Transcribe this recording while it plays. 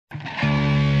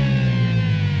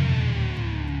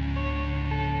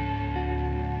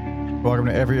Welcome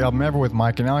to Every Album Ever with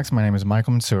Mike and Alex. My name is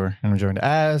Michael Mansour, and I'm joined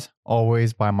as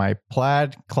always by my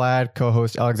plaid-clad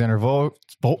co-host Alexander Volts.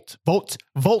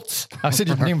 I said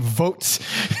your name Votes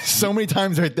so many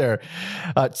times right there.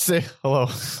 Say hello.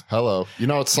 Hello. You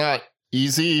know, it's not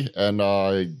easy, and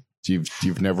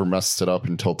you've never messed it up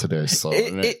until today. So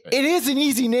it is an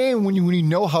easy name when you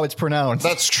know how it's pronounced.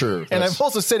 That's true. And I've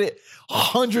also said it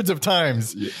hundreds of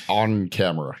times. On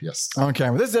camera, yes. On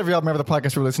camera. This is Every Album Ever, the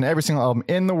podcast where we listen to every single album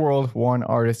in the world, one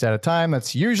artist at a time.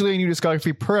 That's usually a new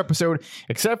discography per episode,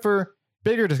 except for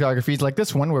bigger discographies like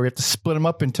this one, where we have to split them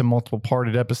up into multiple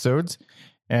parted episodes.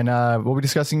 And we'll be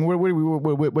discussing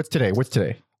what's today. What's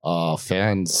today?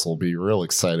 Fans will be real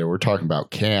excited. We're talking about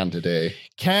Can today.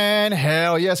 Can,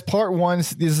 hell yes. Part one.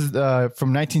 This is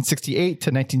from 1968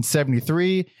 to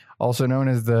 1973, also known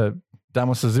as the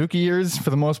Damo Suzuki years for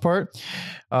the most part.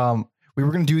 We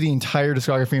were going to do the entire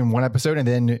discography in one episode, and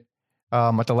then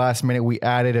at the last minute we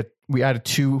added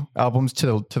two albums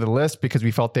to the list because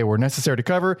we felt they were necessary to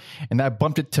cover, and that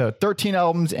bumped it to 13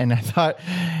 albums. And I thought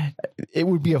it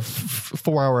would be a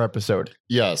 4-hour episode.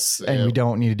 Yes, and we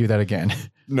don't need to do that again.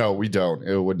 No, we don't.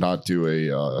 It would not do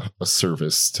a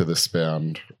service to this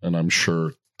band, and I'm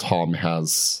sure Tom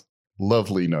has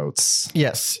lovely notes.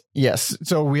 Yes.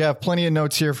 So we have plenty of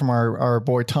notes here from our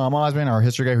boy Tom Osmond, our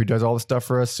history guy who does all the stuff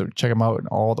for us. So check him out in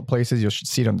all the places. You should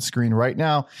see it on the screen right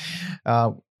now.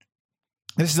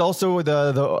 This is also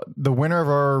the winner of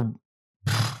our,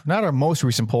 not our most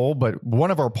recent poll, but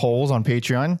one of our polls on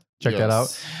Patreon. Check that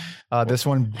out. This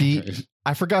one beat,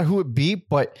 I forgot who it beat,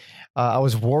 but I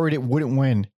was worried it wouldn't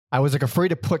win. I was afraid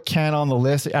to put Can on the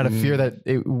list out of fear that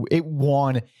it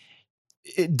won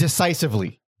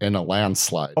decisively. In a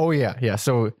landslide. Oh, yeah.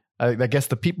 So I guess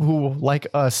the people who like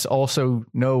us also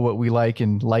know what we like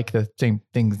and like the same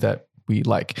things that we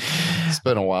like. It's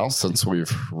been a while since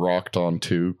we've rocked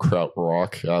onto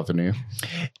Krautrock Avenue.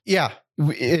 Yeah.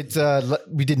 We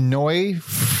did Noi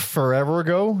forever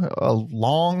ago, a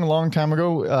long time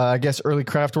ago. I guess early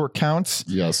Kraftwerk counts.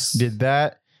 Yes. Did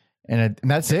that. And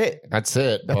that's it. That's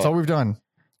it. That's all we've done.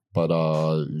 But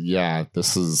yeah,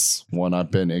 this is one I've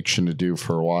been itching to do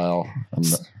for a while.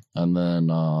 And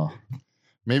then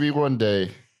maybe one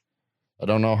day. I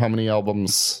don't know how many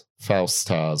albums Faust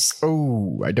has.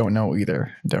 Oh, I don't know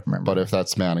either. I don't remember. But if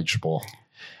that's manageable,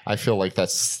 I feel like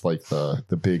that's like the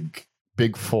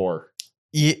big four.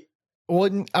 Yeah.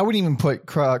 Well, I wouldn't even put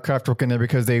Kraftwerk in there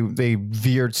because they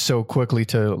veered so quickly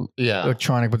to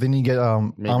electronic. But then you get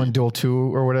Amon Duel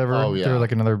 2 or whatever. Oh, yeah. They're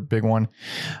like another big one.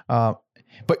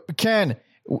 But Can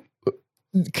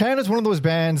is one of those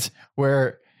bands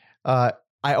where I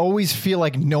always feel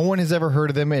like no one has ever heard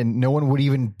of them and no one would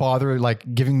even bother like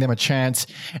giving them a chance.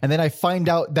 And then I find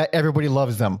out that everybody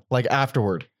loves them like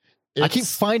afterward. I keep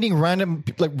finding random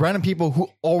people who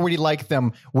already like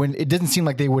them when it doesn't seem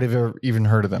like they would have ever even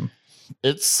heard of them.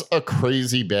 It's a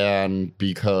crazy band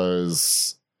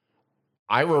because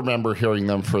I remember hearing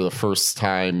them for the first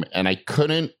time and I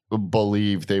couldn't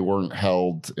believe they weren't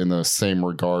held in the same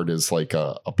regard as like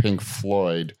a Pink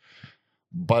Floyd,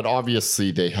 but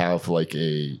obviously they have like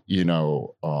a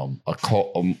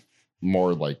cult,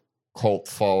 more like cult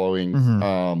following.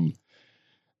 Mm-hmm.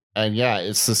 And yeah,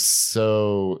 it's just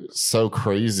so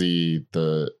crazy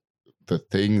the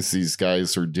things these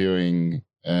guys are doing.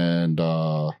 And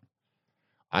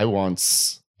I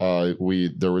once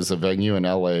there was a venue in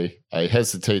LA. I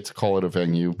hesitate to call it a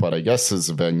venue, but I guess it's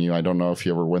a venue. I don't know if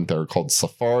you ever went there, called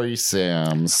Safari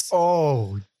Sam's.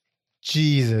 Oh,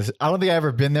 Jesus. I don't think I've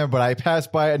ever been there, but I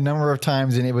passed by a number of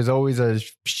times and it was always a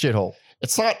shithole.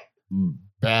 It's not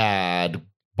bad,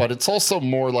 but it's also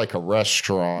more like a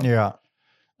restaurant. Yeah.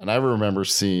 And I remember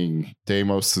seeing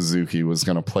Damo Suzuki was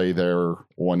going to play there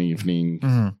one evening.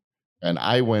 Mm-hmm. And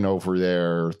I went over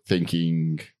there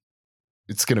thinking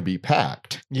it's going to be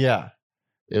packed. Yeah.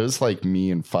 It was like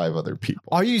me and 5 other people.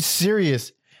 Are you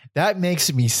serious? That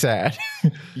makes me sad.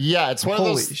 Yeah, it's one of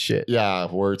those. Holy shit. Yeah,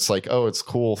 where it's like, oh, it's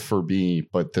cool for me,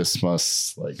 but this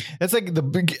must like. That's like the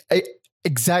big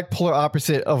exact polar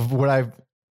opposite of what I've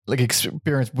like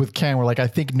experienced with Can, where like I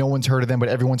think no one's heard of them, but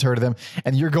everyone's heard of them,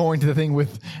 and you're going to the thing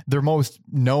with their most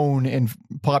known and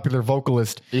popular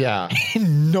vocalist. Yeah.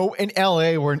 in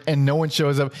LA and no one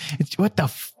shows up. It's, what the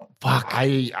fuck?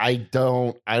 I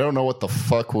don't know what the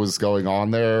fuck was going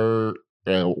on there.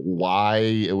 Why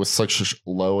it was such a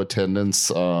low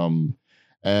attendance. And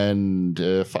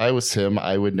if I was him,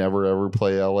 I would never ever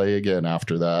play LA again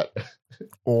after that.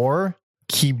 Or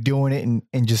keep doing it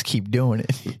and just keep doing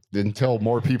it until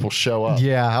more people show up.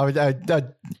 Yeah,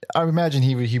 I would imagine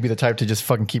he'd be the type to just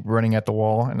fucking keep running at the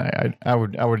wall, and I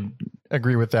would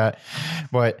agree with that.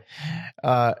 But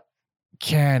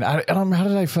Can. I don't know. How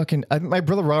did I fucking... my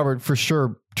brother Robert for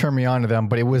sure turned me on to them,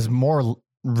 but it was more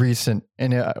recent.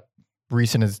 And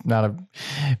recent is not a...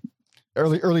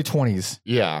 Early 20s.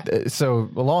 Yeah. So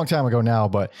a long time ago now,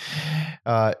 but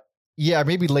yeah,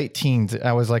 maybe late teens.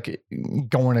 I was like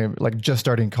going to like just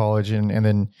starting college and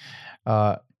then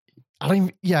I don't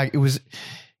even, yeah, it was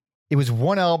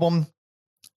one album.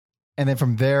 And then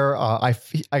from there, I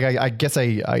guess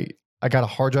I got a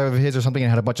hard drive of his or something and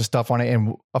had a bunch of stuff on it.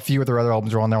 And a few of their other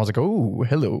albums were on there. I was like, oh,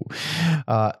 hello.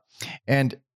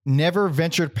 And never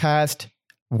ventured past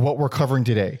what we're covering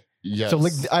today. Yes. So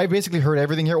like I basically heard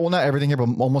everything here. Well, not everything here, but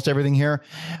almost everything here.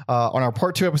 On our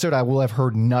part 2 episode, I will have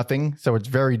heard nothing. So it's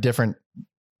very different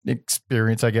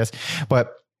experience, I guess.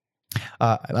 But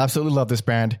I absolutely love this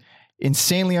band.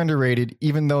 Insanely underrated,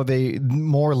 even though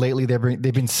more lately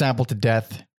they've been sampled to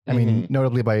death. I mean,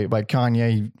 notably by Kanye,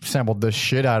 he sampled the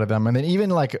shit out of them. And then even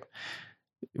like,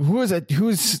 who's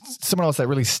someone else that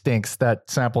really stinks that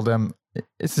sampled them?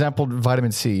 It sampled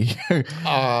Vitamin C.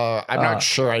 I'm not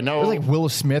sure. I know like Will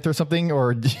Smith or something,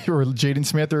 or Jaden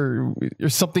Smith or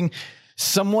something.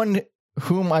 Someone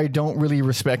whom I don't really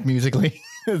respect musically.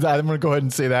 I'm going to go ahead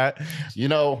and say that. You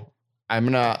know, I'm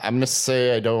gonna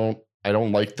say I don't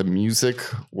like the music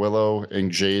Willow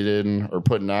and Jaden are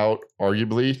putting out.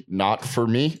 Arguably, not for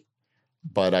me,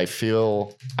 but I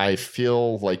feel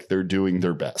like they're doing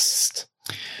their best.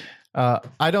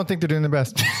 I don't think they're doing the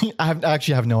best. I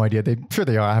actually have no idea. Sure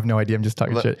they are. I have no idea. I'm just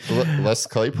talking shit. Les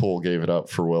Claypool gave it up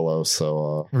for Willow.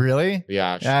 So really?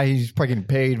 Yeah. He's probably getting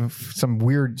paid some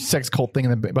weird sex cult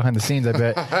thing behind the scenes, I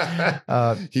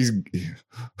bet. He's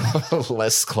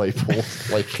Les Claypool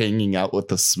like hanging out with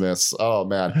the Smiths. Oh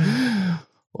man.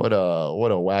 What a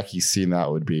wacky scene that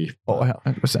would be. Oh,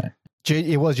 100%.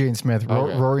 It was Jaden Smith,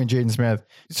 Okay. Rory and Jaden Smith.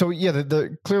 So yeah,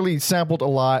 the clearly sampled a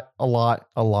lot,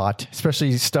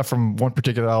 especially stuff from one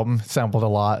particular album sampled a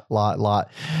lot.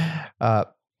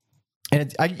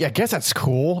 And I guess that's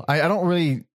cool. I don't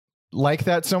really like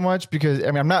that so much because I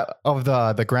mean I'm not of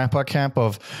the grandpa camp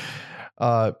of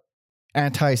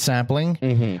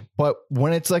anti-sampling, but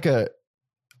when it's like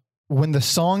when the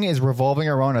song is revolving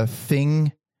around a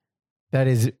thing that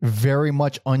is very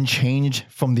much unchanged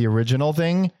from the original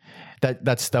thing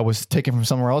that was taken from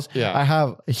somewhere else. Yeah. I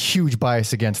have a huge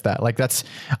bias against that. Like it's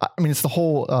the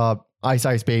whole Ice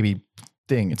Ice Baby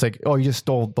thing. It's like, oh, you just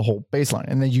stole the whole bass line.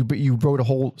 And then you wrote a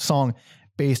whole song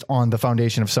based on the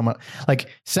foundation of someone. Like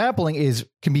sampling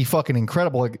can be fucking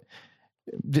incredible. Like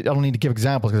I don't need to give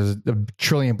examples because there's a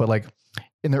trillion, but like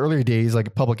in the earlier days,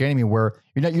 like Public Enemy, where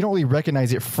you don't really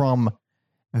recognize it from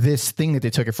this thing that they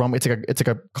took it from. It's like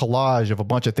a collage of a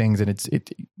bunch of things, and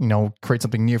it creates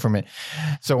something new from it.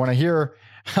 So when I hear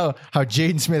how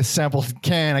Jaden Smith sampled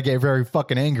Can, I get very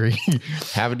fucking angry.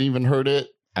 Haven't even heard it.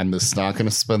 I'm just not going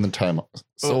to spend the time.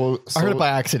 So I heard it by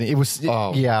accident. It was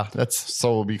yeah. That's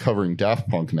so we'll be covering Daft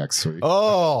Punk next week.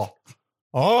 Oh.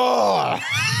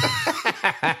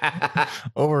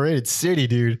 Overrated city,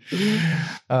 dude.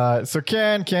 So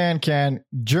Can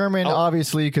German,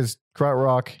 obviously, because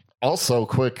krautrock. Also,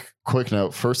 quick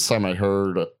note. First time I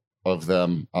heard of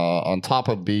them, on top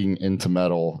of being into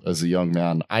metal as a young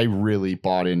man, I really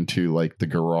bought into like the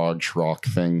garage rock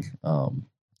thing. How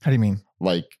do you mean?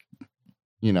 Like,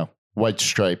 White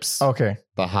Stripes, okay,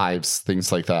 the Hives,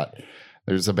 things like that.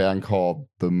 There's a band called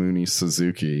the Mooney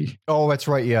Suzuki. Oh, that's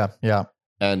right. Yeah.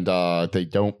 And they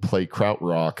don't play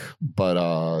krautrock,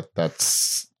 but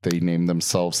they named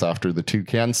themselves after the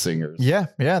Toucan Singers. Yeah.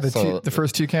 The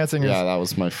first Toucan Singers. Yeah, that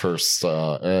was my first.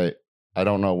 I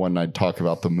don't know when I'd talk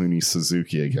about the Mooney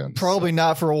Suzuki again. Probably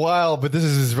not for a while, but this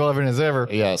is as relevant as ever.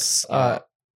 Yes. I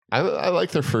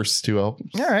like their first 2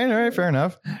 albums. All right, fair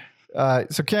enough.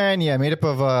 So Can, made up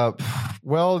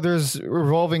of there's a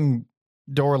revolving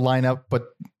door lineup, but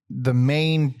the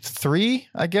main 3,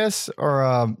 I guess,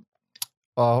 are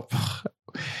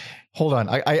hold on.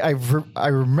 I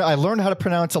learned how to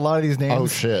pronounce a lot of these names. Oh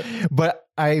shit! But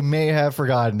I may have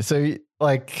forgotten. So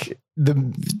like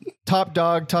the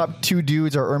top 2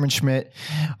 dudes are Ermin Schmidt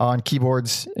on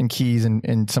keyboards and keys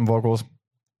and some vocals,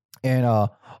 and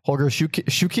Holger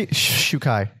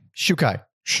Shukai.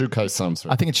 Shukai sounds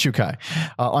right. I think it's Shukai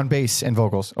on bass and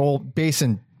vocals. Well, bass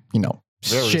and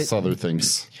various other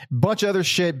things. Bunch of other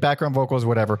shit, background vocals,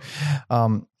 whatever.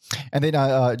 And then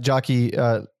Jockey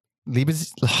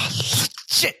Liebes.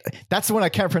 Shit, that's the one I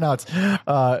can't pronounce.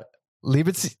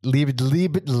 Liebeziet.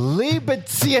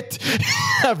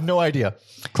 I have no idea.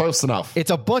 Close enough. It's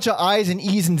a bunch of I's and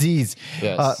E's and Z's.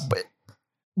 Yes.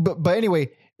 But anyway,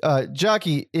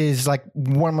 Jockey is like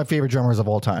one of my favorite drummers of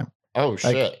all time. Oh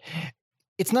shit.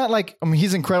 It's not like,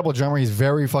 he's an incredible drummer. He's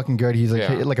very fucking good. He's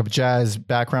like a jazz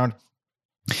background.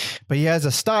 but he has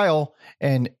a style,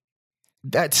 and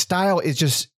that style is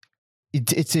just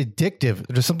it's addictive.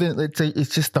 There's something.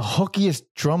 It's just the hookiest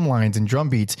drum lines and drum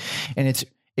beats, and it's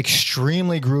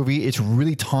extremely groovy. It's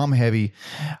really tom heavy,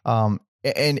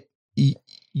 and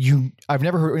I've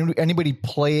never heard anybody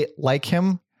play it like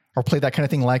him or play that kind of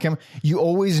thing like him. You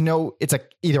always know it's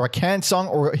either a Can song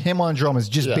or him on drums,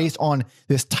 just based on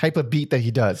this type of beat that he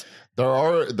does. There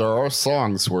are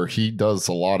songs where he does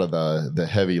a lot of the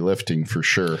heavy lifting for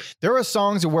sure. There are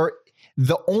songs where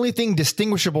the only thing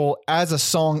distinguishable as a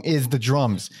song is the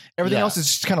drums. Everything else is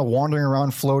just kind of wandering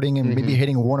around, floating, and maybe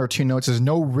hitting one or two notes. There's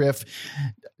no riff.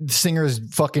 The singer's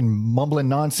fucking mumbling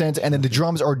nonsense, and then the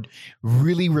drums are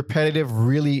really repetitive,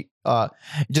 really it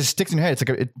just sticks in your head. It's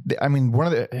like I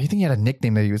think he had a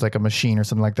nickname that he was like a machine or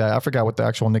something like that. I forgot what the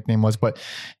actual nickname was, but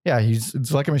yeah,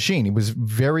 it's like a machine. He was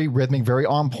very rhythmic, very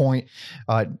on point,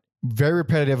 very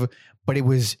repetitive, but it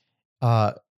was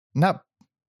not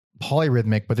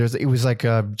polyrhythmic, but it was like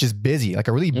just busy, like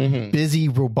a really busy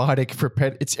robotic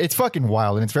it's fucking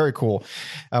wild, and it's very cool.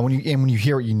 When you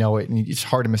hear it, you know it, and it's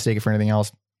hard to mistake it for anything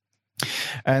else.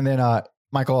 And then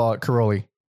Michael Caroli,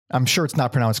 I'm sure it's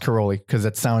not pronounced Caroli because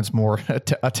that sounds more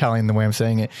Italian the way I'm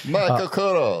saying it. Michael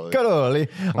Caroli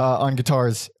on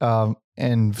guitars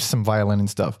and some violin and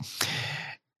stuff.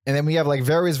 And then we have like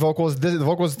various vocals. The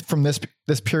vocals from this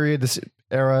period, this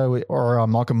era, or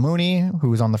Malcolm Mooney,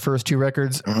 who was on the first two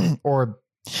records, or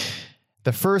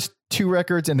the first two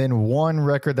records, and then one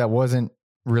record that wasn't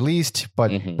released,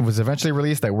 but it was eventually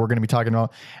released that we're going to be talking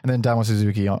about, and then Damo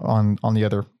Suzuki on the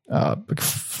other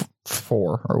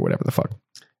four or whatever the fuck.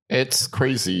 It's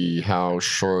crazy how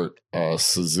short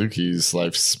Suzuki's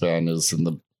lifespan is in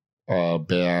the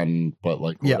band, but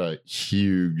like what a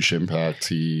huge impact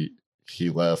he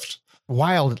left.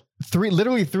 Wild.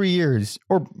 Literally 3 years,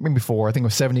 or maybe 4. I think it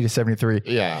was 70 to 73.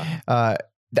 Yeah.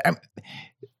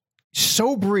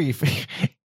 So brief.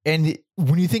 And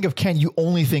when you think of Ken, you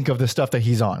only think of the stuff that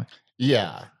he's on.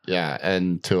 Yeah. Yeah.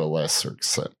 And to a lesser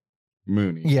extent,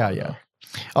 Mooney. Yeah.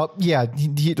 Yeah.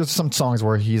 There's some songs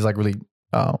where he's like really,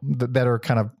 that are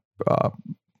kind of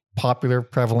popular,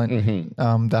 prevalent,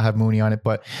 that have Mooney on it.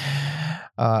 But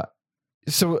there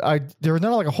was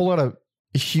not like a whole lot of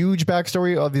huge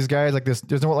backstory of these guys like this.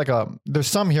 There's no like there's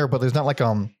some here, but there's not like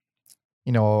a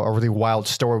really wild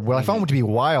story. What I found to be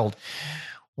wild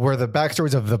were the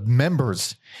backstories of the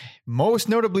members, most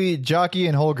notably Jockey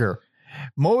and Holger.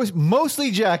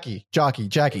 Mostly Jackie.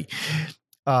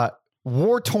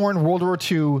 War-torn World War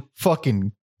II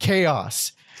fucking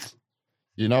chaos.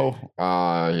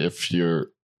 If you're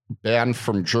band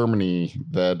from Germany,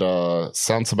 that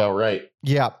sounds about right.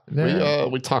 Yeah.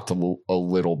 We talked a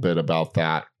little bit about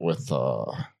that with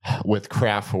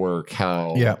Kraftwerk,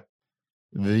 how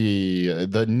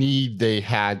the need they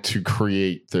had to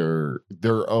create their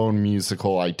own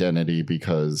musical identity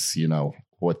because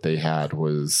what they had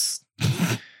was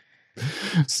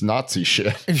it's Nazi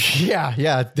shit.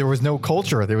 Yeah. There was no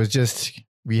culture. There was just,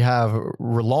 we have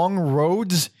long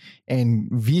roads and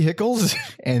vehicles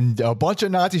and a bunch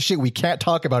of Nazi shit we can't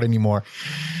talk about anymore.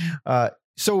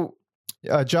 So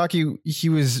Jockey, he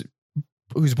was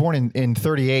born in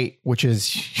 1938, which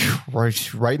is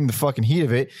right in the fucking heat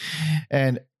of it.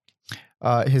 And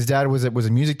his dad was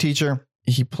a music teacher.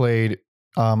 He played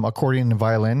accordion and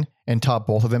violin and taught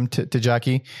both of them to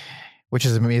Jockey, which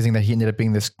is amazing that he ended up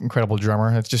being this incredible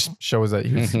drummer. It just shows that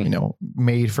he was,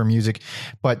 made for music.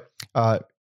 But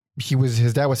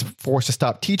his dad was forced to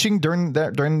stop teaching during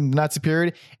the Nazi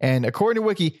period, and according to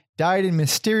Wiki, died in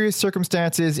mysterious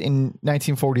circumstances in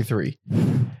 1943.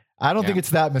 I don't think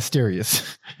it's that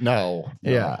mysterious. No.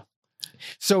 Yeah.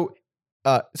 So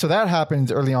that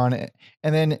happens early on,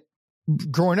 and then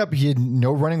growing up, he had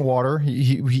no running water.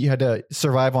 He had to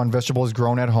survive on vegetables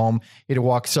grown at home. He had to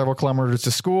walk several kilometers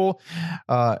to school,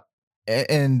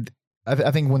 and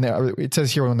I think it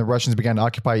says here when the Russians began to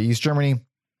occupy East Germany,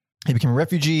 he became a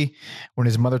refugee when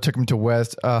his mother took him to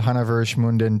West Hanover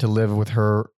Schmunden to live with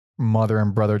her mother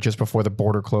and brother just before the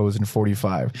border closed in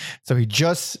 1945. So he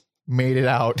just made it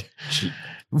out.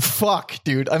 Fuck,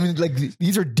 dude. I mean, like,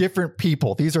 these are different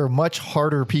people. These are much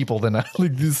harder people than like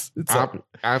this.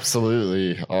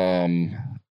 Absolutely.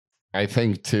 I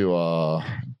think to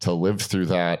live through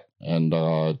that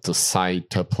and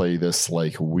decide to play this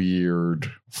like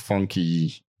weird,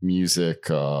 funky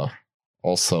music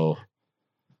also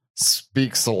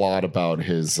speaks a lot about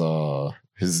his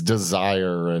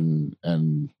desire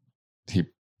and he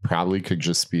probably could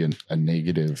just be a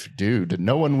negative dude.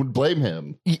 No one would blame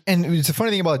him. And it's the funny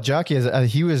thing about Jockey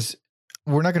is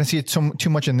we're not going to see it too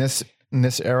much in this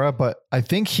era, but I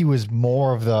think he was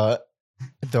more of the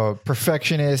the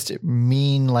perfectionist,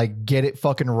 mean, like get it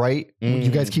fucking right. You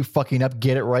guys keep fucking up,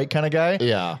 get it right kind of guy.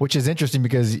 Yeah. Which is interesting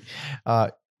because,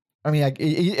 I mean,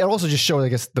 it also just showed, I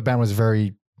guess, the band was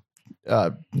very,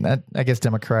 I guess,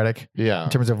 democratic. Yeah. In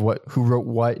terms of who wrote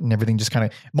what and everything. Just kind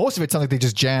of, most of it sounds like they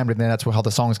just jammed, and then that's how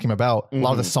the songs came about. A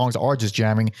lot of the songs are just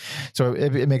jamming, so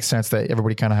it makes sense that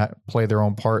everybody kind of play their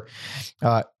own part.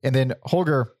 And then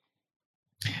Holger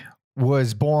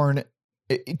was born.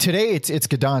 Today it's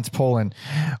Gdansk, Poland,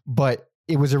 but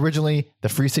it was originally the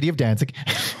Free City of Danzig.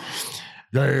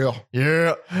 Yeah.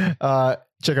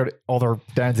 Check out all their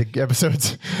Danzig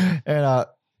episodes, and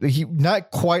he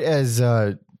not quite as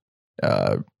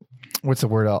what's the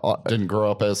word? Didn't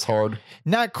grow up as hard.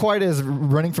 Not quite as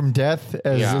running from death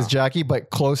as Jackie, but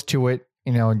close to it.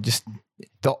 You know, just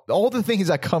all the things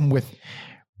that come with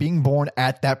being born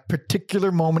at that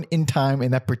particular moment in time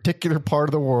in that particular part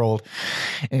of the world,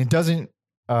 and it doesn't.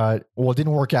 It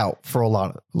didn't work out for a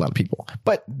lot of people,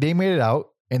 but they made it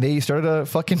out, and they started a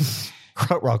fucking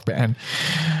krautrock band,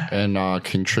 and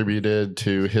contributed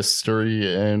to history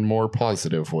in more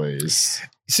positive ways.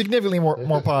 Significantly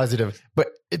more positive, but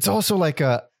it's also like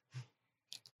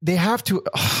they have to.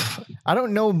 I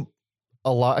don't know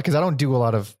a lot because I don't do a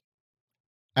lot of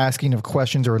asking of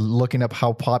questions or looking up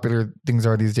how popular things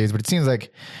are these days, but it seems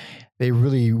like they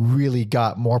really, really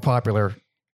got more popular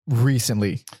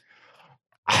recently.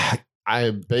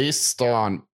 I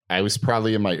was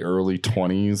probably in my early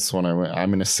 20s when I'm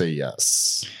going to say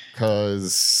yes,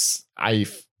 because I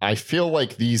feel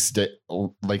like these days,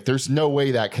 like there's no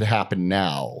way that could happen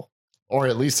now, or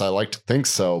at least I like to think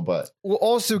so. But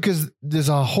also because there's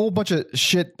a whole bunch of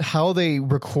shit how they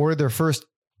recorded their first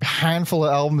handful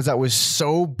of albums that was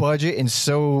so budget and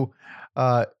so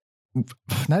not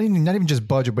even just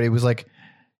budget, but it was like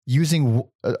using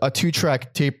a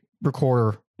 2-track tape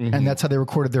recorder. And that's how they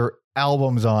recorded their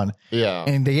albums on. Yeah.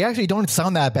 And they actually don't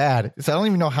sound that bad. So I don't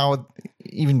even know how it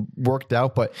even worked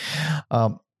out. But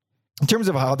in terms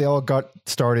of how they all got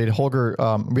started, Holger,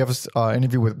 we have an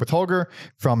interview with Holger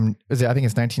from, I think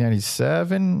it's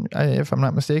 1997, if I'm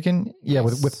not mistaken. Yeah,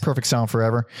 with Perfect Sound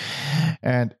Forever.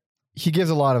 And he gives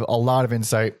a lot of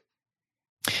insight.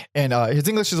 And his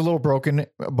English is a little broken,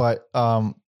 but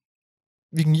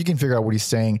you can figure out what he's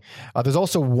saying. There's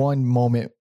also one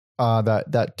moment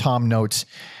that Tom notes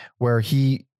where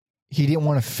he didn't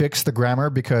want to fix the grammar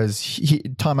because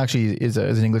Tom actually is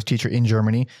an English teacher in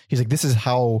Germany. He's like, this is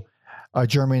how a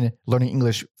German learning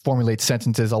English formulates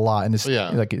sentences a lot.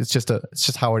 And like, it's just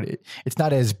how it's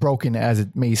not as broken as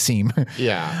it may seem.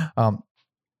 Yeah.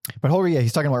 But Holger,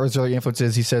 he's talking about early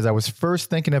influences. He says, I was first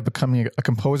thinking of becoming a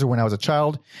composer when I was a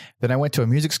child. Then I went to a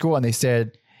music school and they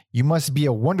said, you must be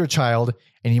a wonder child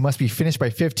and you must be finished by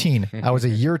 15. I was a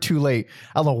year too late.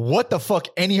 I don't know what the fuck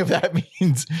any of that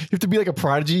means. You have to be like a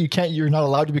prodigy. You're not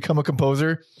allowed to become a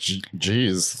composer.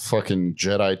 Jeez, fucking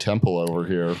Jedi Temple over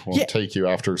here won't take you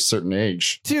after a certain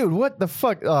age. Dude, what the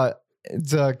fuck?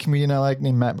 It's a comedian I like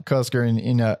named Matt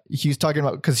McCusker. He was talking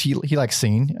about, because he likes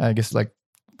singing, I guess, like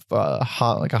a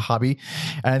hobby.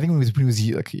 And I think when he was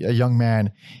like a young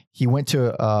man, he went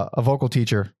to a vocal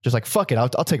teacher, just like, fuck it, I'll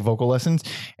take vocal lessons.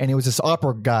 And it was this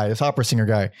opera singer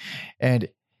guy. And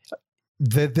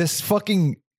this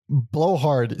fucking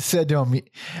blowhard said to him,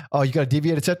 oh, you got a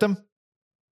deviated septum?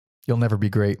 You'll never be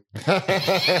great.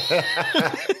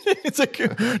 It's like,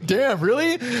 damn,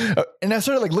 really? And I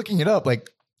started like looking it up, like,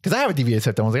 because I have a deviated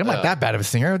septum. I was like, I'm not that bad of a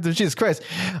singer. Jesus Christ.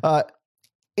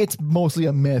 It's mostly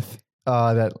a myth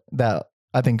that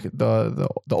I think the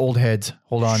old heads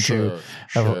hold on to.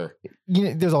 Sure.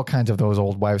 There's all kinds of those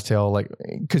old wives' tale, like,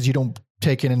 because you don't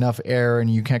take in enough air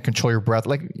and you can't control your breath.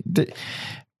 Like,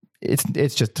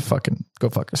 it's just to fucking go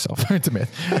fuck yourself. It's a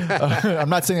myth. I'm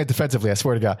not saying it defensively. I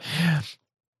swear to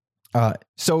God.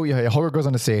 So Holger goes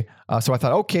on to say, so I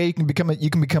thought, okay, you can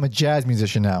become a jazz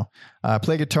musician now. I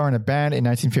played guitar in a band in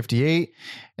 1958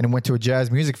 and went to a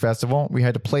jazz music festival. We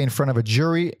had to play in front of a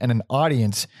jury and an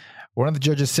audience. One of the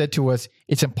judges said to us,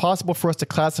 it's impossible for us to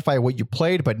classify what you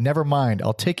played, but never mind.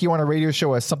 I'll take you on a radio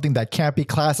show as something that can't be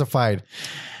classified.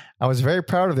 I was very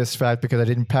proud of this fact because I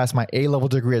didn't pass my A-level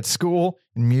degree at school.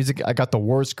 In music, I got the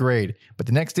worst grade. But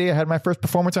the next day, I had my first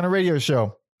performance on a radio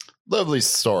show. Lovely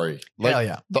story. Like, hell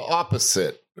yeah. The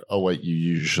opposite of what you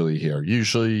usually hear.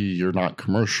 Usually, you're not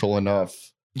commercial enough.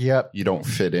 Yep. You don't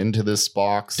fit into this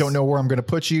box. Don't know where I'm going to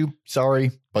put you.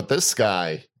 Sorry. But this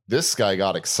guy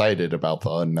got excited about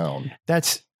the unknown.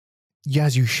 That's,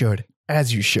 as you should.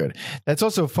 That's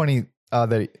also funny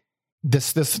that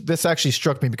this actually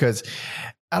struck me because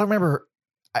I don't remember.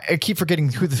 I keep forgetting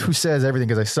who says everything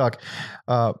because I suck.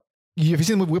 Have you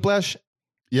seen the movie Whiplash?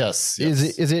 Yes.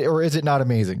 Is it or is it not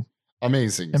amazing?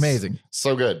 Amazing.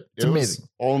 So good. It's amazing. Was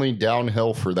only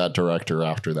downhill for that director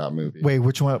after that movie. Wait,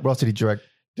 which one? What else did he direct?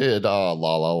 Did La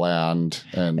La Land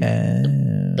and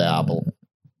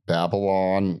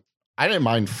Babylon. I didn't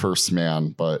mind First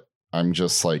Man, but I'm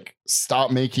just like,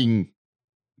 stop making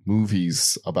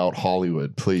movies about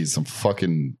Hollywood, please. I'm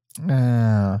fucking...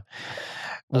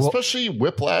 Especially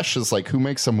Whiplash is like, who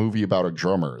makes a movie about a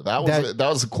drummer? That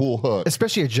was a cool hook.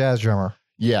 Especially a jazz drummer.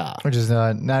 Yeah. Which is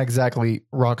not exactly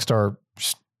rock star,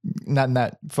 not in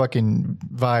that fucking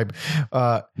vibe.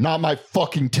 Not my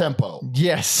fucking tempo.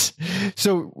 Yes.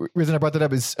 So reason I brought that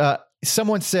up is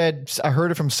someone said, I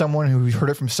heard it from someone who heard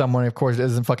it from someone. Of course, it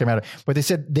doesn't fucking matter. But they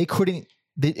said they couldn't,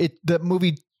 the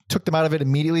movie took them out of it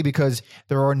immediately because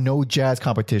there are no jazz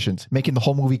competitions, making the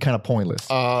whole movie kind of pointless.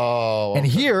 Oh. And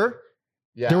here,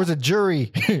 there was a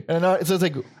jury. And so it's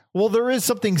like, well, there is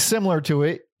something similar to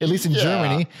it, at least in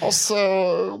Germany.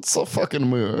 Also, it's a fucking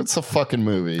movie. It's a fucking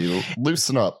movie.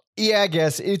 Loosen up. Yeah, I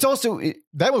guess. It's also,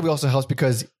 that movie also helps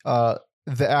because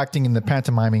the acting and the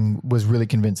pantomiming was really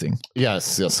convincing.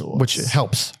 Yes, it was. Which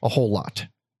helps a whole lot.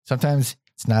 Sometimes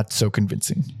it's not so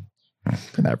convincing.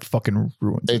 And that fucking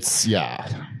ruins it. It's,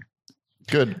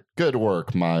 Good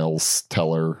work, Miles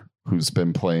Teller, who's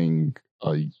been playing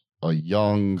a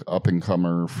young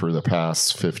up-and-comer for the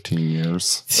past 15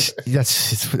 years.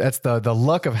 That's the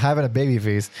luck of having a baby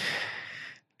face.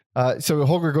 So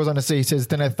Holger goes on to say, he says,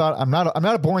 then I thought, I'm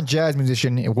not a born jazz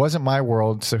musician. It wasn't my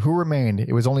world. So who remained?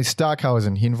 It was only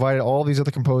Stockhausen. He invited all these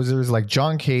other composers like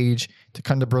John Cage to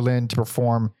come to Berlin to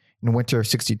perform in winter of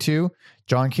 62.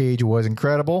 John Cage was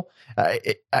incredible. I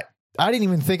didn't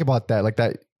even think about that. Like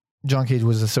that John Cage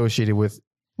was associated with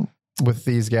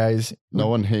these guys. No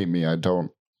one hate me. I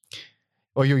don't.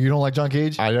 Oh, you don't like John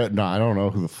Cage? I don't know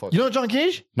who the fuck. You know John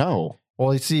Cage? No.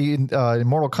 Well, you see, in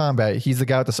Mortal Kombat, he's the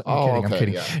guy with the... I'm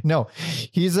kidding. Yeah. No,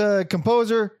 he's a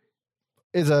composer,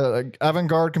 is a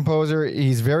avant-garde composer.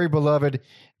 He's very beloved.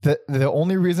 The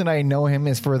only reason I know him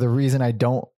is for the reason I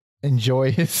don't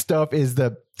enjoy his stuff is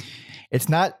it's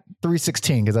not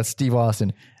 316 because that's Steve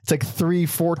Austin. It's like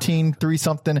 314, 3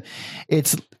 something.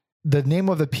 It's the name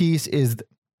of the piece is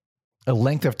a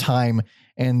length of time.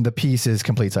 And the piece is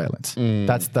complete silence.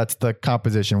 That's the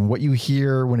composition. What you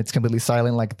hear when it's completely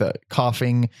silent, like the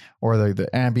coughing or the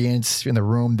ambience in the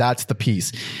room, that's the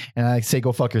piece. And I say,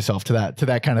 go fuck yourself to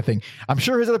that kind of thing. I'm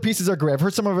sure his other pieces are great. I've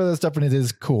heard some of his other stuff and it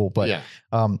is cool, but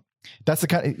that's the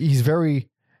kind. He's very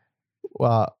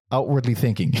outwardly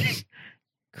thinking,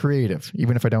 creative.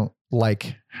 Even if I don't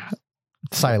like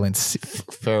silence.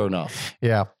 Fair enough.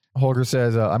 Yeah. Holger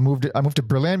says, I moved to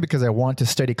Berlin because I wanted to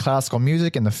study classical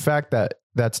music, and the fact that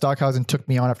Stockhausen took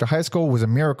me on after high school was a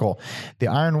miracle. The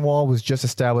Iron Wall was just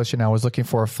established, and I was looking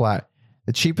for a flat.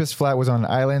 The cheapest flat was on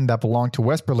an island that belonged to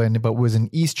West Berlin, but was in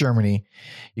East Germany.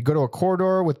 You go to a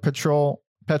corridor with petrol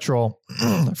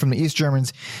from the East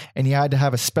Germans, and you had to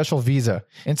have a special visa.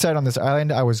 Inside on this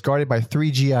island, I was guarded by 3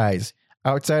 GIs.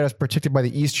 Outside, I was protected by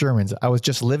the East Germans. I was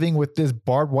just living with this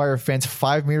barbed wire fence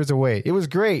 5 meters away. It was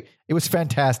great. It was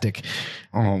fantastic.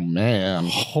 Oh, man.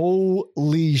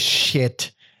 Holy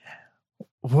shit.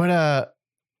 What a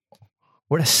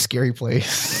scary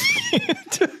place.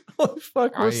 Oh,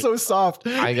 fuck, we're so soft.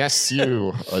 I guess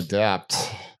you adapt.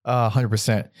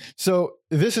 100%. So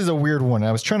this is a weird one.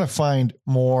 I was trying to find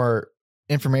more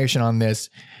information on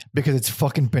this because it's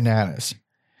fucking bananas.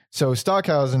 So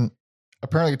Stockhausen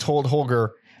apparently told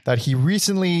Holger that he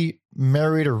recently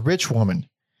married a rich woman.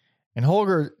 And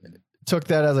Holger took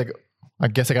that as like, I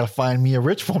guess I got to find me a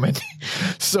rich woman.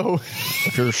 So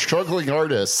if you're a struggling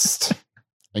artist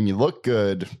and you look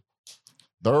good,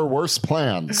 there are worse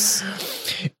plans.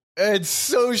 It's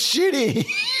so shitty.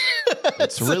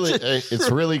 It's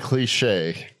really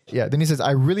cliche. Yeah. Then he says,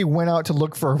 I really went out to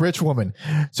look for a rich woman.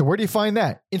 So where do you find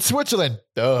that? In Switzerland.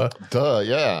 Duh.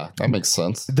 Yeah. That makes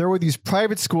sense. There were these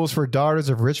private schools for daughters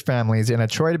of rich families, and I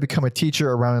tried to become a teacher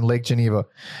around in Lake Geneva.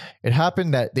 It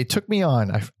happened that they took me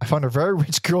on. I found a very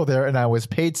rich girl there, and I was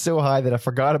paid so high that I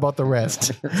forgot about the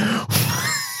rest.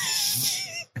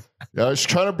 Yeah, I was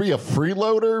trying to be a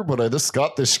freeloader, but I just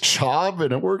got this job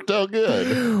and it worked out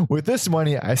good. With this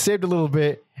money, I saved a little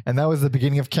bit, and that was the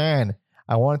beginning of Cannes.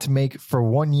 I wanted to make for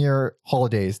 1 year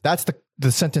holidays. That's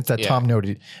the sentence that Tom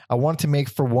noted. I wanted to make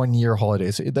for 1 year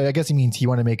holidays. I guess he means he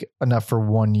wanted to make enough for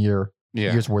 1 year.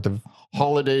 Year's worth of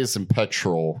holidays and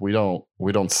petrol. We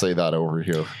don't say that over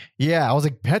here. Yeah, I was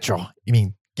like, petrol? You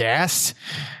mean gas?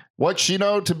 Which,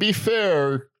 to be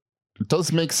fair, it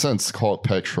does make sense to call it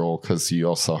petrol because you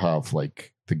also have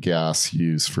like the gas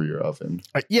used for your oven.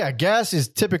 Yeah, gas is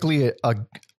typically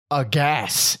a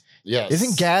gas. Yes.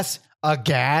 Isn't gas a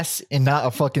gas and not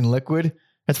a fucking liquid?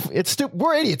 It's stupid.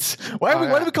 We're idiots.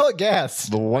 Why do we call it gas?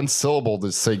 The one syllable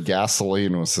to say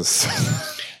gasoline was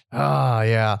this.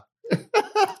 Yeah.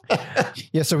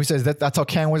 Yeah, so he says that's how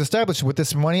Can was established. With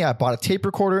this money, I bought a tape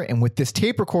recorder, and with this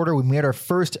tape recorder, we made our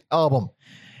first album.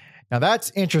 Now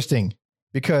that's interesting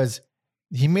because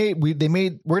we're going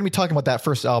to be talking about that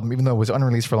first album, even though it was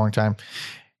unreleased for a long time.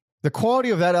 The quality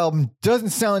of that album doesn't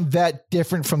sound that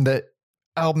different from the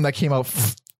album that came out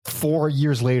 4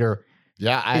 years later.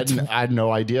 Yeah, I had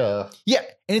no idea. Yeah,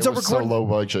 and it's so low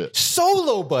budget. So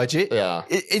low budget. Yeah.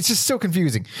 It's just so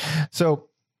confusing. So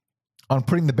on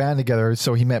putting the band together,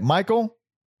 so he met Michael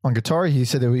on guitar. He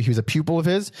said that he was a pupil of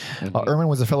his. Mhm. Ermin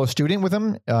was a fellow student with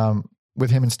him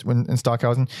in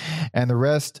Stockhausen, and the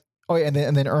rest. Oh, yeah, and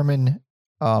then Ermin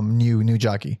new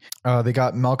jockey. They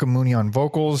got Malcolm Mooney on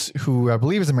vocals, who I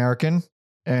believe is American,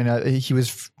 and he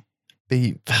was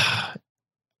they.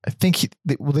 I think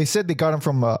they said they got him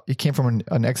from he came from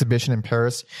an exhibition in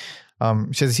Paris.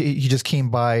 He says he just came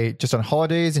by just on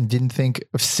holidays and didn't think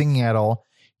of singing at all.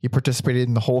 He participated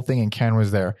in the whole thing, and Can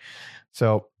was there.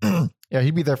 So yeah,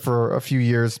 he'd be there for a few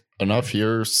years. Enough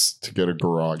years to get a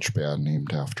garage band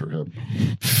named after him.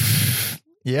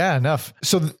 Yeah, enough.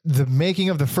 So the making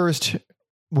of the first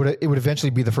would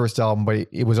eventually be the first album, but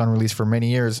it was unreleased for many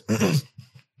years.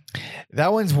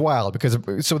 That one's wild because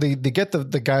so they get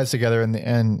the guys together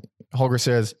and Holger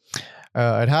says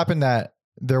it happened that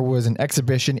there was an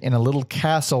exhibition in a little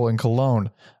castle in Cologne.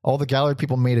 All the gallery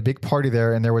people made a big party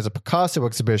there, and there was a Picasso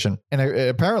exhibition. And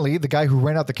apparently the guy who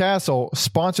ran out the castle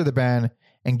sponsored the band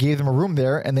and gave them a room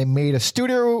there, and they made a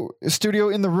studio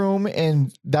in the room,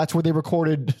 and that's where they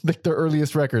recorded their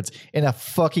earliest records, in a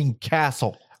fucking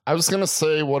castle. I was going to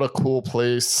say what a cool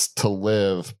place to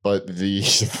live, but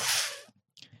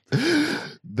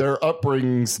their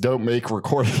upbringings don't make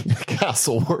recording a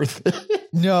castle worth it.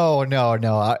 No.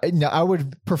 I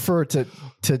would prefer to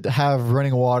have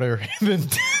running water than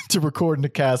to record in a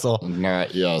castle.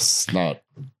 Not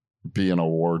be in a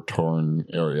war-torn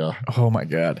area. Oh my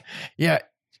God. Yeah.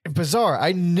 Bizarre.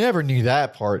 I never knew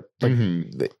that part. Like,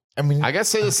 I mean, I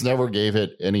guess I just never gave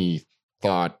it any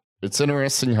thought. It's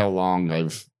interesting how long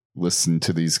I've listened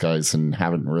to these guys and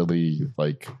haven't really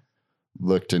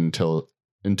looked into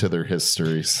their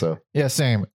history. So yeah,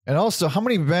 same. And also, how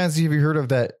many bands have you heard of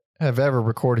that have ever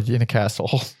recorded in a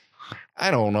castle? I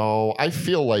don't know. I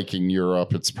feel like in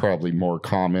Europe it's probably more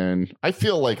common. I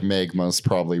feel like Magma's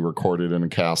probably recorded in a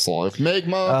castle. If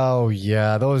Magma, oh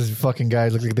yeah, those fucking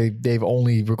guys look like they've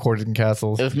only recorded in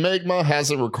castles. If Magma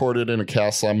hasn't recorded in a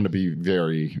castle, I'm going to be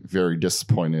very, very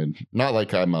disappointed. Not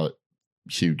like I'm a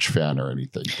huge fan or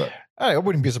anything, but I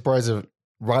wouldn't be surprised if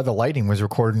Ride the Lightning was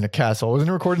recorded in a castle. Wasn't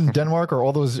it recorded in Denmark, or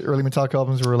all those early Metallica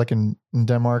albums were like in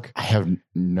Denmark? I have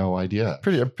no idea.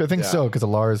 I think so, because of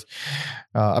Lars.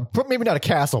 Maybe not a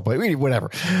castle, but whatever.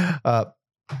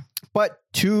 But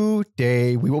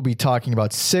today we will be talking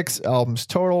about 6 albums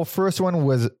total. First album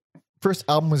was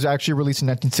actually released in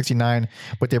 1969,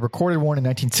 but they recorded one in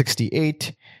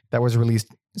 1968 that was released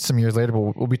some years later,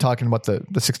 but we'll be talking about the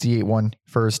 68 one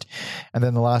first. And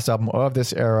then the last album of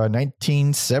this era,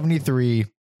 1973.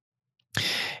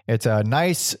 It's a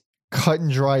nice cut and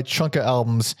dry chunk of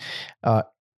albums.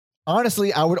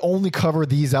 Honestly, I would only cover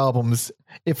these albums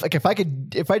if I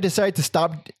decide to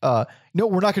stop. No,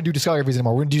 we're not going to do discographies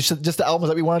anymore. We're going to do just the albums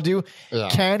that we want to do. Yeah.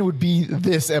 Can would be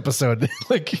this episode.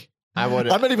 I'm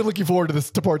not even looking forward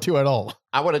to part 2 at all.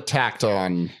 I would have tacked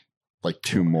on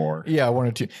 2 more. Yeah, 1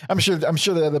 or 2. I'm sure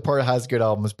the other part has good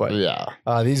albums, but yeah,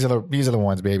 these are the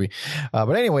ones, baby.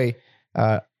 But anyway,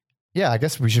 I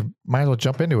guess might as well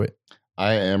jump into it.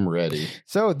 I am ready.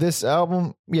 So this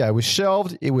album, it was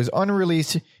shelved. It was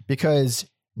unreleased because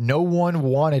no one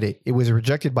wanted it. It was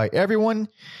rejected by everyone.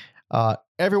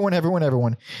 Everyone. It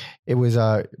was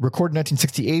recorded in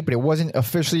 1968, but it wasn't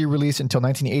officially released until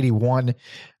 1981.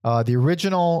 The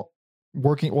original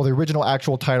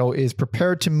actual title is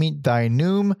Prepared to Meet Thy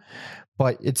Doom,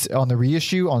 but it's on the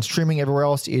reissue on streaming everywhere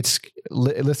else. It's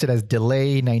listed as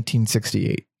Delay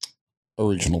 1968.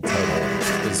 Original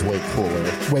title is way cooler.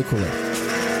 Way cooler.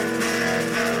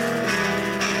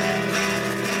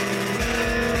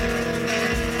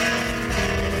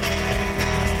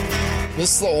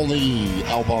 This is the only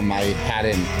album I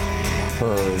hadn't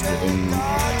heard in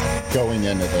going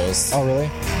into this. Oh, really?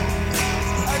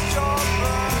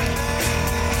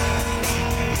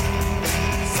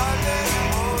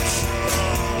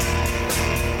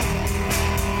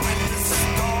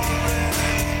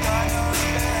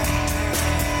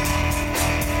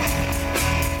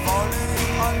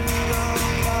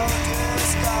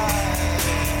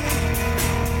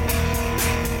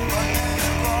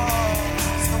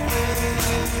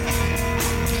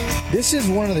 This This is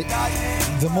one of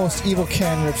the most evil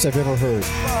Can riffs I've ever heard.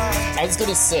 I was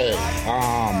gonna say,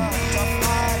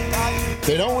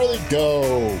 they don't really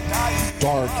go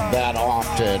dark that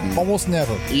often. Almost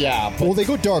never. Yeah, but Well, they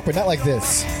go dark, but not like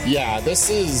this. yeah, this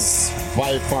is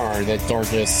by far the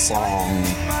darkest song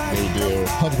they do.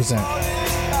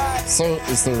 100%. So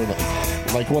is there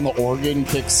like when the organ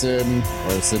kicks in,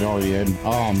 or is it already in?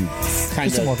 Kind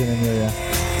There's some of organ in there,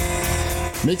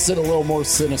 yeah. makes it a little more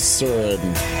sinister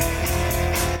and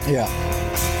Yeah.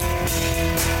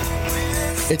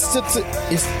 It's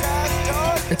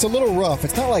a little rough.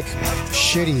 It's not like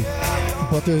shitty,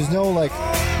 but there's no like.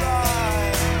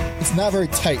 It's not very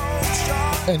tight,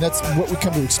 and that's what we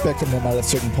come to expect from them at a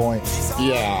certain point.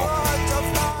 yeah.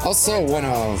 Also, one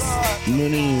of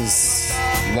Mooney's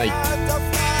like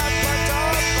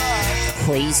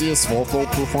craziest vocal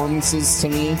performances to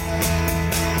me.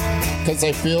 Because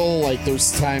I feel like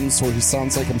there's times where he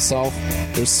sounds like himself,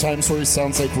 there's times where he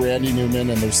sounds like Randy Newman,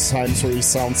 and there's times where he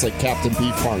sounds like Captain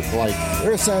Beefheart. Like,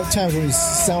 There are some times when he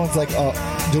sounds like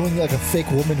doing like a fake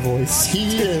woman voice.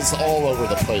 he is all over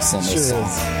the place on this Sure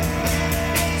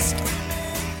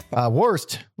song.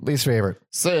 Worst, least favorite.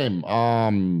 Same.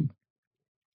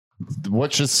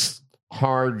 Which is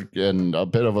hard and a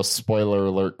bit of a spoiler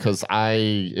alert because I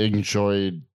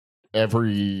enjoyed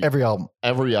every Every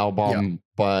album.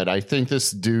 but I think this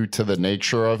due to the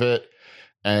nature of it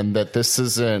and that this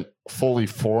isn't fully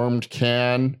formed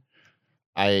Can.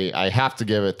 I have to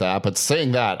give it that. But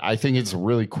saying that, I think it's a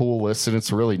really cool listen.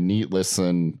 It's a really neat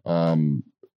listen.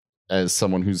 As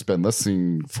someone who's been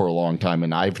listening for a long time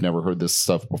and I've never heard this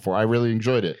stuff before, I really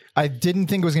enjoyed it. I didn't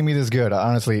think it was gonna be this good,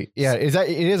 honestly. Yeah, it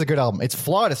is a good album. It's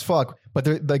flawed as fuck, but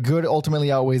the good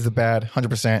ultimately outweighs the bad,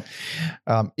 100%.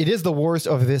 It is the worst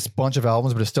of this bunch of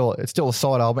albums, but it's still a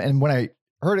solid album. And when I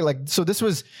heard it, like, so this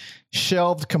was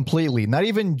shelved completely. Not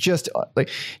even just like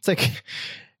it's like,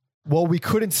 well, we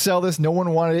couldn't sell this, no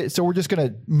one wanted it, so we're just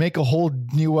gonna make a whole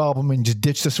new album and just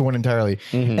ditch this one entirely.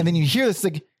 Mhm. And then you hear this,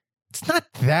 like, it's not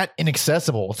that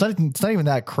inaccessible. It's not even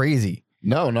that crazy.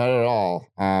 No, not at all.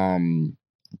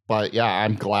 But yeah,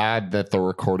 I'm glad that the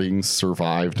recordings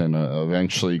survived and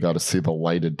eventually got to see the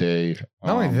light of day.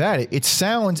 Not only that, it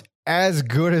sounds as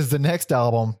good as the next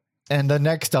album and the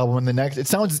next album and the next. It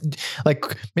sounds like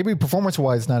maybe performance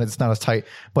wise, it's not as tight,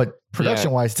 but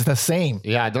production wise, it's the same.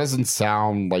 Yeah, it doesn't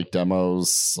sound like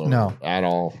demos No. at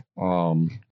all.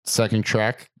 Second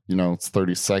track, it's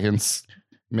 30 seconds.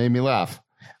 Made me laugh.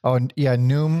 Oh, and yeah,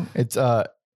 Noom. It's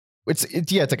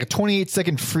like a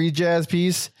 28-second free jazz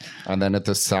piece. And then it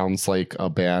just sounds like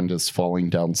a band is falling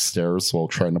downstairs while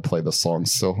trying to play the song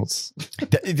still.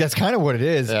 That's kind of what it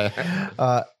is.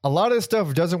 Yeah. A lot of this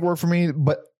stuff doesn't work for me,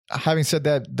 but having said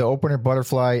that, the opener,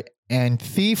 Butterfly, and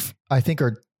Thief, I think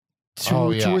are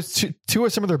two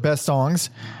of some of their best songs,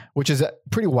 which is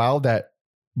pretty wild that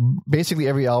basically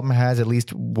every album has at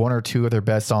least one or two of their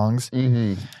best songs.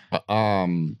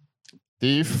 Mm-hmm.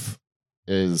 Thief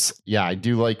is, I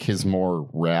do like his more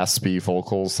raspy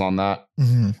vocals on that.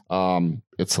 Mm-hmm.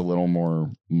 It's a little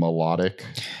more melodic.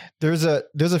 There's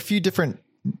a few different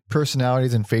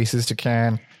personalities and faces to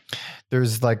Can.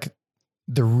 There's like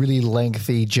the really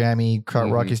lengthy, jammy,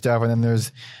 rocky stuff, and then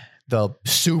there's the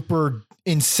super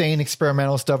insane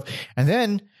experimental stuff, and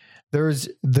then there's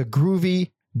the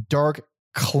groovy, dark,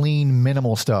 clean,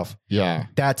 minimal stuff. Yeah,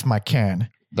 that's my Can.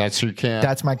 That's your Can.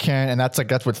 That's my Can, and that's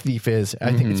what Thief is.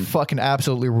 I think it's fucking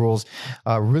absolutely rules.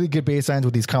 Really good bass lines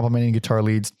with these complementing guitar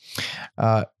leads.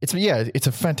 It's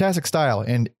a fantastic style,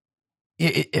 and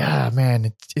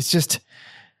it's just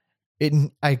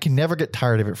I can never get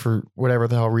tired of it for whatever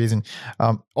the hell reason.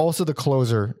 Also, the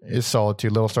closer is solid too.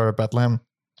 Little Star of Bethlehem.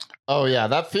 Oh yeah,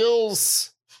 that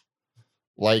feels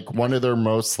like one of their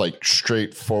most like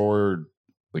straightforward,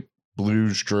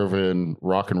 blues driven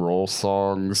rock and roll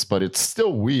songs, but it's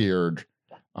still weird.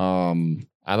 I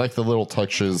like the little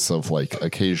touches of like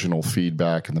occasional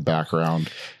feedback in the background.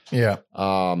 Yeah.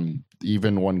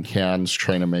 Even when Can's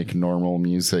trying to make normal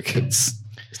music, it's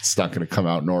not going to come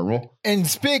out normal. And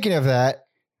speaking of that,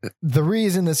 the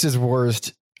reason this is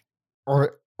worst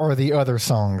are the other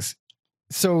songs.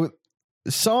 So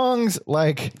songs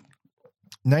like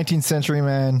 19th Century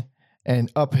Man and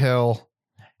Uphill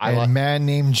and Man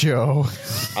Named Joe.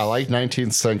 I like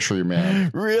 19th Century Man.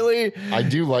 Really? I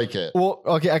do like it. Well,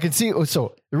 okay, I can see.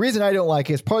 So the reason I don't like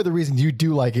it is probably the reason you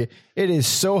do like it. It is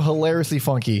so hilariously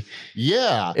funky.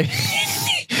 Yeah.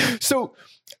 So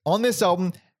on this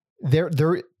album,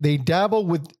 they dabble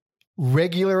with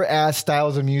regular ass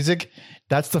styles of music.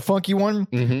 That's the funky one.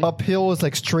 Mm-hmm. Uphill is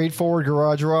like straightforward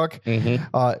garage rock.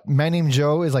 Mm-hmm. Man Named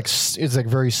Joe is like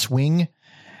very swing.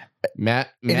 Matt.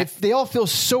 They all feel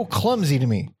so clumsy to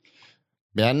me.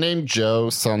 Man Named Joe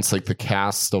sounds like the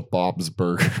cast of Bob's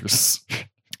Burgers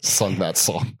sung that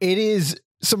song. It is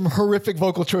some horrific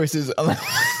vocal choices. I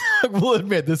will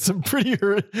admit, there's some pretty,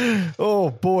 oh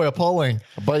boy, appalling.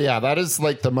 But yeah, that is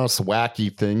like the most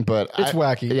wacky thing. But It's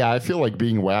wacky. Yeah, I feel like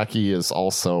being wacky is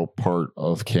also part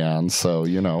of Can. So,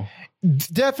 you know.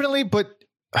 Definitely, but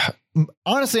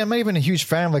honestly, I'm not even a huge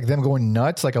fan of like them going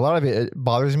nuts. Like a lot of it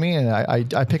bothers me, and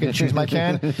I pick and choose my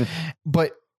Can.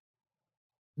 But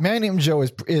Man Named Joe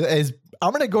is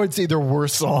I'm gonna go ahead and say their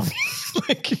worst song.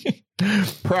 Like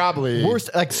Probably. worst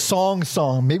like song,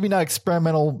 maybe not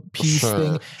experimental piece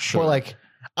thing, but like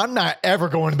I'm not ever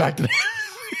going back to that.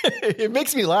 It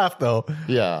makes me laugh though.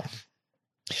 Yeah.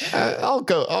 I'll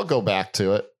go back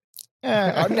to it.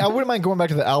 Yeah, I wouldn't mind going back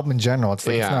to the album in general. It's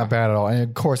like it's not bad at all, and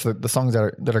of course the songs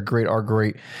that are great are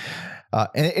great. And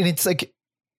it's like,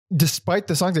 despite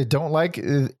the songs I don't like,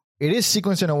 it is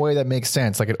sequenced in a way that makes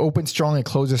sense. Like it opens strong, it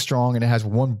closes strong, and it has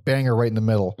one banger right in the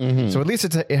middle. So at least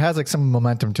it has like some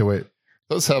momentum to it.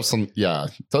 Does have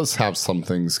some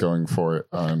things going for it,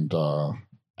 and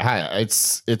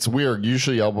it's weird.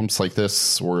 Usually albums like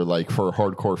this were like for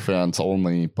hardcore fans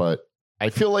only, but I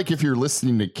feel like if you're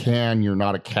listening to Can, you're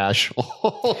not a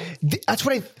casual. That's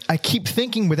what I keep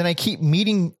thinking, but then I keep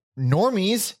meeting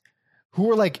normies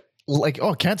who are like,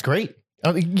 oh, Can's great.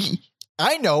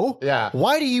 I know. Yeah.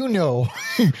 Why do you know?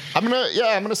 I'm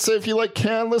gonna say if you like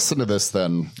Can, listen to this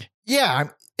then. Yeah.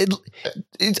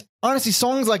 It's honestly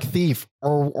songs like Thief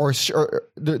or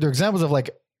they're examples of like,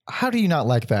 how do you not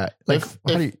like that? Like,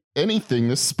 if anything,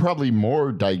 this is probably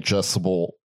more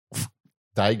digestible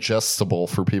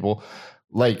for people.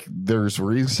 Like there's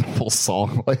reasonable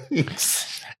song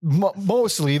lengths.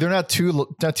 Mostly they're not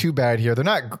too bad here.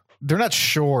 They're not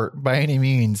short by any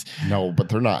means. No, but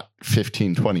they're not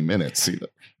 15, 20 minutes either.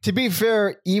 To be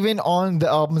fair, even on the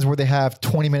albums where they have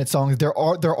 20-minute songs, there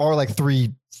are like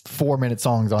 3-4 minute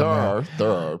songs on there.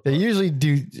 There are. They usually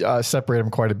do separate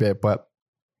them quite a bit, but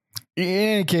in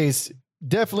any case,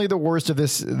 definitely the worst of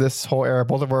this whole era.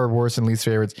 Both of our worst and least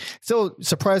favorites. Still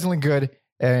surprisingly good.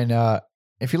 And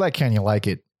if you like Can, you like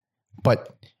it. But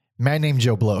Man Named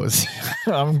Joe blows.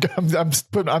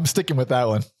 I'm sticking with that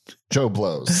one. Joe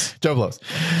blows. Joe blows.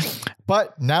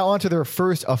 But now onto their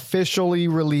first officially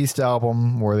released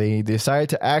album, where they decided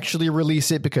to actually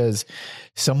release it because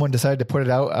someone decided to put it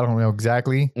out. I don't know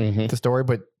exactly the story,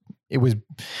 but it was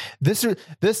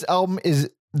this album is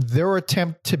their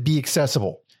attempt to be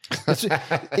accessible.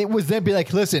 It was them be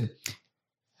like, listen,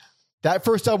 that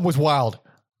first album was wild.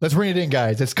 Let's bring it in,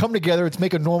 guys. Let's come together. Let's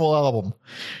make a normal album.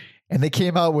 And they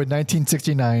came out with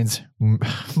 1969's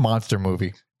Monster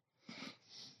Movie.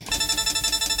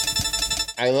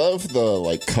 I love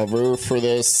the cover for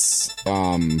this.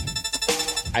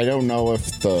 I don't know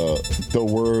if the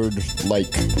word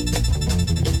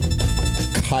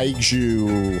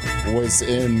kaiju was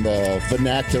in the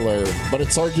vernacular, but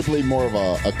it's arguably more of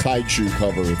a kaiju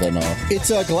cover than a...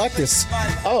 It's Galactus.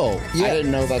 Oh, yeah. I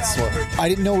didn't know that's what... I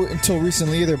didn't know until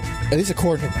recently either, at least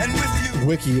according to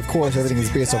Wiki. Of course, everything is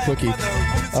based off Wiki.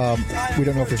 We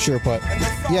don't know for sure, but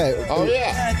yeah.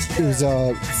 It was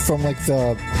from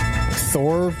the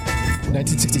Thor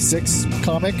 1966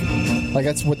 comic.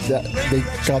 That's what they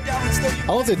got. I don't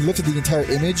know if they lifted the entire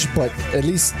image, but at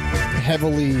least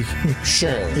heavily.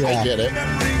 Sure, yeah. I get it.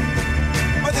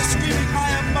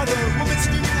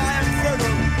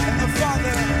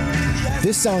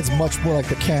 This sounds much more like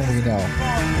the Can we know.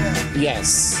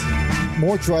 Yes.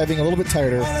 More driving, a little bit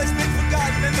tighter.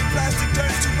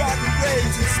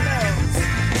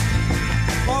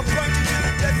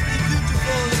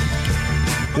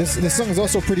 This song is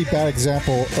also a pretty bad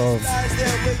example of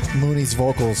Mooney's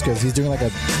vocals because he's doing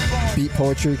a beat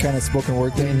poetry kind of spoken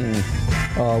word thing,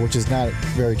 which is not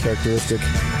very characteristic.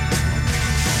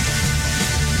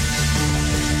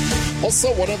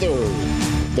 Also, one of their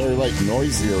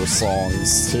noisier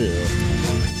songs too.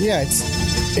 Yeah,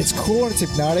 it's cool and it's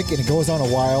hypnotic and it goes on a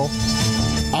while.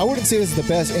 I wouldn't say this is the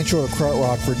best intro to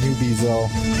krautrock for newbies though.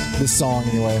 This song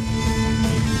anyway.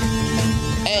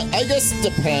 I guess it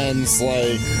depends.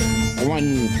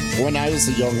 When I was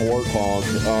a young warthog,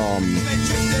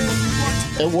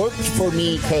 it worked for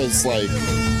me because I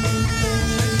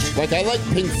like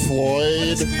Pink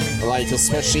Floyd,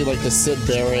 especially the Syd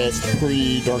Barrett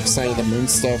pre-Dark Side of the Moon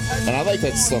stuff, and I like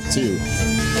that stuff too.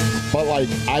 But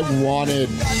I wanted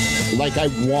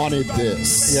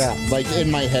this. Yeah. In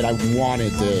my head, I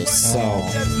wanted this. So,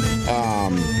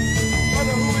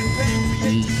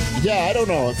 yeah, I don't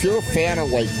know. If you're a fan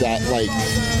of that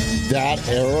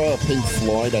era of Pink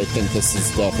Floyd, I think this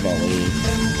is definitely.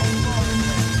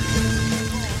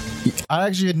 I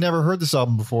actually had never heard this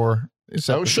album before.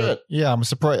 Oh shit! Yeah, I'm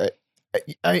surprised.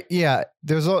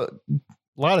 there's a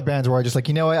lot of bands where I just like,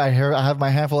 you know what, I have my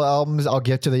handful of albums, I'll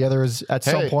get to the others at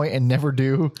some point and never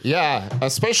do. Yeah,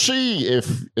 especially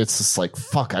if it's just like,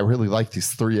 fuck, I really like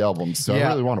these 3 albums, so I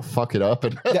really want to fuck it up.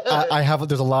 And there's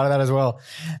a lot of that as well.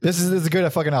 This is a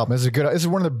good fucking album. This is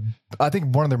one of the, I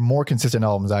think one of their more consistent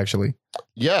albums actually.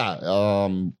 Yeah,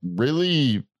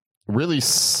 really, really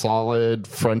solid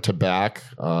front to back.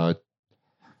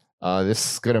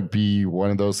 This is going to be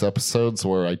one of those episodes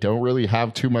where I don't really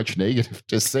have too much negative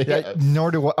to say.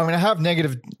 Nor do I. I mean, I have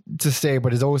negative to say,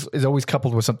 but it's always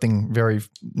coupled with something very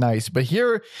nice. But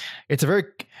here, it's a very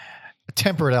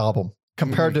temperate album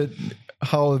compared to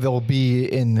how they'll be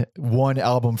in one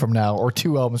album from now or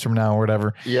 2 albums from now or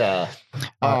whatever. Yeah.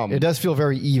 It does feel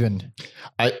very even.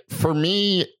 For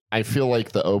me, I feel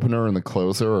like the opener and the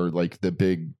closer are like the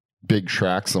big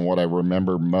tracks and what I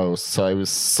remember most. So I was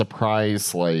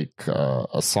surprised like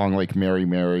a song like Mary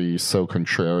Mary So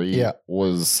Contrary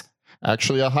was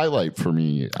actually a highlight for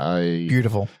me.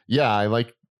 Beautiful. Yeah, I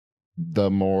like the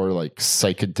more like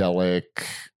psychedelic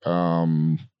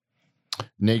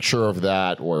nature of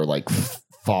that, where like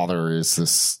Father is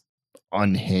this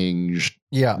unhinged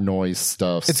noise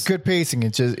stuff. It's good pacing.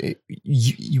 It's just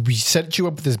we set you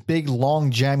up with this big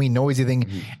long jammy noisy thing,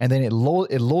 and then it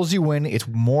lulls you in. It's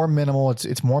more minimal,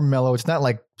 it's more mellow. It's not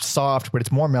like soft, but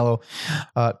it's more mellow,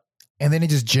 and then it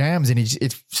just jams, and it's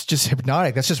just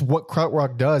hypnotic. That's just what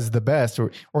krautrock does the best,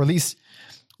 or at least,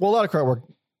 well, a lot of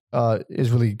krautrock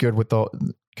is really good with the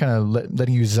kind of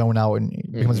letting you zone out, and it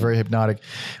becomes very hypnotic.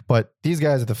 But these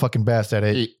guys are the fucking best at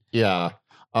it. Yeah.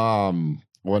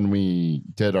 When we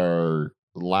did our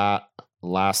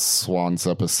last Swans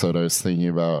episode, I was thinking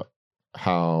about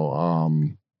how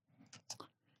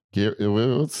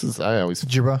what's his,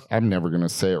 Jibba. I'm never gonna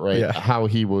say it right. Yeah. How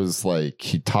he was like,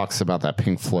 he talks about that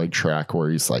Pink Floyd track where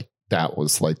he's like, that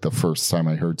was like the first time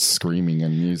I heard screaming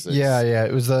in music. Yeah.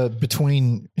 It was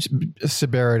between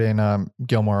Sibert and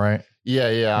Gilmore, right?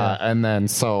 Yeah. And then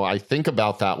so I think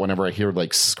about that whenever I hear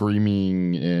like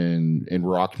screaming in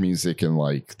rock music in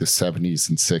like the 70s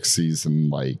and 60s,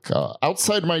 and like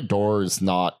Outside My Door is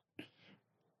not,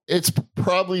 it's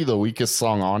probably the weakest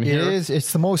song on here. It is.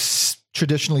 It's the most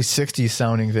traditionally 60s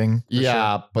sounding thing.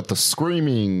 Yeah, sure. But the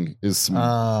screaming is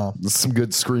some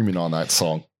good screaming on that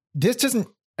song. This doesn't,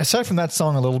 aside from that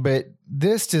song a little bit,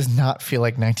 this does not feel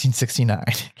like 1969.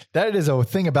 That is a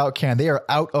thing about Can. They are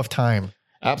out of time.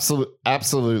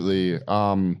 Absolutely.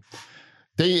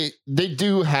 They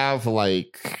do have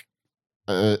like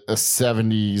a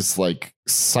 70s like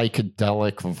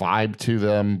psychedelic vibe to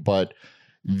them, but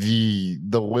the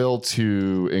will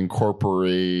to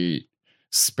incorporate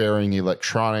sparing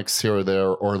electronics here or there,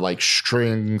 or like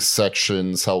string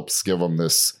sections, helps give them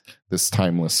this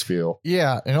timeless feel.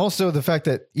 Yeah, and also the fact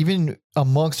that even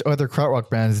amongst other krautrock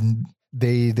bands,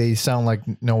 they sound like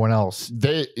no one else.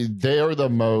 They are the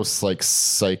most like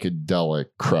psychedelic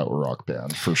krautrock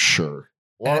band for sure,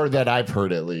 or that I've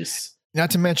heard at least.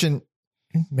 Not to mention,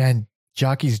 man,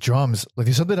 Jockey's drums. Like,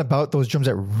 there's something about those drums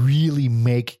that really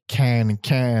make Can.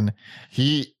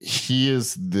 He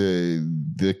is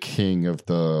the king of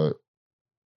the.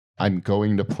 I'm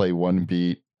going to play one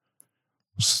beat,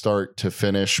 start to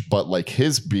finish, but like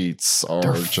his beats are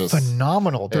just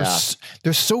phenomenal.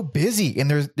 They're so busy, and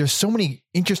there's so many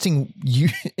interesting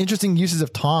uses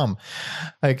of tom.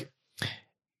 Like,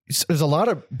 there's a lot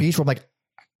of beats where I'm like,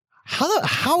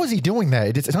 how is he doing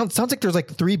that? It sounds like there's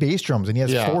like 3 bass drums and he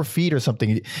has 4 feet or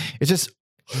something. It's just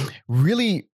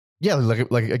really,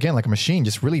 like again, like a machine,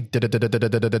 just really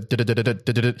it's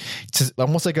just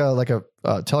almost like a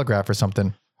telegraph or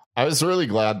something. I was really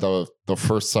glad the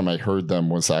first time I heard them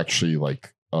was actually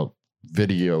like a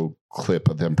video clip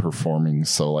of them performing.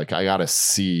 So like I got to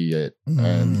see it,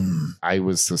 and I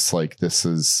was just like,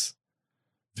 feels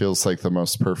like the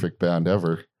most perfect band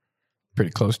ever.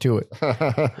 Pretty close to it.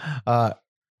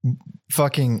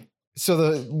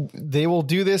 So they will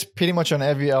do this pretty much on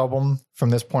every album from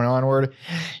this point onward.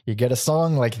 You get a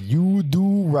song like You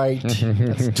Do Right.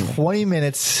 That's 20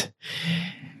 minutes.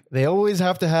 They always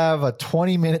have to have a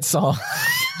 20-minute song.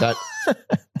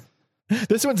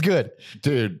 This one's good.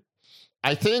 Dude,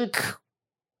 I think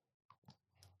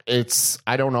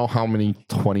I don't know how many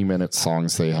 20-minute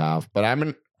songs they have, but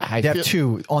they have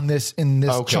 2 in this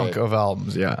chunk of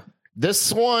albums. Yeah.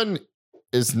 This one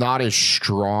is not as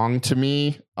strong to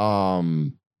me,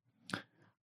 because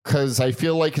I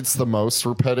feel like it's the most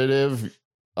repetitive.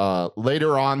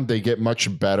 Later on, they get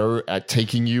much better at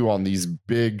taking you on these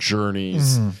big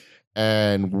journeys,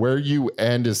 and where you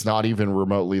end is not even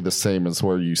remotely the same as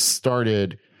where you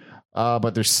started.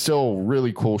 But there's still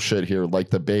really cool shit here,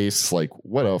 like the bass. Like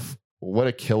what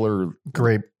a killer,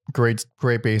 great Great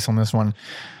bass on this one.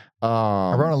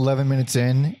 Around 11 minutes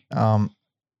in,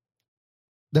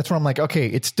 that's when I'm like, okay,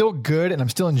 it's still good and I'm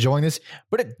still enjoying this,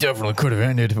 but it definitely could have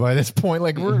ended by this point.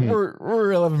 Like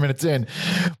we're 11 minutes in,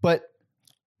 but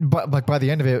by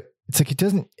the end of it, it's like it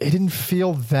didn't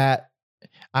feel that.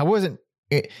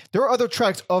 There are other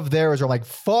tracks of theirs where I'm like,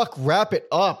 fuck, wrap it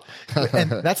up.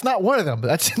 And that's not one of them.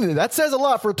 That says a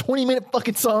lot for a 20-minute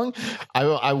fucking song.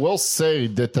 I will say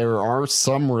that there are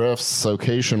some riffs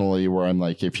occasionally where I'm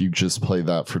like, if you just play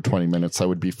that for 20 minutes, I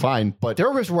would be fine. But there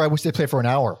are riffs where I wish they played for an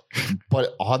hour.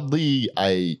 But oddly,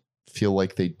 I feel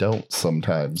like they don't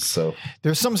sometimes. So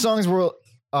there's some songs where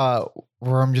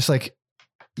I'm just like,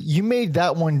 you made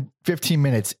that one 15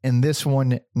 minutes and this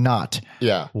one not.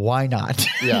 Yeah. Why not?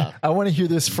 Yeah. I want to hear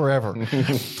this forever.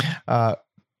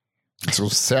 So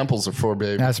samples are for,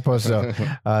 baby. I suppose so.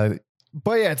 But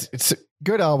yeah, it's a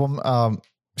good album.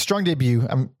 Strong debut.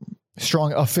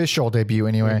 Strong official debut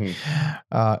anyway.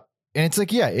 And it's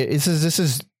like, yeah, this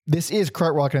is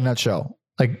krautrock in a nutshell.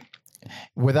 Like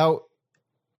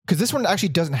because this one actually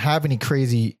doesn't have any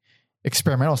crazy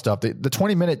experimental stuff. The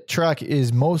 20-minute track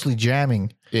is mostly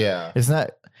jamming. Yeah. It's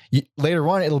not later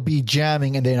on it'll be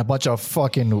jamming and then a bunch of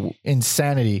fucking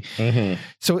insanity.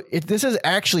 So this is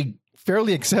actually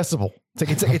fairly accessible.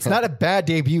 It's not a bad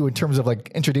debut in terms of like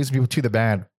introducing people to the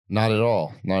band. Not at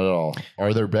all. Not at all.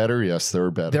 Are there better? Yes, there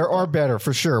are better. There are better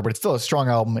for sure, but it's still a strong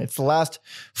album. It's the last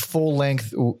full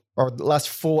length or the last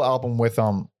full album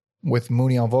with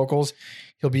Mooney on vocals.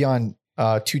 He'll be on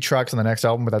 2 tracks on the next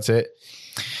album, but that's it.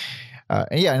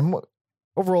 And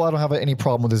overall, I don't have any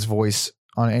problem with his voice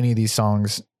on any of these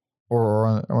songs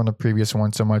or on the previous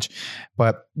one so much.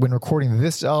 But when recording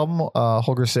this album,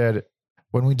 Holger said,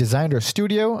 when we designed our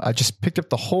studio, I just picked up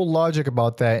the whole logic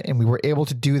about that, and we were able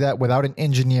to do that without an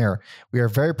engineer. We are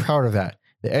very proud of that.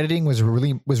 The editing was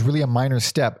really a minor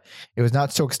step. It was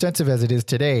not so extensive as it is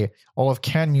today. All of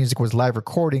Can Music was live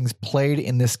recordings played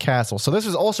in this castle. So this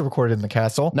was also recorded in the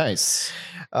castle. Nice.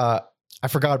 I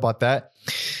forgot about that.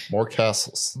 More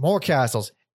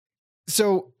castles.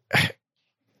 So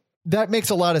that makes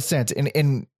a lot of sense.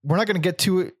 And we're not going to get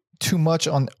to it too much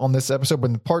on this episode, but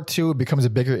in part 2, it becomes a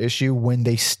bigger issue when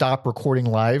they stop recording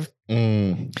live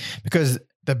because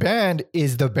the band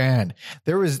is the band.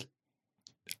 There is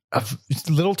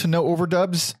little to no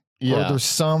overdubs. Yeah. Or there's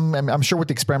some, I'm sure with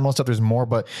the experimental stuff, there's more,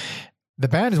 but the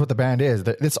band is what the band is.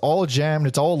 It's all jammed.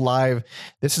 It's all live.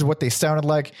 This is what they sounded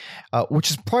like,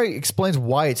 which is probably explains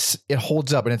why it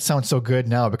holds up and it sounds so good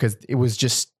now because it was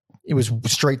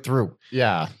straight through.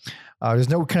 Yeah. There's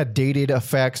no kind of dated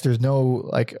effects. There's no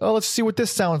like, oh, let's see what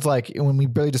this sounds like when we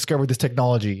barely discovered this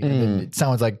technology. And then it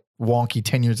sounds like wonky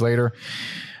 10 years later.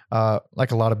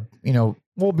 Like a lot of,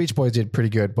 well, Beach Boys did pretty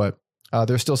good, but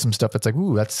there's still some stuff that's like,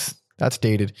 ooh, that's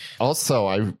dated. Also,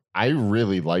 I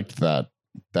really liked that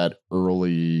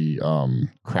early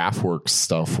Kraftwerk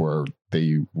stuff where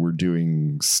they were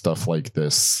doing stuff like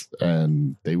this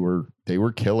and they were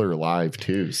killer live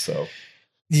too. So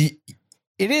it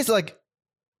is like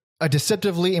a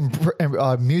deceptively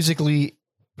musically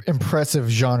impressive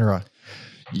genre.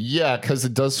 Yeah, because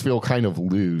it does feel kind of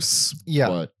loose. Yeah,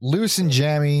 but, loose and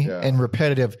jammy and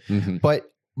repetitive. But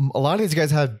a lot of these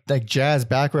guys have like jazz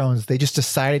backgrounds. They just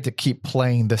decided to keep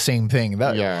playing the same thing.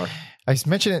 I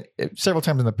mentioned it several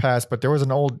times in the past, but there was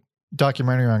an old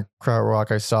documentary on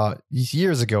krautrock I saw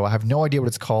years ago. I have no idea what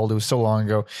it's called. It was so long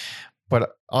ago,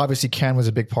 but obviously Can was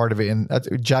a big part of it, and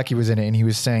Jackie was in it, and he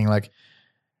was saying like,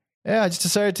 "Yeah, I just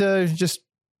decided to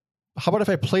how about if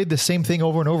I played the same thing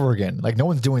over and over again? Like no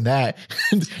one's doing that."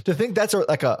 To think that's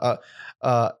like a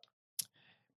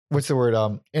what's the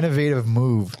word? Innovative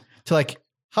move to like.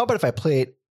 How about if I play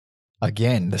it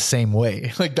again the same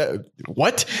way? Like that?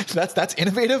 What? That's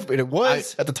innovative. And it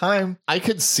was at the time. I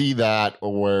could see that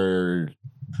where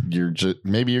you're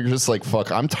just like,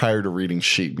 fuck, I'm tired of reading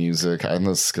sheet music. I'm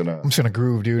just gonna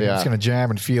groove, dude. Yeah. I'm just gonna jam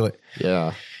and feel it.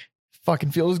 Yeah.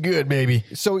 Fucking feels good, baby.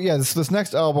 So yeah, this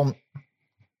next album,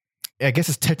 I guess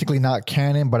it's technically not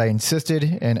canon, but I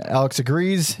insisted, and Alex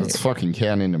agrees. It's fucking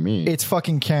canon to me. It's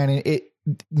fucking canon.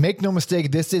 Make no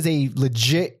mistake, this is a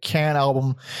legit Can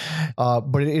album,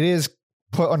 but it is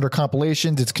put under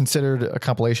compilations. It's considered a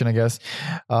compilation, I guess.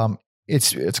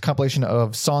 It's a compilation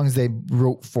of songs they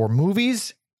wrote for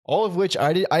movies, all of which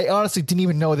I honestly didn't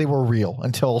even know they were real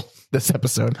until this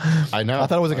episode. I know. I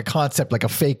thought it was like a concept, like a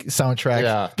fake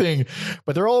soundtrack thing,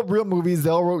 but they're all real movies.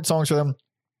 They all wrote songs for them.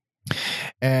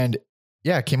 And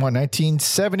yeah, it came out in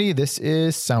 1970. This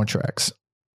is Soundtracks.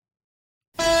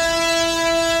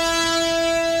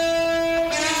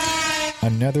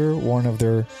 Another one of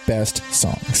their best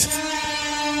songs.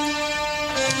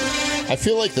 I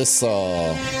feel like this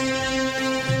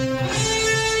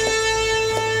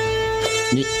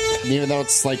Even though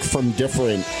it's like from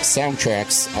different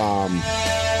soundtracks,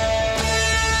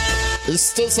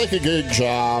 this does like a good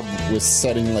job with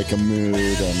setting like a mood.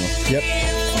 Yep,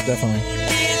 definitely.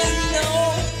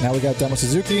 Now we got Damo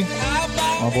Suzuki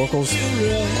on vocals.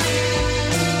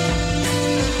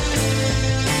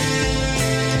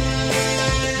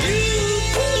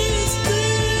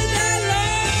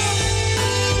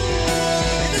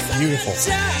 Beautiful.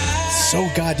 So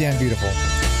goddamn beautiful.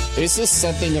 It's just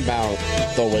something about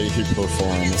the way he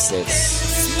performs that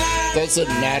doesn't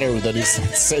matter that he's not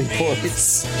saying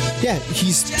words. Yeah,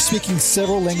 he's speaking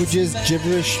several languages,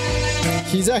 gibberish.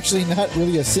 He's actually not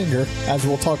really a singer, as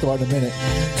we'll talk about in a minute.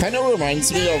 Kind of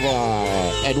reminds me of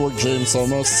Edward James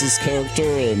Olmos's character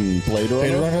in Blade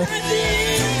Runner.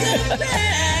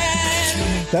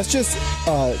 That's just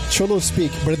Cholo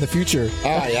speak, but in the future.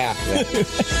 Ah, yeah.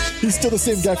 He's still the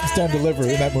same guy from Stand Deliver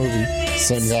in that movie.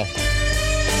 Same guy.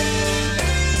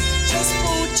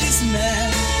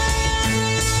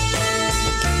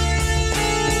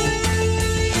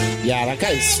 Yeah, that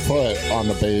guy's foot on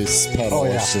the bass pedal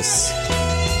is just...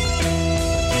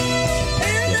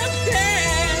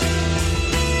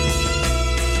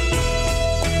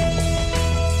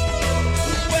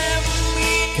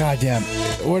 God damn.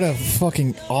 What a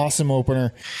fucking awesome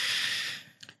opener.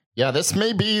 Yeah, this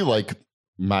may be like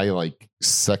my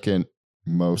second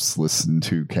most listened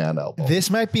to Can album. This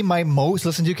might be my most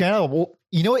listened to Can album. Well,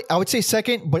 you know what? I would say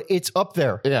second, but it's up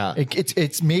there. Yeah.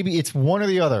 It's maybe it's one or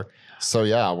the other. So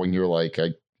yeah, when you're like,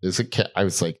 is it Can? I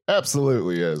was like,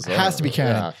 absolutely is. It has to be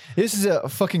Canon. Yeah. This is a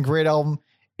fucking great album.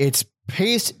 It's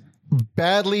paced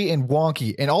badly and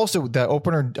wonky. And also the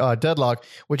opener, Deadlock,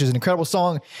 which is an incredible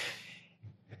song.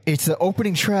 It's the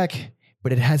opening track,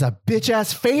 but it has a bitch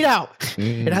ass fade out.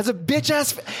 It has a bitch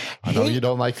ass. I know you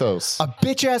don't like those. A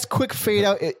bitch ass quick fade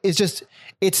out.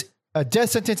 It's a death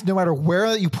sentence. No matter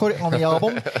where you put it on the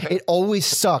album, it always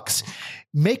sucks.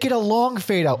 Make it a long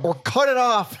fade out or cut it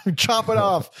off, chop it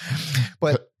off.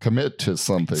 But commit to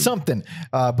something.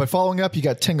 But following up, you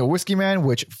got Tango Whiskey Man,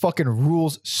 which fucking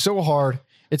rules so hard.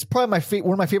 It's probably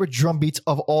one of my favorite drum beats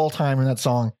of all time in that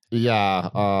song. Yeah,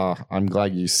 I'm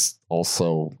glad you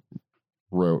also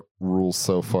wrote "rules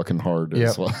so fucking hard"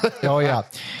 as well. Oh yeah,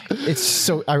 it's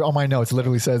so on my notes. It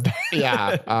literally says that.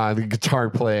 Yeah, the guitar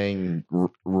playing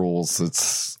rules.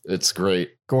 It's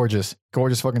great, gorgeous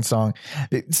fucking song.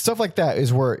 Stuff like that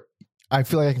is where I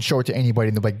feel like I can show it to anybody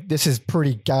and they're like, "This is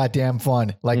pretty goddamn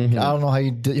fun." Like I don't know how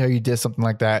you did something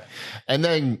like that. And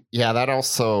then that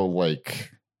also like.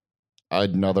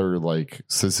 Another like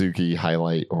Suzuki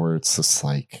highlight, or it's just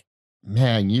like,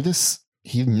 man,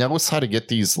 he knows how to get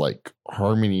these like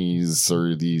harmonies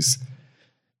or these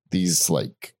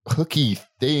like hooky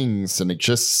things, and it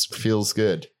just feels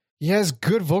good. He has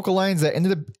good vocal lines that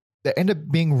end up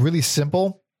being really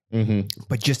simple,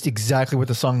 but just exactly what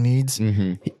the song needs.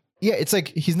 It's like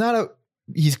he's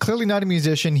clearly not a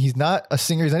musician. He's not a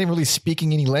singer. He's not even really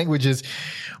speaking any languages.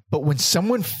 But when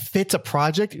someone fits a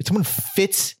project,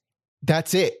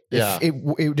 that's it. Yeah.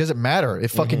 It doesn't matter.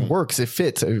 It fucking works. It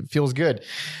fits. It feels good.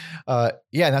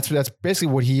 That's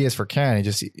basically what he is for Can.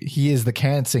 He is the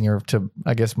Can singer to,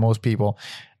 I guess, most people,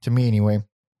 to me anyway.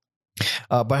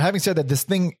 But having said that, this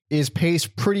thing is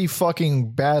paced pretty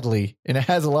fucking badly, and it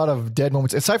has a lot of dead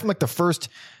moments. Aside from like the first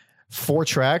 4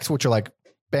 tracks, which are like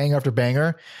banger after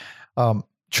banger.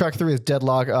 Track 3 is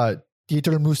Deadlock.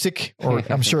 Titelmusik, or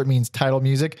I'm sure it means title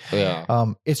music.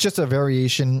 Yeah. It's just a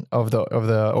variation of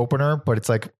the opener, but it's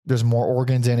like there's more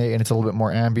organs in it and it's a little bit more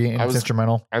ambient and it's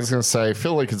instrumental. I was gonna say, I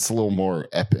feel like it's a little more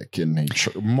epic in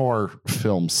nature, more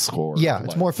film score. Yeah,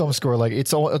 it's more film score. Like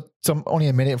it's only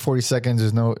a minute and 40 seconds.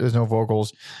 There's no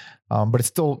vocals, but it's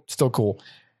still cool.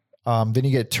 Then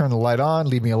you get Turn the Light On,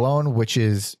 Leave Me Alone, which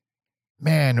is,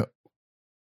 man,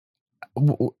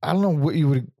 I don't know what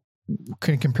you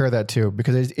couldn't compare that to,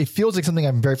 because it feels like something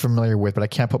I'm very familiar with, but I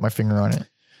can't put my finger on it.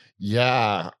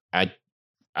 Yeah, I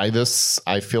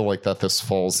feel like this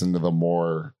falls into the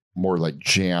more like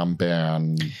jam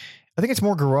band. I think it's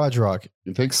more garage rock.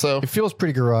 You think so? It feels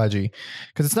pretty garagey,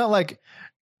 because it's not like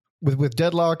with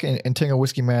Deadlock and Tango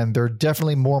Whiskey Man. They're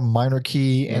definitely more minor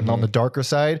key and on the darker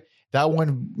side. That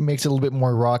one makes it a little bit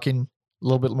more rocking, a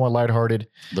little bit more lighthearted.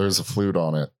 There's a flute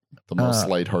on it. The most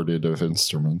lighthearted of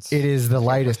instruments. It is the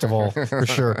lightest of all, for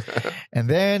sure. And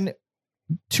then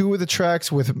 2 of the tracks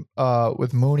with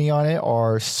Mooney on it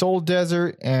are Soul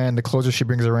Desert and the closer, She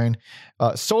Brings the Rain.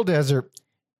 Soul Desert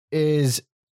is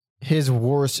his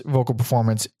worst vocal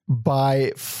performance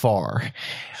by far.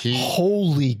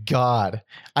 Holy God.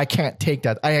 I can't take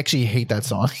that. I actually hate that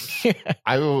song.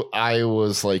 I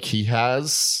was like, he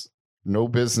has no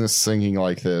business singing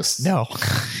like this. No.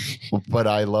 But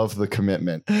I love the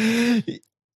commitment.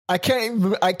 I can't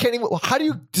even. How do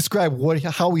you describe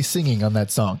how he's singing on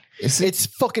that song? It's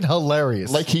fucking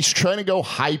hilarious. Like he's trying to go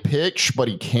high pitch, but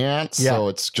he can't. Yeah. So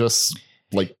it's just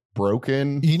like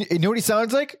broken. You know what he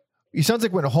sounds like? He sounds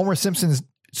like when Homer Simpson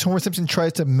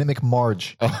tries to mimic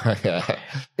Marge.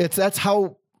 That's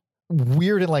how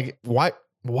weird and like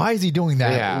why is he doing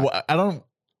that? Yeah. I don't.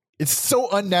 It's so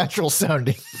unnatural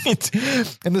sounding.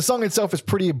 And the song itself is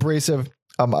pretty abrasive.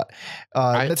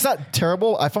 It's not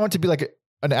terrible. I found it to be like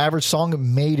an average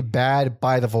song made bad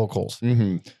by the vocals.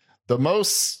 Mm-hmm.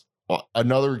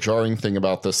 Another jarring thing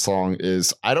about this song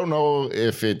is I don't know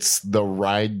if it's the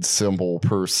ride cymbal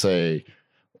per se,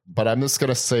 but I'm just going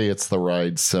to say it's the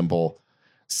ride cymbal.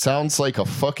 Sounds like a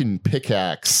fucking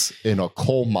pickaxe in a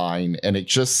coal mine, and it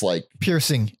just like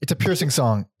piercing. It's a piercing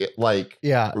song. Right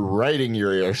in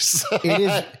your ears. It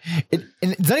is. And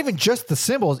it's not even just the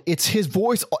cymbals. It's his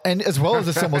voice, and as well as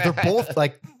the cymbals. They're both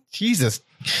like Jesus.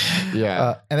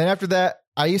 Yeah. And then after that,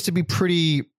 I used to be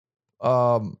pretty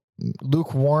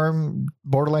lukewarm,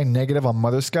 borderline negative on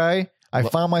Mother Sky. I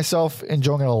found myself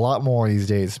enjoying it a lot more these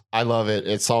days. I love it.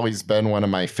 It's always been one of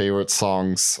my favorite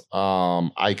songs.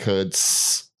 I could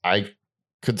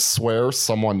swear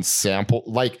someone sampled,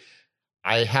 like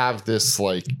I have this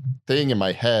like thing in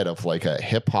my head of like a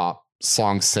hip hop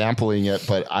song sampling it,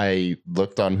 but I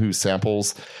looked on Who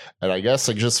Samples and I guess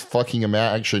I just fucking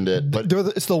imagined it. But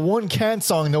it's the one Can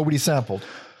song nobody sampled.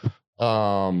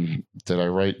 Did I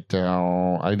write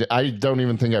down? I don't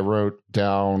even think I wrote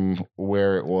down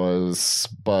where it was,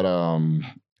 but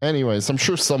anyways, I'm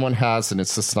sure someone has, and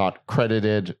it's just not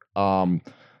credited.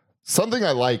 Something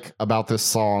I like about this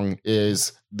song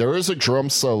is there is a drum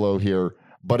solo here,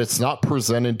 but it's not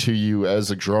presented to you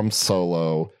as a drum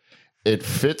solo. It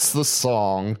fits the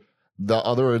song. The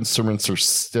other instruments are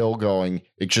still going.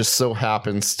 It just so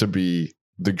happens to be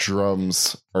the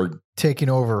drums are taking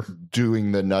over,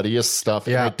 doing the nuttiest stuff.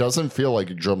 Yeah. And it doesn't feel like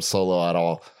a drum solo at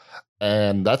all.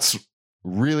 And that's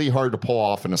really hard to pull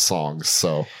off in a song.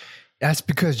 So that's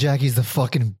because Jackie's the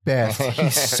fucking best.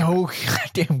 He's so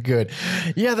goddamn good.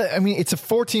 Yeah. I mean, it's a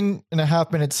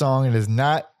 14.5-minute song. It is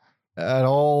not at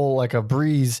all like a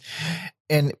breeze.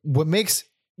 And what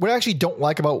I actually don't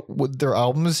like about their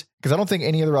albums, because I don't think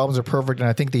any other albums are perfect. And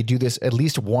I think they do this at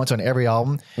least once on every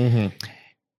album. Mm-hmm.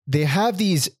 They have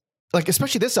these, like,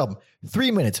 especially this album,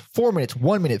 3 minutes, 4 minutes,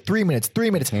 1 minute, 3 minutes,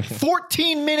 3 minutes,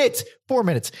 14 minutes, 4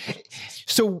 minutes.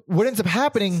 So what ends up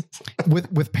happening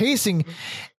with pacing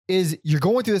is you're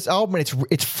going through this album and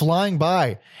it's flying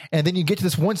by. And then you get to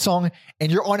this one song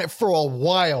and you're on it for a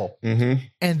while. Mm-hmm.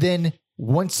 And then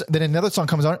another song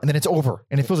comes on and then it's over.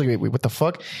 And it feels like, wait, what the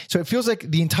fuck? So it feels like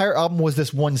the entire album was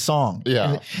this one song.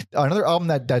 Yeah. And another album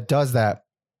that does that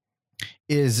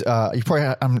is you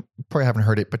probably haven't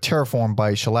heard it, but Terraform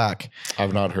by Shellac.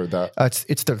 I've not heard that.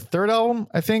 It's their third album,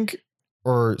 I think,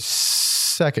 or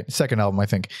second album, I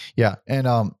think. Yeah,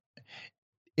 and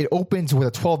it opens with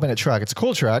a 12-minute track. It's a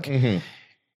cool track, mm-hmm.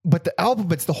 but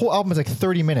the whole album is like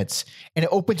 30 minutes, and it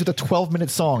opens with a 12-minute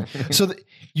song. So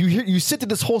you sit to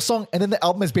this whole song, and then the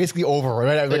album is basically over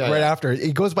right after.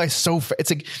 It goes by so fast.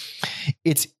 It's like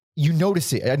you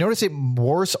notice it. I notice it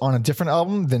worse on a different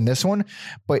album than this one,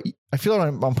 but I feel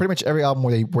like on pretty much every album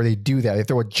where they do that, they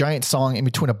throw a giant song in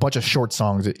between a bunch of short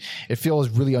songs. It feels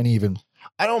really uneven.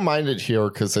 I don't mind it here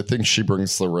because I think She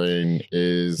Brings the Rain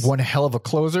is one hell of a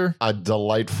closer, a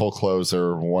delightful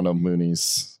closer, one of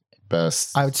Mooney's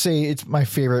best. I would say it's my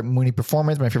favorite Mooney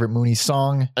performance, my favorite Mooney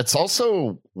song. It's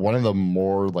also one of the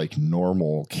more like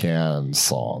normal Can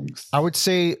songs. I would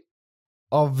say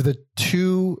of the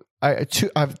two. I'm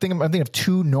thinking of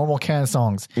two normal Can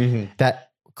songs mm-hmm.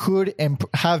 that could and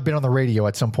have been on the radio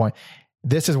at some point.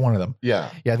 This is one of them.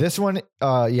 Yeah. This one.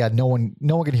 No one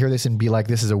can hear this and be like,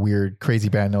 this is a weird, crazy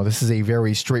band. No, this is a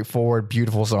very straightforward,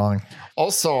 beautiful song.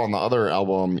 Also on the other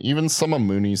album, even some of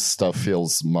Mooney's stuff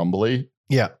feels mumbly.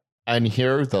 Yeah. And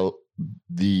here the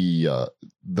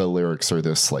lyrics are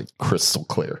this like crystal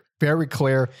clear. Very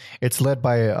clear. It's led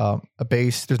by a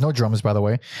bass. There's no drums, by the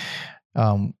way.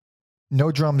 No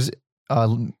drums,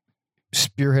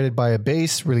 spearheaded by a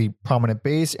bass, really prominent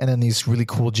bass, and then these really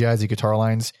cool jazzy guitar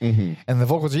lines. Mm-hmm. And the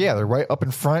vocals, they're right up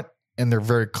in front, and they're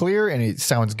very clear, and it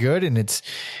sounds good, and it's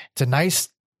a nice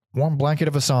warm blanket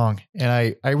of a song,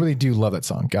 and I really do love that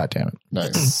song. God damn it,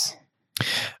 nice.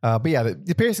 But yeah,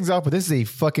 the pacing's off, but this is a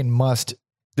fucking must.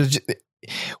 There's just,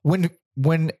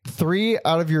 when 3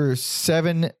 out of your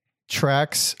 7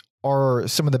 tracks are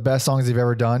some of the best songs you've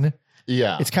ever done.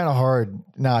 Yeah, it's kind of hard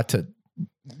not to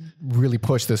really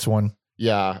push this one.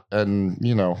 Yeah, and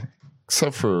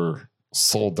except for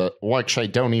Soul does. Well, actually, I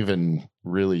don't even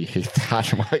really hate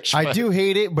that much. I do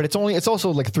hate it, but it's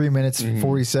also like 3 minutes,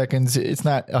 40 seconds. It's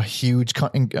not a huge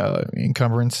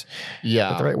encumbrance. Yeah.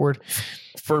 Is that the right word?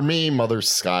 For me, Mother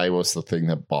Sky was the thing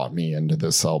that brought me into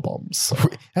this album. So.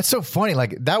 That's so funny.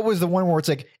 Like that was the one where it's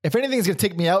like, if anything's going to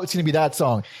take me out, it's going to be that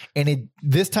song. And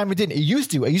this time it didn't. It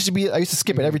used to. I used to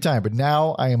skip it every time, but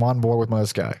now I am on board with Mother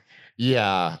Sky.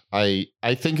 Yeah, I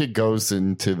think it goes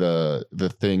into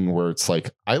the thing where it's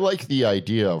like, I like the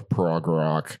idea of prog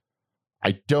rock.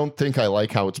 I don't think I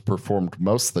like how it's performed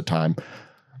most of the time.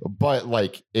 But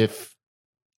like if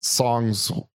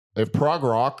prog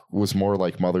rock was more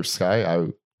like Mother Sky,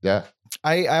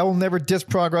 I will never diss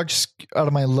prog rock just out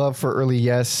of my love for early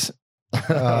Yes.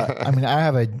 I mean, I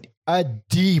have a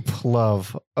deep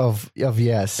love of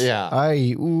Yes. Yeah.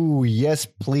 Yes,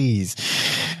 please.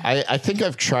 I think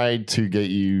I've tried to get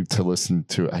you to listen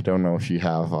to, I don't know if you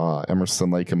have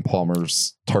Emerson, Lake and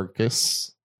Palmer's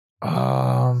Tarkus.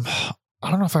 I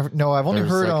don't know if I've only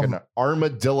heard like an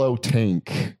armadillo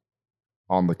tank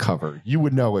on the cover. You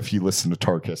would know if you listen to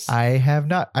Tarkus. I have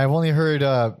not. I've only heard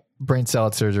Brain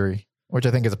Salad Surgery, which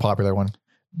I think is a popular one.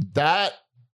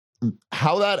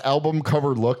 How that album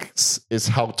cover looks is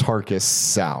how Tarkus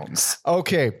sounds.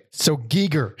 Okay, so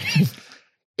Giger.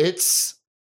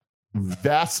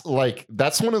 That's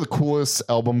one of the coolest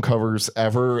album covers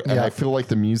ever, and I feel like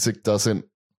the music doesn't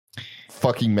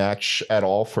fucking match at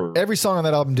all. For every song on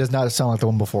that album does not sound like the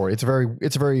one before. It's a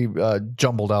very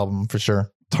jumbled album for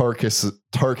sure.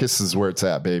 Tarkus is where it's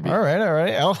at, baby. All right.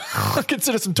 I'll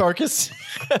consider some Tarkus.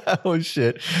 Oh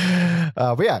shit.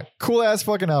 But yeah, cool ass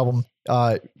fucking album.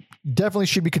 Definitely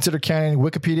should be considered canon.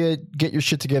 Wikipedia, get your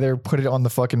shit together, put it on the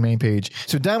fucking main page.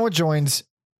 So Damo joins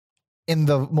in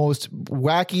the most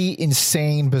wacky,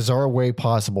 insane, bizarre way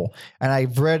possible. And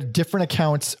I've read different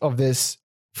accounts of this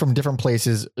from different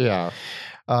places. Yeah.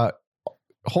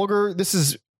 Holger, this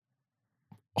is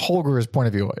Holger's point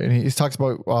of view. And he talks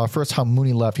about first how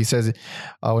Mooney left. He says,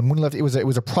 when Mooney left, it was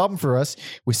a problem for us.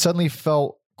 We suddenly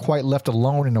felt quite left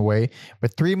alone in a way.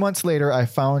 But 3 months later, I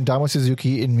found Damo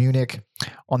Suzuki in Munich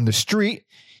on the street.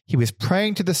 He was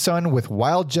praying to the sun with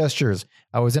wild gestures.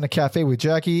 I was in a cafe with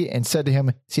Jackie and said to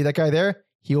him, "See that guy there?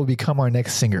 He will become our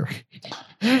next singer."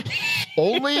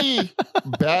 Only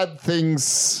bad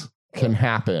things can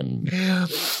happen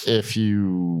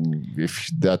if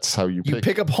that's how you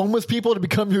pick up homeless people to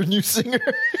become your new singer.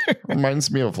 Reminds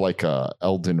me of like a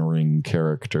Elden Ring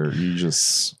character. You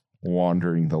just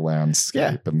wandering the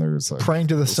landscape and there's praying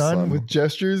to the sun with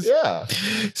gestures. Yeah.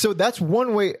 So that's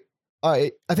one way.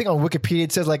 I think on Wikipedia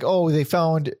it says like, oh, they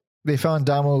found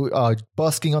Damo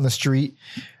busking on the street.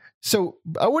 So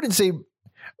I wouldn't say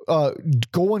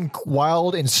going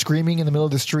wild and screaming in the middle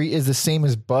of the street is the same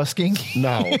as busking.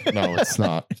 No, it's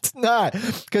not. It's not,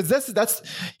 because that's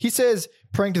he says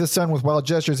praying to the sun with wild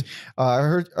gestures.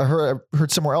 I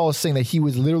heard somewhere else saying that he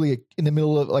was literally in the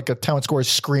middle of like a town square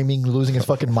screaming, losing his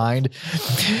fucking mind.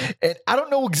 And I don't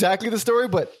know exactly the story,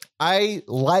 but I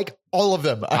like all of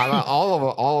them.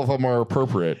 All of them are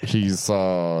appropriate. He's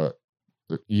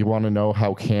you want to know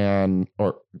how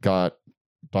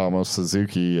Damo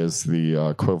Suzuki is the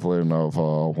equivalent of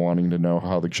wanting to know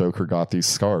how the Joker got these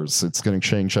scars. It's going to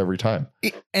change every time.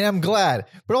 And I'm glad.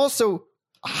 But also,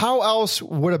 how else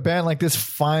would a band like this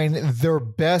find their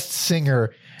best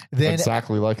singer than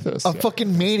exactly like this? A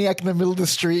fucking maniac in the middle of the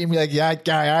street and be like, yeah,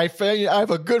 guy, I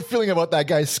have a good feeling about that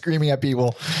guy screaming at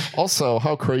people. Also,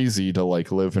 how crazy to like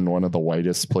live in one of the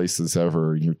whitest places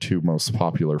ever. Your two most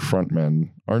popular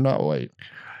frontmen are not white.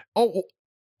 Oh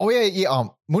yeah.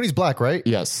 Mooney's black, right?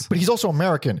 Yes, but he's also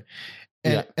American,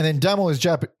 and then Damo is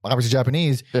obviously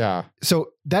Japanese. Yeah.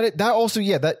 So that also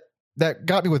that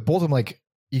got me with both of them. Like,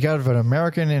 you got an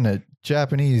American and a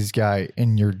Japanese guy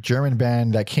in your German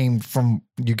band that came from.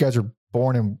 You guys were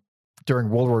born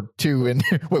during World War II, and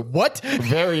wait, what?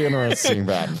 Very interesting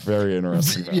band. Very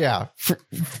interesting band. Yeah,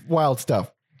 wild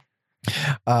stuff.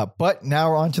 But now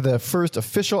we're on to the first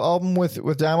official album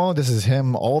with Damo. This is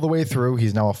him all the way through.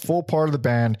 He's now a full part of the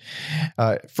band.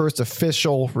 First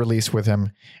official release with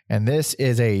him. And this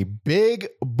is a big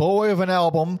boy of an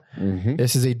album. Mm-hmm.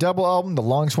 This is a double album. The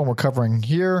longest one we're covering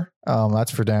here.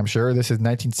 That's for damn sure. This is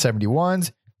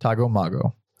 1971's Tago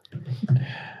Mago.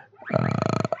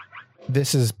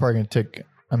 This is probably going to take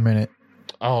a minute.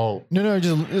 Oh. No,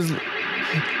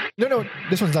 No,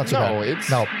 this one's not so bad.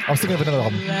 No, I was thinking of another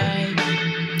album.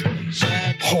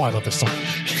 Oh, I love this song.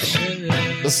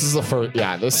 This is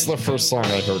the first song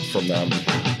I heard from them.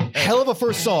 Hell of a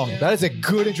first song. That is a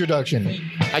good introduction.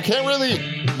 I can't really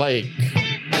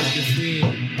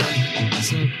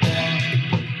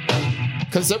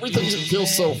because everything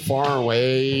feels so far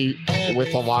away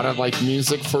with a lot of like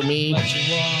music for me,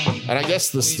 and I guess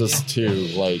this does too.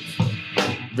 Like,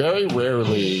 very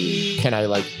rarely can I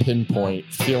like pinpoint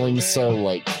feeling so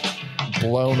like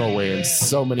blown away in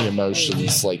so many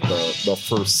emotions like the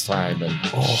first time. And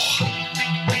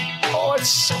it's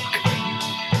so good.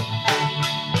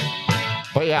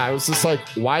 But yeah, I was just like,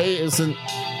 why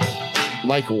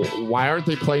aren't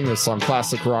they playing this on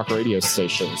classic rock radio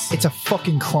stations? It's a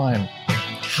fucking crime.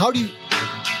 How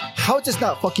is this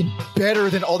not fucking better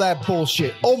than all that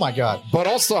bullshit? Oh my god. But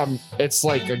also, it's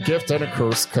like a gift and a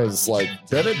curse, because like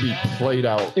then it'd be played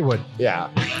out. It would. Yeah.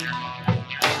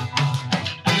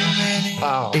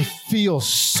 Oh. It feels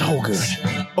so good.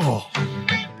 Oh.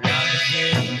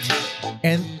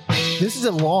 And this is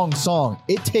a long song.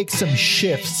 It takes some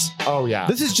shifts. Oh yeah.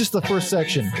 This is just the first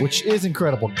section, which is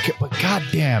incredible. But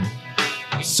goddamn,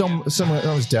 some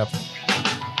depth.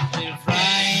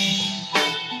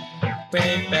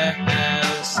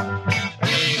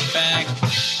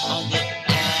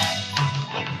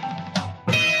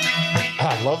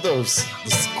 I love this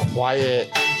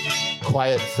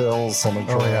quiet fills on the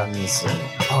drums.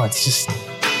 Oh,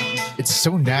 it's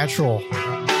so natural.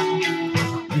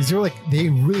 These are like, they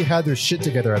really had their shit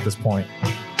together at this point.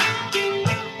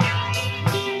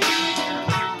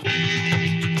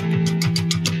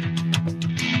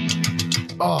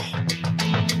 Oh,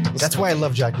 that's why I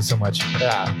love Jackie so much.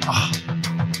 Yeah. Oh.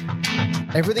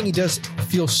 Everything he does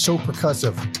feels so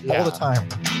percussive all the time.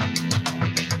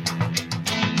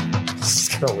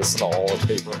 Just gonna listen to all of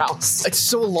Paper House. It's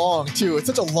so long too. It's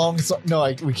such a long song.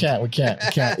 No, we can't.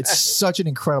 It's such an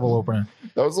incredible opener.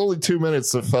 That was only 2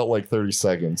 minutes. It felt like 30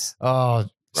 seconds.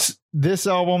 This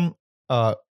album,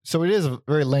 so it is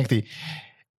very lengthy.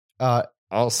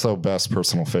 Also, best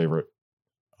personal favorite.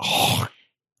 Oh,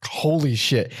 holy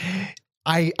shit!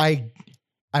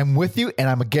 I'm with you and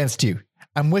I'm against you.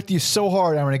 I'm with you so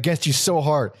hard. I'm against you so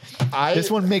hard.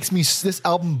 This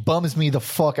album bums me the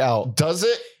fuck out. Does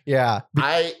it? Yeah.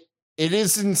 It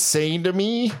is insane to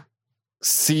me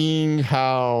seeing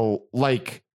how,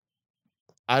 like,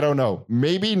 I don't know,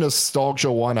 maybe nostalgia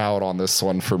won out on this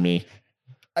one for me.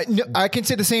 I can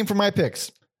say the same for my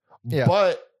picks. Yeah.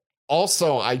 But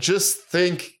also, I just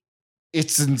think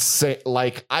it's insane.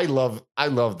 Like, I love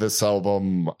this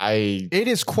album. It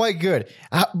is quite good.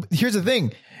 Here's the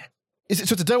thing. So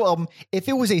it's a double album. If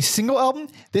it was a single album,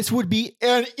 this would be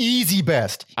an easy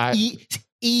best.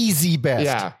 Easy best.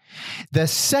 Yeah. The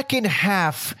second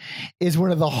half is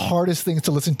one of the hardest things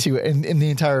to listen to in the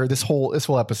entire this whole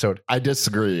episode. I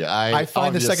disagree. I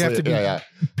find the second half to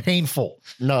be painful.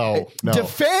 No.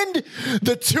 Defend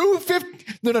the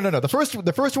 250. No.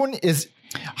 The first one is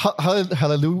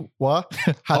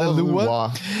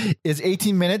Hallelujah. Is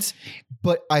 18 minutes,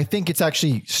 but I think it's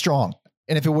actually strong.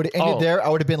 And if it would have ended there, I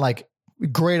would have been like,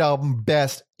 great album,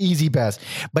 best, easy best.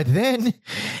 But then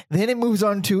it moves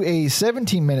on to a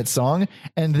 17-minute song,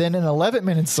 and then an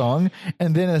 11-minute song,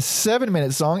 and then a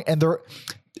 7-minute song. And they're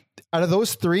out of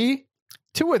those three,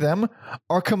 two of them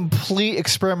are complete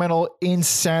experimental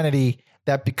insanity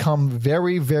that become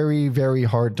very, very, very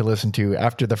hard to listen to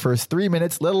after the first 3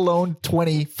 minutes, let alone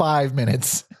 25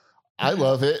 minutes. I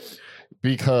love it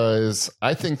because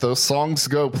I think those songs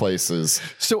go places.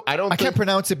 So I can't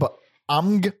pronounce it, but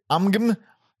Amgm.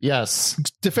 Yes.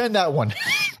 Defend that one,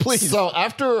 please. So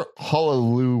after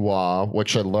Hallelujah,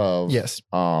 which I love. Yes.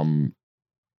 And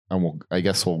I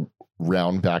guess we'll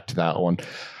round back to that one.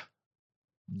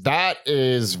 That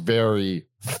is very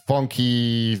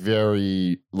funky,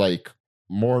 very like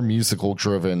more musical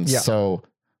driven. Yeah. So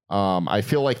I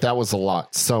feel like that was a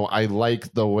lot. So I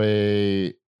like the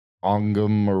way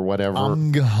Angum or whatever.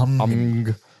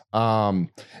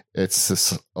 It's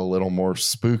just a little more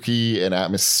spooky and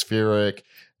atmospheric,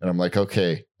 and I'm like,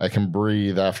 okay, I can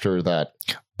breathe after that.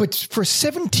 But for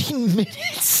 17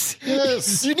 minutes,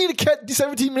 yes, you need to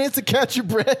 17 minutes to catch your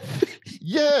breath.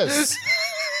 Yes,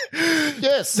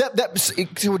 yes. So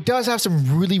it does have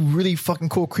some really, really fucking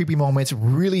cool, creepy moments.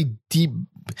 Really deep,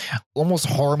 almost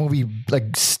horror movie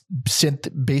like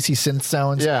bassy synth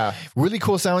sounds. Yeah, really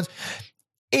cool sounds.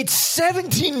 It's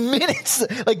 17 minutes,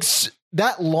 like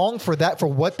that long for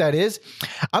what that is.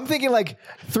 I'm thinking like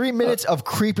 3 minutes of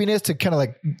creepiness to kind of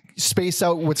like space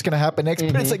out what's going to happen next.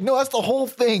 But it's like, no, that's the whole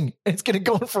thing. It's going to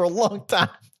go on for a long time.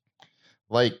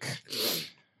 Like,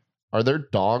 are there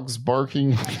dogs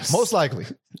barking? Most likely.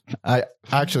 That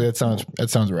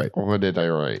sounds right. What did I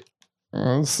write?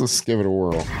 Let's just give it a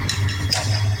whirl.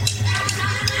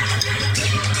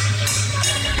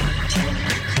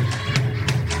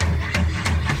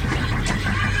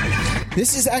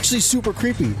 This is actually super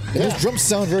creepy. And those drums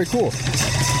sound very cool.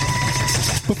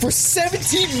 But for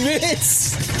 17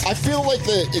 minutes, I feel like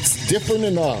it's different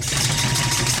enough.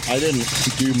 I didn't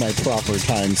do my proper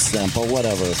timestamp, but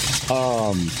whatever.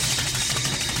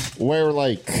 Where,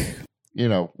 like, you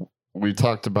know, we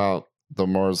talked about the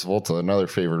Mars Volta, another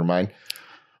favorite of mine.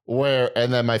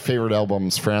 And then my favorite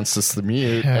album's Francis the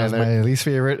Mute. Yeah, and my least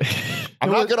favorite.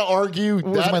 I'm not going to argue. It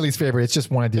was my least favorite. It's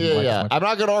just one I didn't like. Yeah, I'm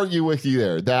not going to argue with you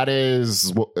there. That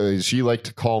is what you like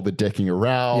to call the dicking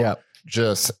around. Yeah.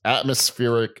 Just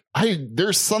atmospheric.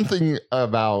 There's something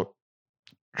about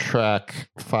track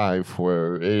 5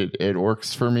 where it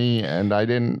works for me, and I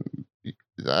didn't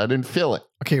feel it.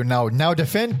 Okay, now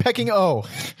defend Pecking O.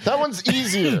 That one's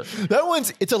easier.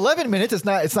 It's 11 minutes. It's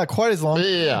not quite as long.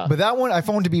 Yeah. But that one I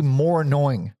found to be more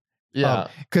annoying. Yeah.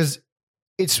 Because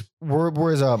it's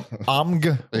whereas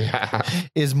Amg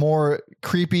is more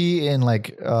creepy and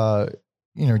like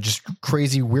just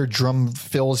crazy weird drum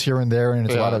fills here and there, and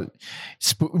it's a lot of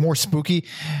more spooky.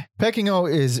 Pecking O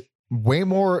is way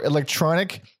more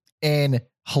electronic and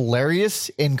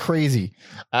hilarious and crazy.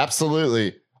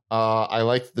 Absolutely. I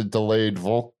like the delayed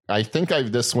vocal. I think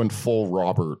this went full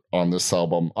Robert on this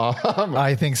album.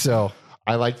 I think so.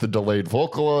 I like the delayed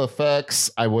vocal effects.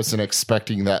 I wasn't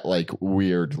expecting that like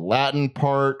weird Latin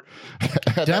part.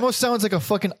 Damo sounds like a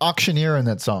fucking auctioneer in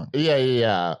that song.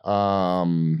 Yeah.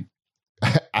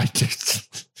 I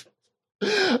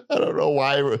don't know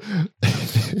why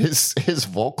his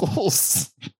vocals.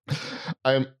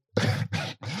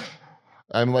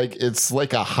 I'm like, it's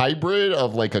like a hybrid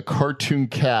of like a cartoon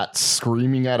cat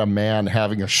screaming at a man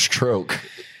having a stroke.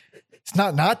 It's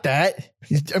not that.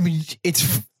 I mean,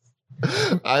 it's.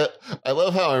 I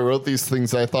love how I wrote these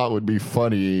things I thought would be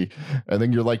funny, and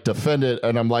then you're like, defend it,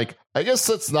 and I'm like, I guess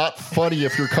that's not funny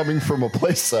if you're coming from a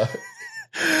place that.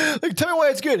 Like, tell me why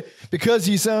it's good. Because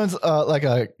he sounds like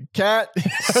a cat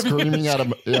screaming at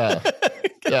him. Yeah.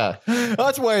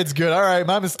 That's why it's good. All right,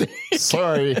 my mistake.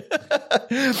 Sorry.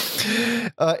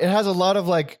 It has a lot of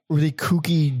like really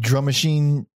kooky drum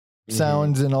machine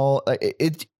sounds and all.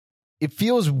 It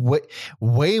feels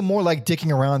way more like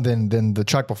dicking around than the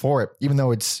track before it, even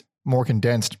though it's more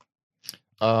condensed.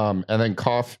 And then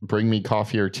Bring Me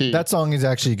Coffee or Tea. That song is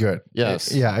actually good.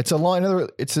 Yes. It's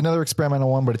another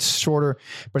experimental one, but it's shorter,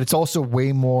 but it's also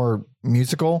way more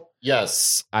musical.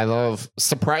 Yes. I love,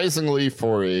 surprisingly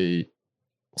for a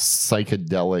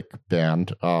psychedelic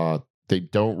band, they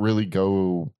don't really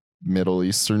go Middle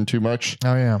Eastern too much.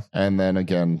 Oh yeah. And then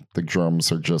again, the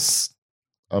drums are just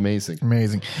amazing.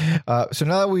 So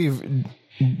now that we've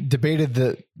debated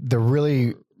the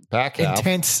really back half,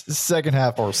 intense second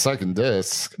half or second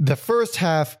disc, the first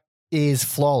half is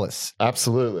flawless.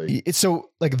 Absolutely. So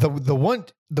like the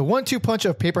 1-2 punch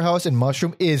of Paper House and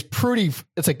Mushroom is pretty.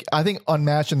 It's like, I think,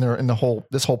 unmatched in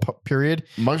this whole period.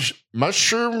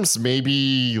 Mushrooms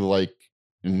maybe like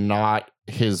not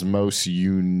his most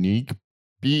unique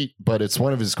beat, but it's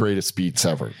one of his greatest beats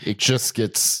ever. It just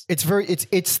gets. It's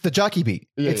the jockey beat.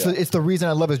 It's the reason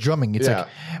I love his drumming. It's like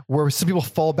where some people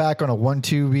fall back on a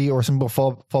 1-2 beat, or some people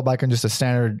fall back on just a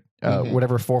standard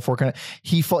whatever 4/4 kind of.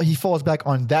 He falls back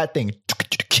on that thing.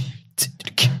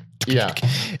 Yeah,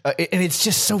 and it's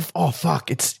just so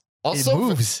it also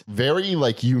moves. Very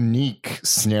like unique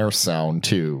snare sound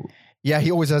too. Yeah,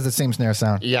 he always has the same snare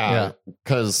sound. Yeah,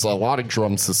 because a lot of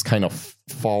drums just kind of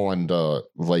fall into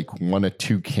like one or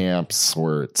two camps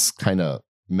where it's kind of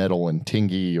metal and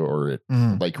tingy, or it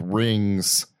like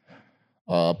rings.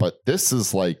 But this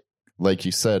is like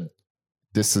you said,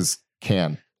 this is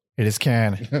Can. It is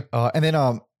Can. And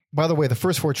then by the way, the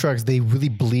first 4 tracks, they really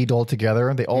bleed all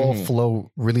together. They all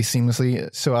flow really seamlessly.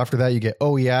 So after that, you get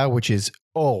Oh Yeah, which is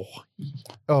oh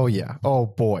yeah, oh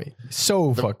boy,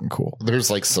 so fucking cool. There's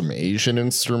like some Asian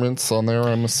instruments on there,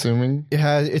 I'm assuming.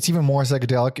 It's even more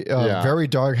psychedelic. Very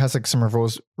dark, has like some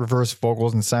reverse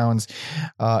vocals and sounds.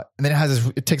 And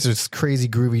then it takes this crazy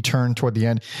groovy turn toward the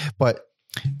end. But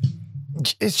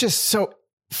it's just so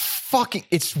fucking,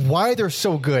 it's why they're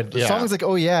so good. The song's like,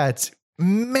 oh yeah, it's,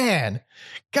 man,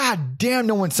 god damn,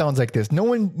 no one sounds like this. No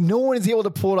one is able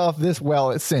to pull it off this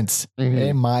well since,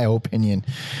 in my opinion.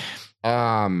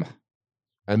 And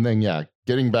then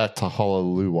getting back to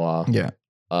Hallelujah.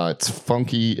 It's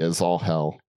funky as all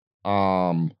hell.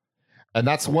 And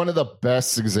that's one of the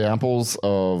best examples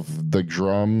of the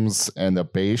drums and the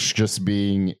bass just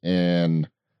being in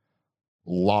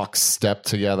lockstep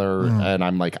together, and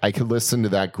I'm like, I could listen to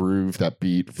that groove, that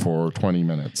beat for 20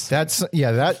 minutes. It's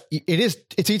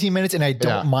 18 minutes, and I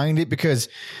don't mind it, because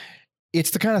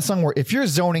it's the kind of song where if you're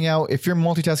zoning out, if you're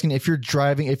multitasking, if you're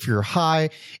driving, if you're high,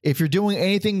 if you're doing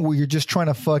anything where you're just trying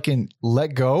to fucking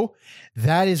let go,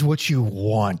 that is what you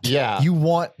want. Yeah. You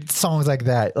want songs like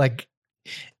that. Like,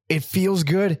 it feels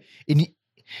good.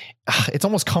 It's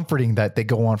almost comforting that they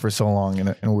go on for so long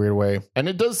in a weird way. And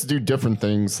it does do different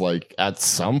things. Like at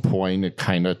some point, it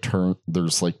kind of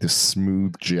there's like this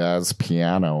smooth jazz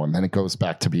piano, and then it goes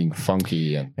back to being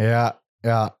funky. And yeah,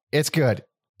 it's good.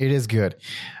 It is good.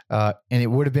 And it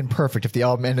would have been perfect if the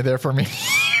album ended there for me.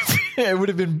 It would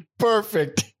have been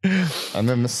perfect. And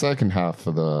then the second half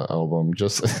of the album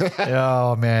just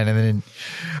oh man. And then,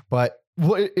 but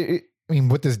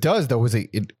what this does though is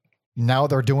now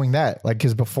they're doing that, like,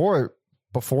 because before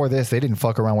this they didn't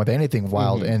fuck around with anything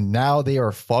wild, and now they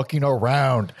are fucking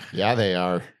around. Yeah, they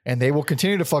are, and they will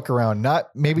continue to fuck around. Not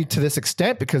maybe to this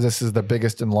extent because this is the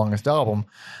biggest and longest album,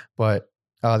 but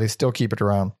they still keep it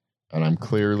around. And I'm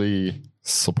clearly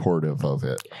supportive of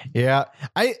it. Yeah,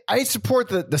 I support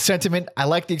the sentiment. I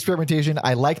like the experimentation.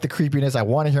 I like the creepiness. I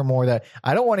want to hear more of that.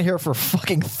 I don't want to hear it for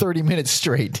fucking 30 minutes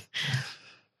straight.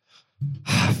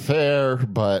 Fair,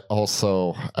 but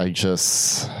also I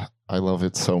love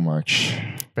it so much.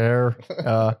 Fair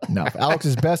enough.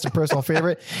 Alex's best and personal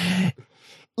favorite.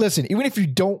 Listen, even if you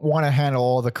don't want to handle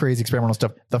all the crazy experimental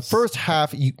stuff, the first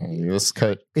half let's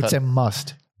cut. It's a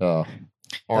must.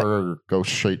 Or go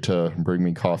straight to Bring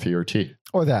Me Coffee or Tea.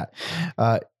 Or that.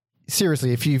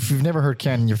 Seriously, if you've never heard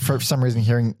Ken, you're for some reason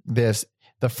hearing this,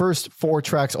 the first 4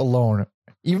 tracks alone,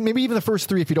 maybe even the first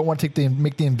 3, if you don't want to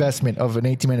make the investment of an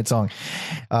 18-minute song,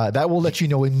 that will let you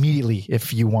know immediately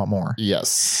if you want more.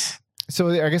 Yes. So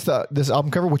I guess this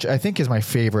album cover, which I think is my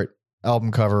favorite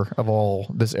album cover of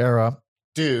all this era.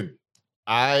 Dude,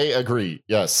 I agree.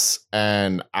 Yes.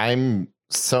 And I'm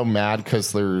so mad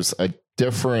because there's a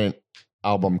different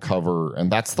album cover,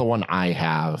 and that's the one I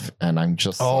have, and I'm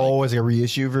just is it a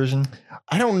reissue version?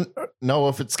 I don't know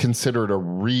if it's considered a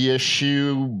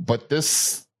reissue, but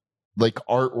this like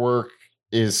artwork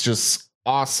is just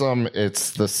awesome.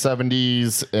 It's the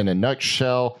 70s in a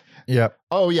nutshell. Yep.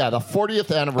 Oh yeah, the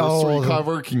 40th anniversary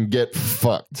cover can get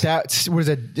fucked. That's is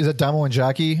that Damo and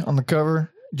Jackie on the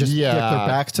cover? Just their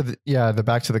backs to the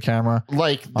backs to the camera.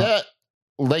 Like that.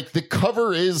 Like the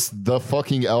cover is the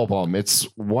fucking album. It's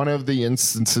one of the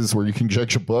instances where you can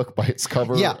judge a book by its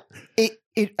cover. Yeah,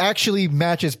 it actually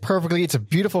matches perfectly. It's a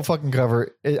beautiful fucking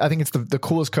cover. I think it's the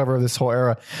coolest cover of this whole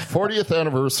era. 40th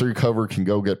anniversary cover can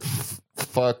go get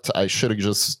fucked. I should have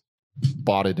just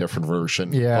bought a different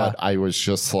version. Yeah, but I was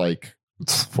just like,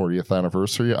 it's 40th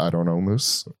anniversary. I don't own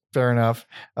this. Fair enough.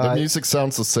 The music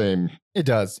sounds the same. It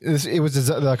does.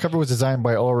 The cover was designed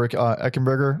by Ulrich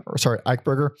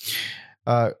Eichberger,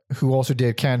 who also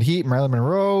did Canned Heat, Marilyn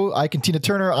Monroe, Ike and Tina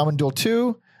Turner, Amandul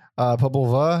 2,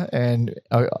 Pablo and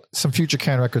some future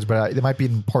Can records, but they might be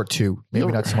in part 2.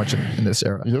 Maybe not so much in this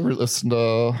era. You ever listen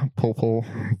to Popol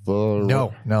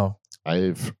Vuh? No.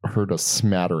 I've heard a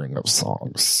smattering of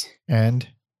songs. And?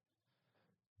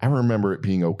 I remember it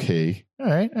being okay. All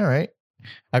right.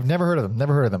 I've never heard of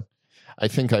them. I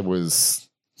think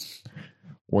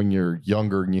when you're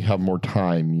younger and you have more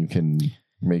time, you can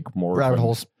make more rabbit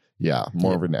holes. Yeah,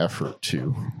 more of an effort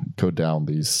to go down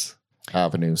these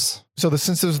avenues. So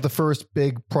since this was the first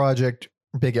big project,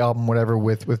 big album, whatever,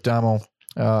 with Damo,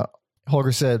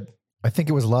 Holger said, I think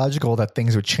it was logical that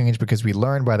things would change because we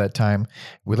learned by that time.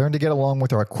 We learned to get along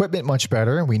with our equipment much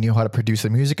better. We knew how to produce the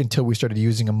music until we started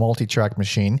using a multi-track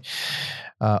machine.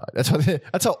 That's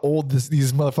how old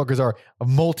these motherfuckers are. A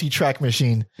multi-track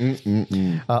machine.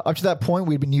 Up to that point,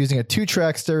 we'd been using a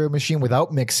 2-track stereo machine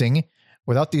without mixing.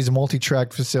 Without these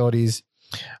multi-track facilities,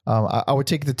 I would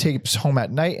take the tapes home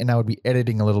at night and I would be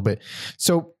editing a little bit.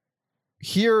 So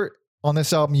here on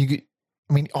this album,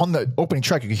 on the opening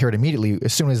track, you can hear it immediately.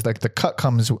 As soon as like the cut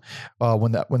comes,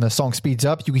 when the song speeds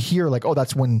up, you can hear like, oh,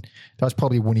 that's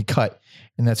probably when he cut.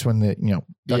 And that's when where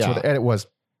the edit was.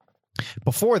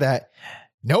 Before that,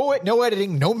 no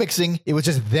editing, no mixing. It was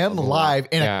just them live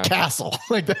in a castle.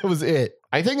 Like that was it.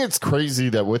 I think it's crazy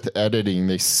that with editing,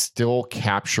 they still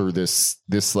capture this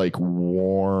like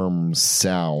warm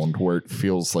sound where it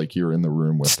feels like you're in the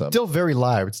room with them. Still very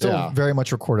live. It's still very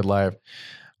much recorded live.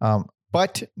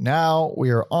 But now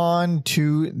we are on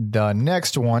to the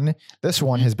next one. This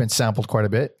one has been sampled quite a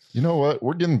bit. You know what?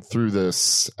 We're getting through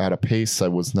this at a pace I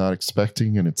was not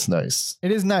expecting, and it's nice.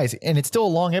 It is nice, and it's still a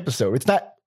long episode. It's not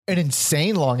an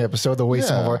insane long episode the way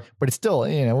some of our, but it's still,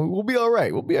 we'll be all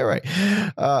right.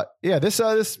 This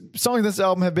song, this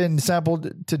album have been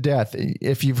sampled to death.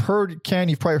 If you've heard Ken,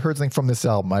 you've probably heard something from this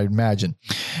album, I imagine.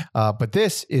 But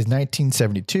this is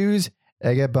 1972's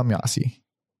Ege Bamyasi.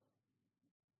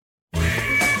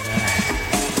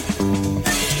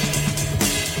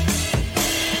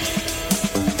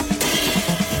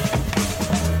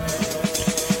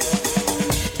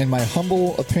 In my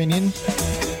humble opinion,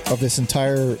 of this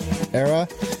entire era,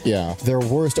 Yeah. their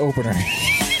worst opener.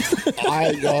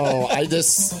 I know. I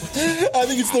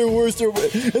think it's their worst opener.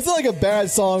 It's not like a bad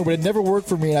song, but it never worked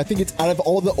for me. And I think it's out of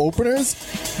all the openers,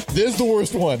 this is the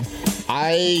worst one.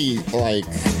 I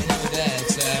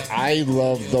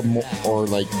love the more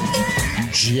like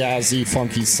jazzy,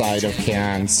 funky side of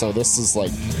Can, so this is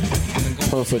like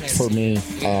perfect for me.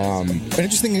 An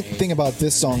interesting thing about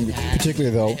this song,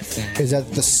 particularly though, is that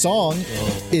the song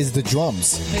is the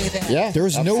drums. Yeah,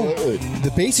 there's absolutely.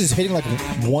 the bass is hitting like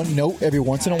one note every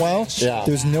once in a while. Yeah,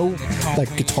 there's no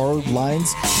like guitar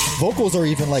lines. Vocals are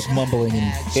even like mumbling.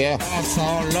 Yeah,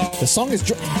 the song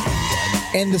is,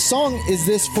 and the song is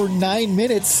this for 9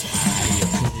 minutes,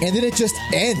 and then it just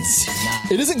ends.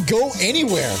 It doesn't go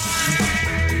anywhere.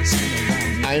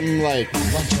 I'm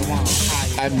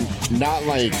not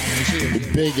like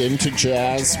big into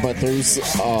jazz, but there's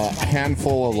a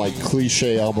handful of like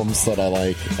cliche albums that I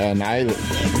like, and I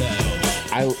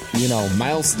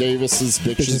Miles Davis's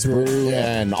Bitches Brew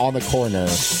and On the Corner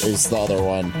is the other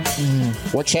one,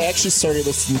 which I actually started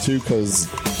listening to because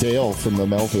Dale from the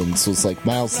Melvins was like,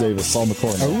 Miles Davis On the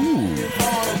Corner. Ooh.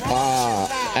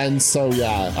 And so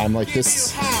yeah, I'm like,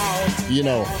 this,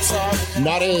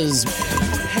 not as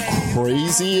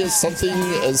crazy as something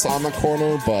as On the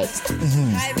Corner, but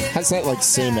has that like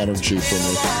same energy for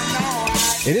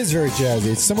me. It is very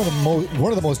jazzy. It's one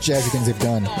of the most jazzy things they've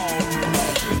done.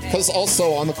 Because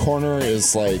also On the Corner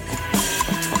is like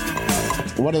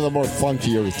one of the more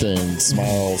funkier things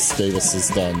Miles Davis has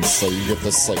done. So you get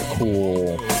this like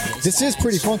cool. This is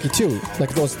pretty funky too.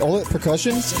 Like all that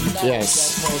percussion.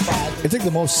 Yes. It's like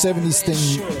the most 70s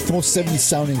thing, the most 70s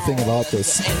sounding thing about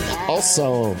this.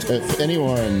 Also, if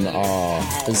anyone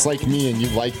is like me and you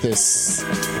like this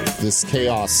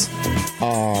chaos,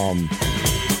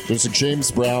 there's a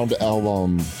James Brown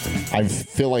album. I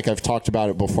feel like I've talked about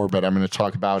it before, but I'm going to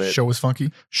talk about it. Show is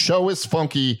funky. Show is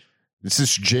funky. This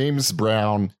is James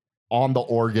Brown on the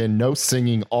organ, no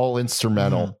singing, all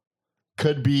instrumental.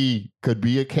 Could be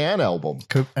a Can album.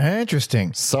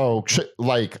 Interesting. So,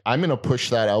 I'm going to push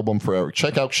that album forever.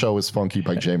 Check out Show is Funky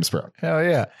by James Brown. Hell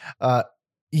yeah.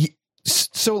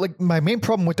 So, my main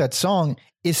problem with that song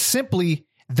is simply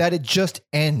that it just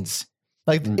ends.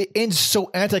 It ends so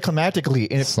anticlimactically.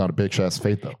 And it's not a bitch ass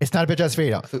fade, though. It's not a bitch ass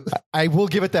fade out. I will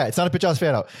give it that. It's not a bitch ass fade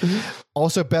out.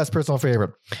 Also, best personal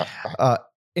favorite.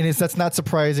 And that's not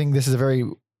surprising. This is a very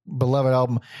beloved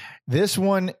album. This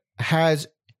one has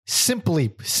simply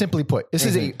put, this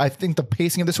is I think the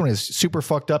pacing of this one is super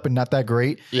fucked up and not that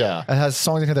great. Yeah. It has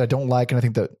songs in here that I don't like, and I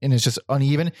think and it's just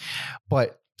uneven.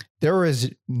 But there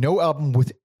is no album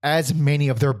with as many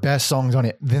of their best songs on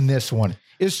it than this one.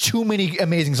 There's too many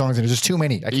amazing songs in it. There's just too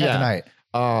many. I can't deny it.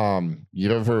 I'm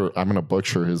gonna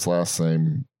butcher his last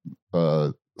name.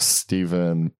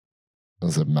 Stephen,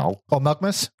 is it Malk? Oh,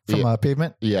 Malkmus from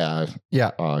Pavement. Yeah.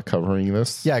 Covering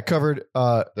this. Yeah, covered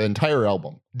the entire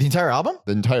album. The entire album.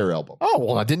 Oh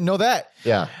well, I didn't know that.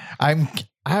 Yeah. I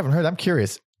haven't heard. I'm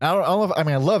curious. I don't know if,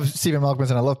 I love Stephen Malkmus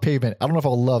and I love Pavement. I don't know if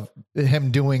I'll love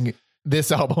him doing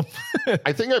this album.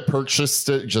 I think I purchased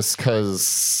it just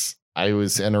because I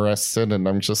was interested, and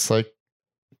I'm just like,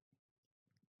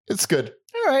 it's good.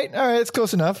 All right, it's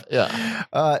close enough.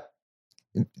 Yeah.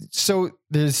 So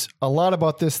there's a lot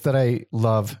about this that I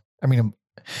love.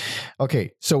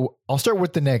 Okay, so I'll start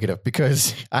with the negative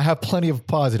because I have plenty of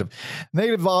positive.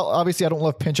 Negative, obviously, I don't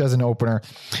love Pinch as an opener.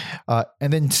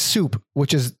 And then Soup,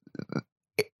 which is,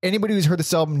 anybody who's heard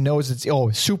this album knows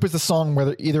Soup is the song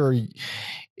where either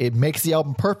it makes the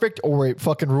album perfect or it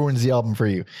fucking ruins the album for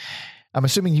you. I'm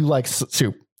assuming you like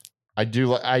Soup. I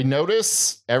do. I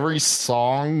notice every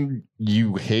song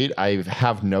you hate, I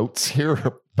have notes here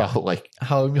about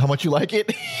how much you like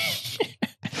it.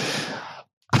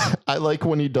 I like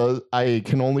when he does. I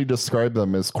can only describe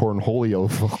them as cornholio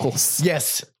vocals.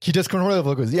 Yes, he does cornholio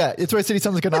vocals. Yeah, it's why I said he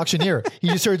sounds like an auctioneer. He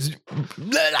just starts.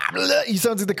 He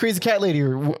sounds like the crazy cat lady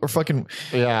or fucking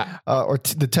or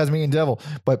the Tasmanian devil.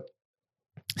 But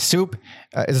Soup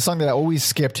is a song that I always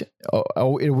skipped. It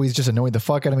always just annoyed the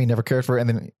fuck out of me. Never cared for it, and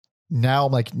then. Now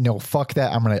I'm like, no, fuck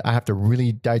that. I have to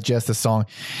really digest the song.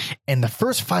 And the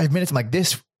first 5 minutes, I'm like,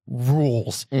 this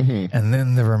rules. And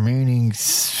then the remaining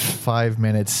 5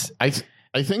 minutes. I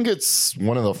think it's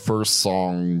one of the first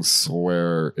songs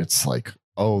where it's like,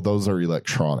 oh, those are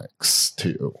electronics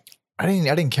too. I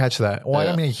didn't catch that.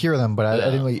 Well, I hear them, but I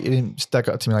didn't it didn't stuck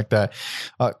out to me like that.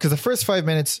 Because the first 5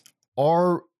 minutes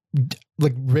are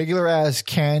like regular ass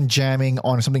Can jamming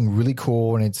on something really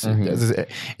cool, and it's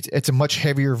a much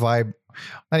heavier vibe.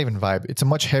 Not even vibe. It's a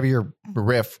much heavier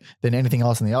riff than anything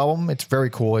else in the album. It's very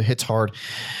cool. It hits hard.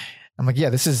 I'm like,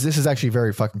 yeah, this is actually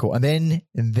very fucking cool. And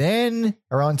then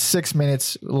around 6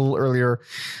 minutes, a little earlier,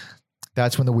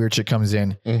 that's when the weird shit comes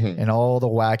in and all the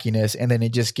wackiness. And then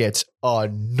it just gets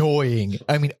annoying.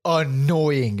 I mean,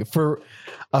 annoying for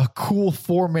a cool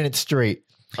 4 minutes straight.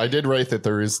 I did write that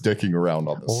there is dicking around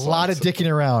on this A lot of dicking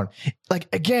around. Like,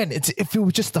 again, if it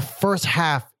was just the first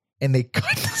half and they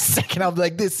cut the second, I'm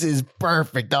like, this is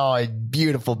perfect. Oh,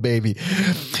 beautiful, baby.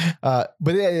 But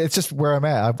yeah, it's just where I'm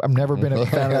at. I've never been a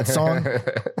fan of that song.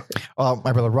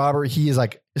 My brother Robert, he is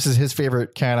like, this is his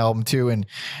favorite Can album too. And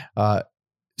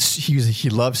he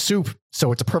loves Soup.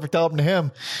 So it's a perfect album to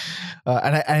him.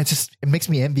 And it makes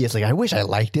me envious. Like, I wish I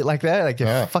liked it like that.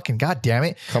 Like, fucking goddamn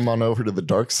it. Come on over to the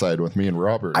dark side with me and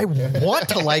Robert. I want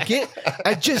to like it.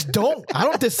 I just don't. I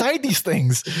don't decide these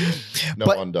things. No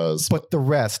one does. But the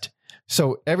rest.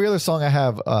 So every other song I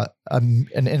have an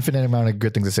infinite amount of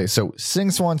good things to say. So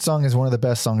Sing Swan Song is one of the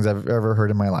best songs I've ever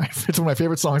heard in my life. It's one of my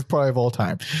favorite songs probably of all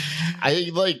time. I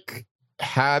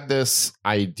had this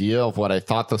idea of what I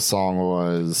thought the song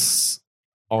was,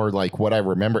 or like what I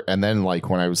remember, and then like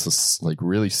when I was just like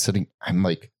really sitting, I'm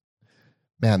like,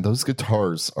 man, those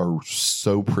guitars are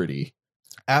so pretty,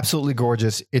 absolutely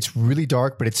gorgeous. It's really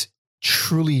dark, but it's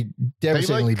truly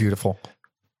devastatingly beautiful.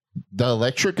 The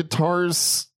electric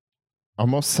guitars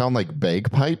almost sound like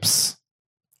bagpipes.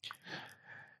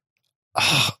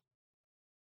 I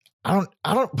don't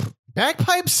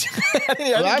bagpipes. I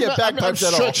didn't get bagpipes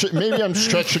at all. Maybe I'm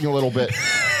stretching a little bit.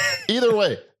 Either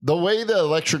way, the way the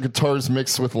electric guitars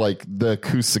mix with like the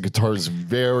acoustic guitar is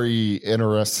very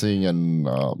interesting, and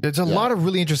there's a lot of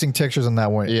really interesting textures on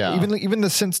that one. Yeah, even the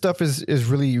synth stuff is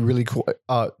really, really cool.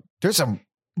 There's some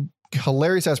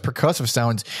hilarious ass percussive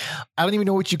sounds. I don't even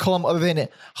know what you call them other than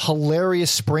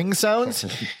hilarious spring sounds,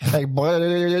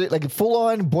 like full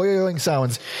on boiling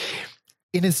sounds.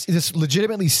 And it's this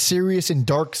legitimately serious and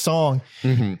dark song,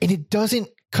 and it doesn't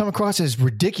come across as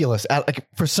ridiculous. Like,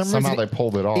 for some reason, they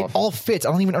pulled it off. It all fits.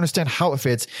 I don't even understand how it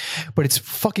fits, but it's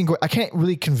fucking great. I can't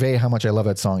really convey how much I love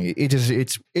that song.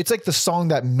 It's like the song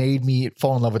that made me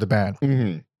fall in love with the band.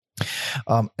 And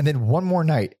then One More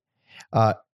Night.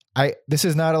 This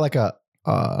is not like a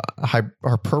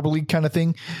hyperbole kind of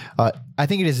thing. I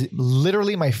think it is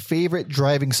literally my favorite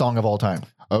driving song of all time.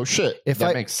 Oh shit.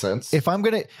 That makes sense.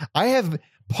 I have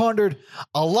pondered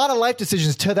a lot of life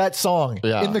decisions to that song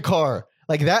in the car.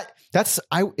 Like it's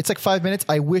like 5 minutes.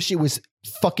 I wish it was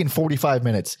fucking 45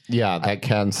 minutes. Yeah, that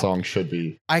Can song should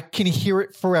be. I can hear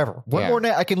it forever. One More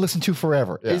Night I can listen to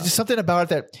forever. Yeah. It's just something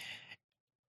about it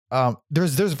that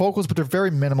there's vocals, but they're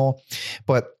very minimal.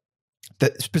 But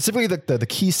specifically the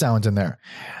key sounds in there,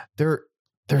 they're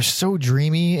so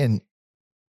dreamy, and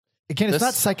again, it's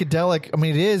not psychedelic. I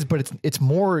mean, it is, but it's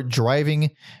more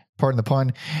driving, pardon the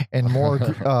pun, and more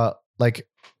like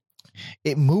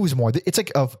it moves more. It's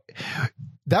like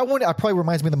that one probably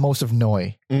reminds me the most of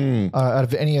Noi out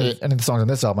of any of the songs on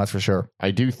this album. That's for sure.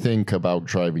 I do think about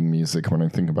driving music when I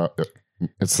think about it.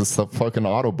 It's just the fucking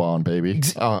Autobahn, baby.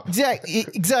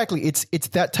 Exactly. It's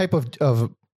that type of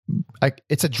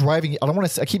it's a driving. I don't want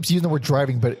to. I keep using the word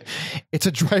driving, but it's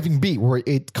a driving beat where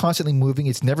it's constantly moving.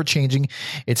 It's never changing.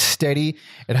 It's steady.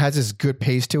 It has this good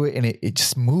pace to it, and it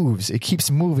just moves. It keeps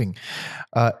moving.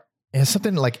 And there's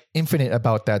something like infinite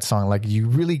about that song. Like, you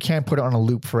really can't put it on a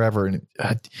loop forever. And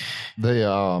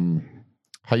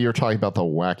how you're talking about the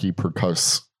wacky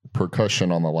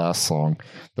percussion on the last song.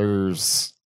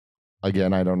 There's,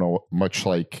 again, I don't know, much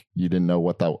like you didn't know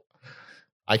what that.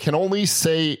 I can only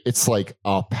say it's like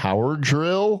a power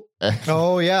drill.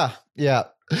 Oh yeah.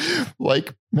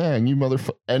 Like, man, you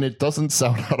motherfucker, and it doesn't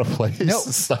sound out of place. No,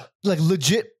 like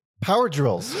legit power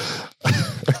drills.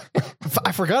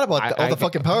 I forgot about all the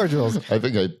fucking power drills. I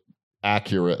think I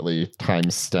accurately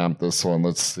time-stamped this one.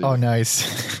 Let's see. Oh,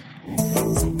 nice.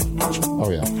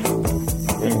 Oh, yeah.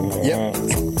 Yep.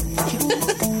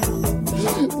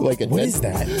 What is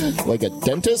that? Like a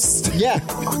dentist? Yeah.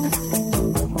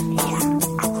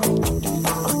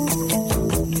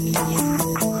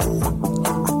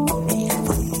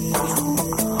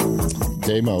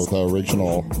 Demo, the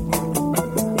original.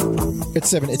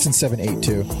 It's in 7/8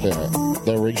 too. Yeah,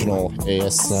 the original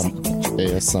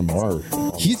ASMR.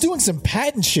 He's doing some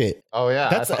Patton shit. Oh yeah,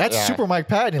 that's Super Mike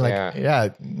Patton. Like, yeah,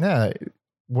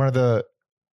 one of the.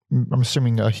 I'm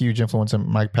assuming a huge influence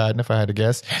on Mike Patton, if I had to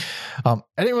guess. I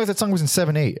didn't realize that song was in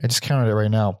 7/8. I just counted it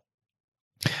right now.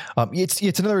 It's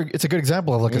a good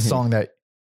example of like a song that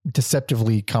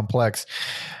deceptively complex.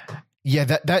 Yeah,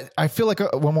 that I feel like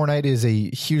One More Night is a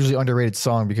hugely underrated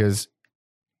song because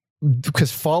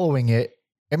following it,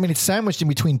 I mean, it's sandwiched in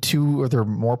between two of their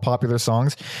more popular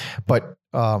songs, but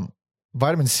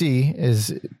Vitamin C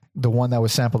is the one that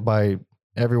was sampled by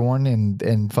everyone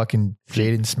and fucking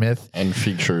Jaden Smith. And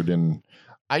featured in...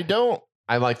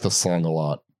 I like the song a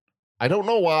lot. I don't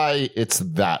know why it's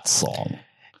that song.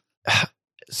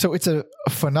 So it's a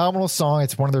phenomenal song.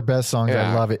 It's one of their best songs.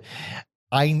 Yeah. I love it.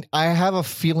 I have a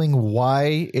feeling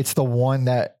why it's the one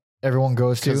that everyone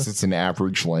goes to. Because it's an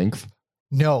average length.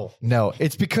 No.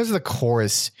 It's because of the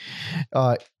chorus.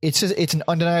 It's an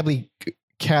undeniably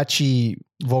catchy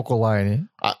vocal line.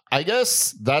 I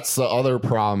guess that's the other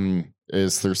problem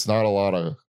is there's not a lot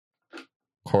of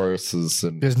choruses.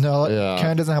 And There's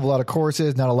Ken doesn't have a lot of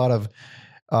choruses, not a lot of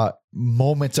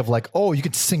moments of like, oh, you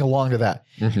can sing along to that.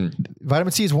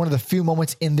 Vitamin C is one of the few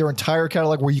moments in their entire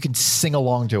catalog where you can sing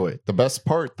along to it. The best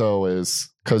part, though, is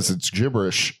because it's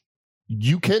gibberish,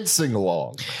 you can sing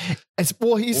along.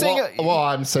 He's saying... Well,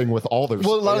 I'm saying with all their...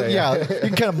 Well, yeah, you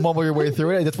can kind of mumble your way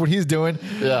through it. That's what he's doing.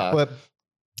 Yeah. But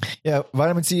yeah,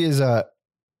 Vitamin C is...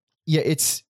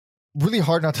 it's really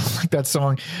hard not to like that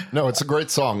song. No, it's a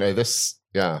great song.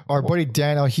 Our buddy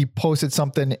Daniel, he posted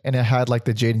something and it had like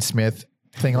the Jaden Smith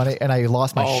thing on it, and I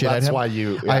lost my shit at him. That's why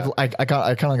you... Yeah.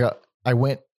 I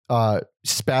went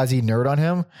spazzy nerd on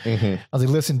him. I was like,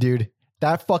 listen, dude,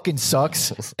 that fucking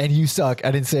sucks and you suck.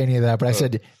 I didn't say any of that, but I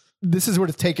said, this is where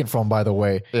it's taken from, by the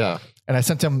way. Yeah. And I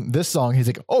sent him this song. He's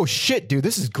like, oh shit, dude,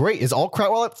 this is great. Is all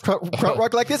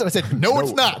krautrock like this? And I said, no,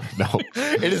 it's not. No.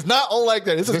 It is not all like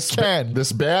that. This Ken.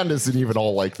 This band isn't even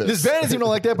all like this. This band isn't even all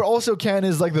like that, but also Ken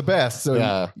is like the best.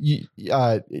 So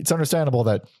it's understandable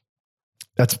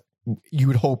that's you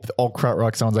would hope all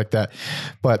krautrock sounds like that.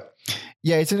 But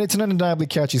yeah, it's an undeniably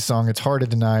catchy song. It's hard to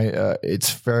deny.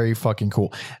 It's very fucking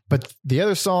cool. But the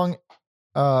other song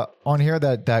on here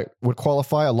that would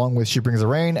qualify along with She Brings the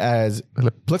Rain as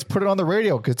let's put it on the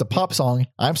radio because it's a pop song.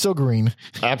 I'm So Green.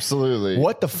 Absolutely.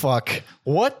 What the fuck?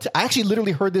 What? I actually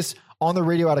literally heard this on the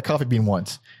radio at a Coffee Bean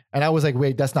once. And I was like,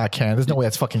 wait, that's not Can. There's no way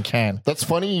that's fucking Can. That's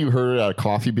funny you heard it at a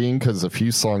Coffee Bean because a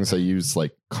few songs I use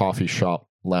like coffee shop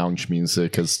lounge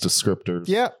music as descriptors.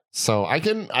 Yeah. So I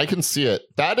can see it.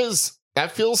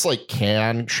 That feels like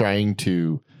Can trying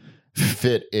to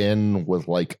fit in with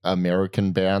like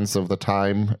American bands of the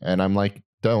time. And I'm like,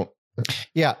 don't.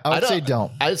 Yeah, I would say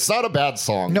don't. It's not a bad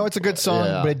song. No, it's a good song,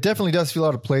 but it definitely does feel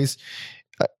out of place.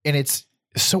 And it's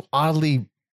so oddly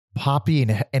poppy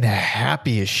and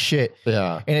happy as shit.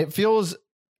 Yeah. And it feels,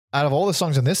 out of all the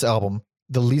songs on this album,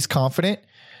 the least confident,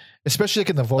 especially like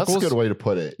in the vocals. That's a good way to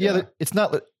put it. Yeah, it's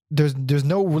not... There's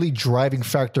no really driving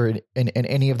factor in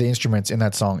any of the instruments in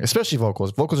that song, especially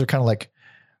vocals. Vocals are kind of like,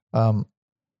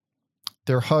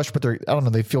 they're hushed, but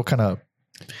they feel kind of,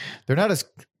 they're not as,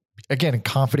 again,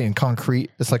 confident and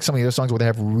concrete. It's like some of the other songs where they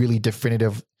have really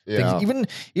definitive things. Even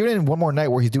in One More Night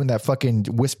where he's doing that fucking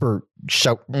whisper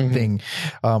shout thing,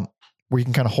 where you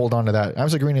can kind of hold on to that. I'm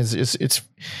So Green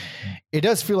it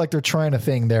does feel like they're trying a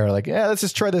thing there. Like, yeah, let's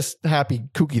just try this happy,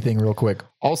 kooky thing real quick.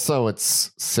 Also,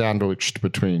 it's sandwiched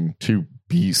between two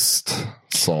Beast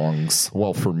songs.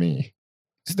 Well, for me.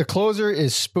 The closer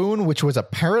is Spoon, which was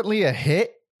apparently a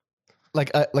hit.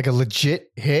 Like a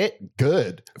legit hit.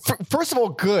 Good. First of all,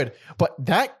 good. But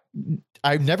that,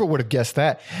 I never would have guessed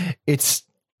that. It's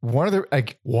one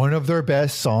of their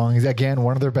best songs. Again,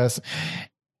 one of their best.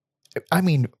 I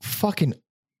mean, fucking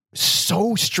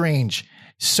so strange.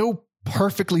 So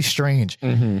perfectly strange.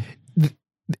 And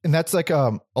that's like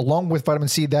along with Vitamin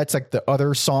C, that's like the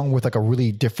other song with like a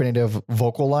really definitive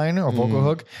vocal line or vocal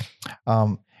hook.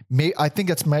 I think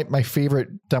that's my favorite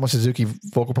Damo Suzuki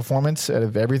vocal performance out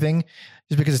of everything,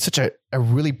 just because it's such a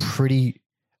really pretty,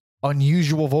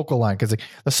 unusual vocal line. Because like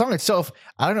the song itself,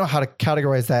 I don't know how to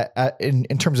categorize that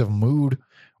in terms of mood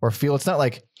or feel. It's not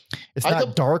like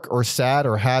not dark or sad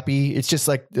or happy. It's just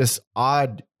like this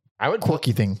odd,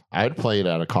 quirky thing. I would play it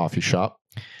at a coffee shop.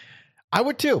 I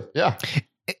would too. Yeah.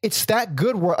 It's that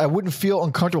good where I wouldn't feel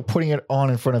uncomfortable putting it on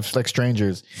in front of like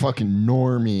strangers. Fucking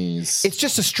normies. It's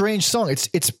just a strange song.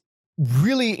 It's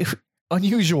really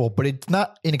unusual, but it's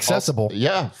not inaccessible.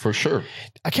 Yeah, for sure.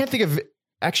 I can't think of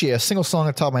actually a single song on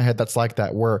the top of my head that's like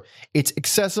that, where it's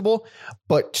accessible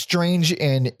but strange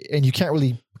and you can't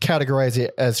really categorize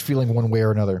it as feeling one way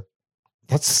or another.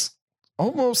 That's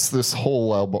almost this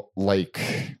whole album, like,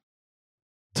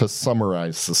 to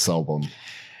summarize this album.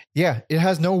 Yeah, it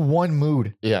has no one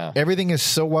mood. Yeah. Everything is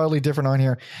so wildly different on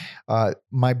here.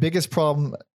 My biggest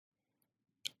problem,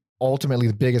 ultimately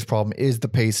the biggest problem, is the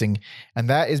pacing. And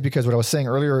that is because what I was saying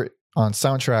earlier on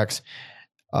Soundtracks,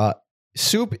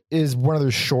 Soup is one of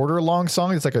their shorter long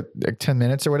songs. It's like 10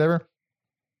 minutes or whatever.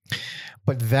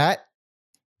 But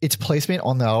its placement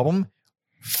on the album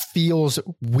feels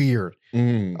weird.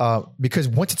 Because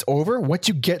once it's over, once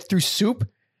you get through Soup,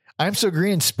 I'm So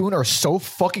Green and Spoon are so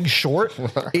fucking short.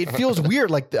 It feels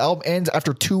weird. Like the album ends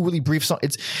after 2 really brief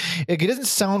songs. It doesn't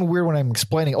sound weird when I'm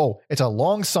explaining, oh, it's a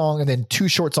long song and then 2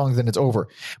 short songs, then it's over.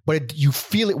 But you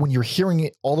feel it when you're hearing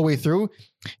it all the way through.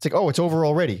 It's like, oh, it's over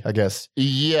already, I guess.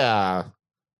 Yeah.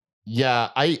 Yeah.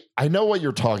 I know what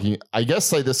you're talking. I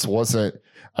guess I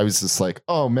was just like,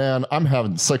 oh man, I'm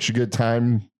having such a good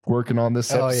time working on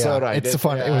this episode. It's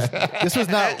fun. This was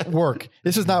not work.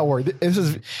 This was not work.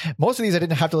 Most of these I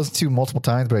didn't have to listen to multiple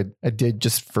times, but I did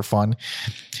just for fun.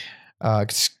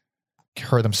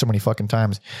 Heard them so many fucking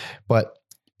times. But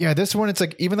yeah, this one, it's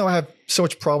like, even though I have so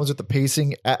much problems with the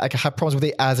pacing, I have problems with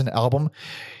it as an album,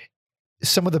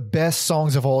 some of the best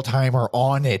songs of all time are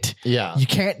on it. Yeah. You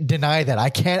can't deny that.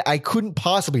 I couldn't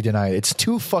possibly deny it. It's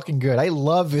too fucking good. I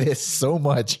love this so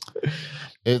much.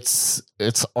 I guess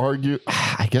it's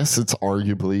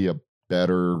arguably a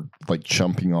better like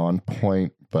jumping on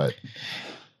point, but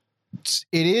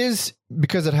it is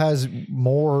because it has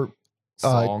more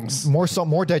songs, more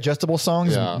digestible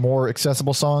songs, more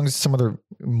accessible songs, some of the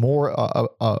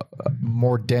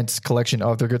more dense collection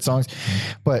of their good songs.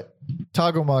 But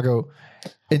Tagomago,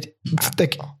 it's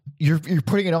like you're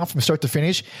putting it on from start to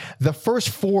finish. The first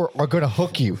 4 are going to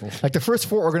hook you. Like the first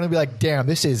 4 are going to be like, damn,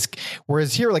 this is.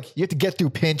 Whereas here, like you have to get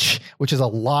through Pinch, which is a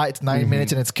lot. It's 9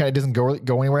 minutes and it's kind of doesn't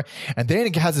go anywhere. And then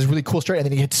it has this really cool start, and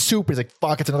then you hit Soup. It's like,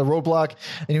 fuck, it's another roadblock.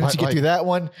 And you have to get through that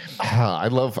one. I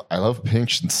love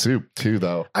Pinch and Soup too,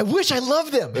 though. I wish I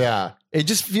loved them. Yeah. It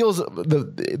just feels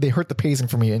they hurt the pacing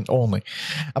for me only.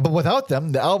 But without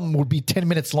them, the album would be 10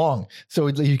 minutes long. So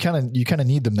you kind of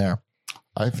need them there.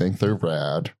 I think they're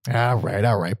rad. All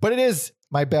right. But it is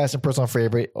my best and personal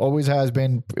favorite. Always has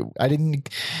been. I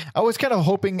was kind of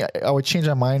hoping I would change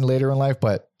my mind later in life,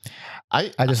 but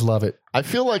I just love it. I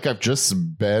feel like I've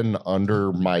just been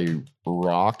under my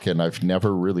rock and I've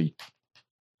never really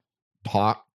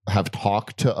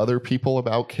talked to other people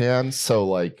about Can. So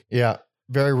like, yeah,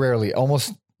 very rarely,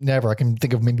 almost never. I can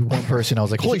think of maybe one person. I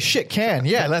was like, holy shit, Can.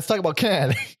 Yeah, let's talk about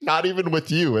Can. Not even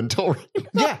with you until right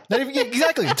now. Yeah, not even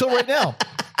exactly until right now.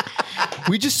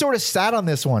 We just sort of sat on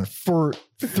this one for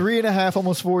 3.5,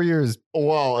 almost 4 years.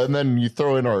 Well, and then you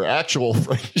throw in our actual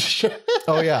friendship.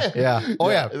 Oh yeah.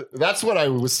 That's what I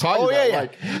was talking about. Yeah.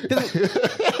 Like,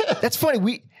 that's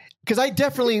funny. Because I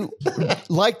definitely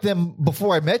liked them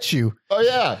before I met you. Oh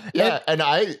yeah. And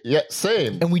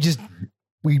same. And we just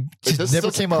this never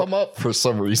came up for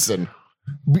some reason.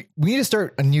 We need to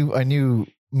start a new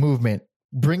movement,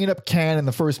 bringing up Can in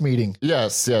the first meeting.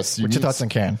 Yes. What's your thoughts on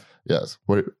Can? Yes.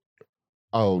 What?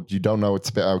 Oh, you don't know it's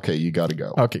okay. You got to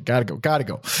go. Okay, gotta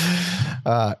go.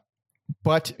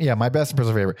 But yeah, my best and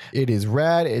personal favorite. It is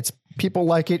rad. It's people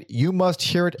like it. You must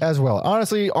hear it as well.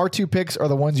 Honestly, our 2 picks are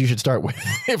the ones you should start with.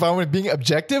 If I'm being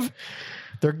objective,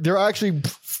 they're actually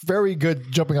very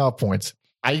good jumping off points.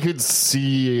 I could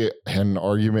see an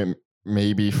argument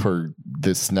maybe for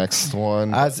this next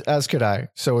one. As could I.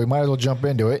 So we might as well jump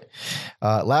into it.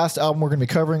 Last album we're going to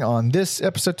be covering on this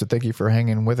episode. So thank you for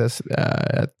hanging with us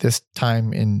at this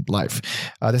time in life.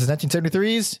 This is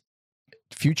 1973's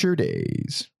Future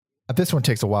Days. This one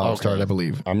takes a while to start, I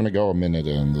believe. I'm going to go a minute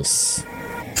in this.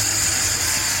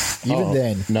 Even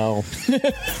then. No.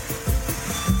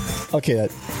 Okay,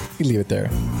 you leave it there.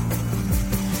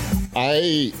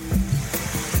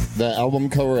 The album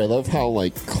cover, I love how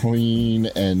like clean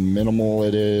and minimal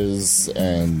it is,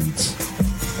 and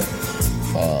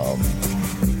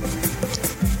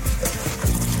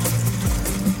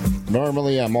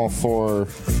normally I'm all for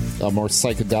a more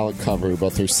psychedelic cover,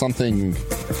 but there's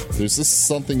just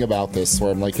something about this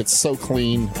where I'm like, it's so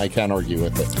clean, I can't argue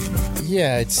with it.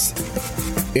 Yeah,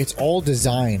 it's all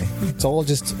design. It's all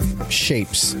just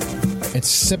shapes. It's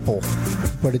simple,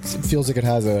 but it feels like it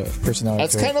has a personality.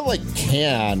 That's kind of like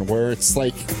Can, where it's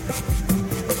like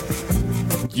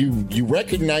you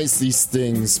recognize these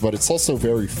things, but it's also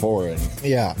very foreign.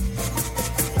 Yeah.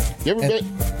 You ever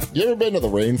been to the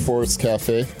Rainforest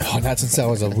Cafe? Oh, not since I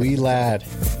was a wee lad.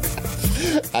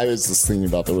 I was just thinking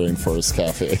about the Rainforest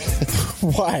Cafe.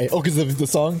 Why? Oh, because of the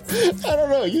song? I don't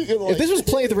know. If this was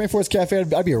playing at the Rainforest Cafe,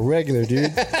 I'd be a regular,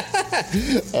 dude.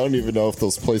 I don't even know if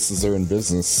those places are in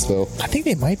business still. I think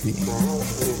they might be.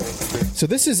 So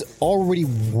this is already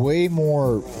way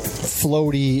more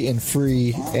floaty and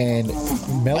free and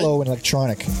mellow and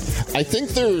electronic. I think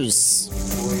there's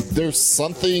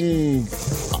something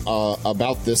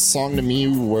about this song to me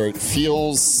where it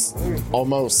feels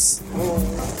almost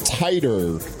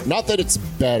tighter. Not that it's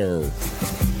better,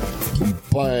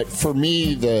 but for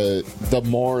me, the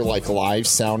more like live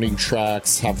sounding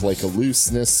tracks have like a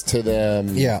looseness to them.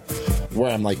 Yeah.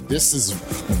 where I'm like, this is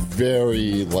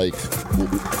very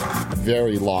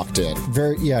very locked in.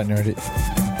 Very, yeah, no.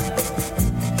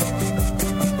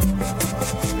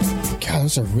 God,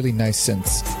 those are really nice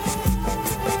synths.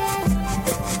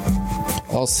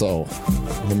 Also,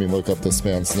 let me look up this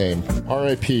man's name.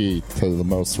 R.I.P. to the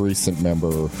most recent member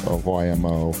of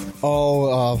YMO.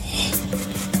 Oh,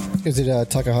 is it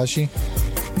Takahashi?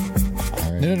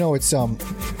 No, it's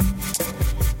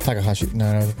Takahashi.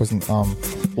 No, it wasn't.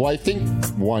 Well, I think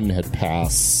one had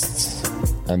passed,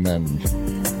 and then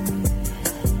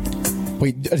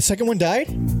wait, the second one died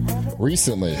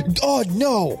recently. Oh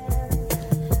no!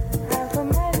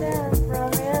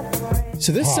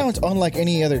 So this sounds unlike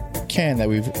any other can that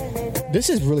we've. This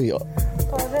is really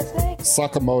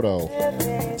Sakamoto.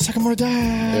 Sakamoto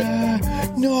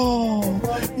died. No.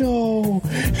 No,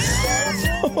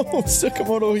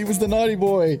 Sakamoto. He was the naughty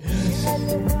boy.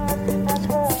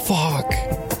 Fuck.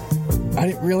 I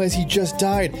didn't realize he just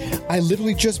died. I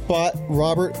literally just bought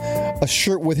Robert a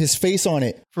shirt with his face on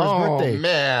it for his birthday.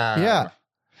 Man.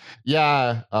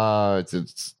 Yeah. It's a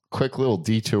quick little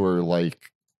detour.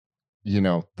 Like, you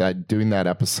know, that doing that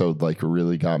episode like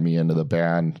really got me into the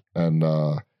band, and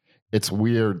it's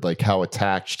weird like how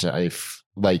attached I've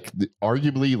like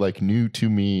arguably like new to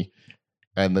me,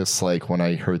 and this like when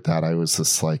I heard that I was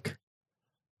just like,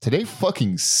 today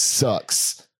fucking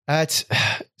sucks. That's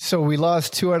so we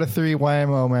lost 2 out of 3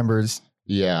 YMO members.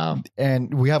 Yeah,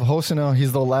 and we have Hosono.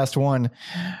 He's the last one.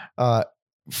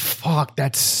 Fuck,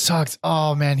 that sucks.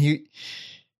 Oh man, he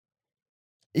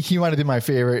might have been my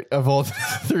favorite of all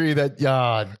 3.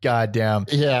 That goddamn.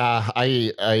 Yeah,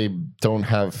 I don't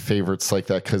have favorites like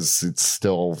that because it's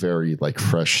still very like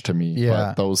fresh to me.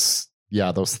 Yeah, but those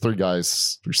 3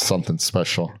 guys are something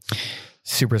special,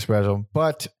 super special.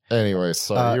 But anyway,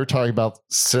 so you're talking about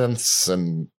synths,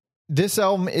 and this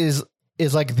album is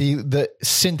like the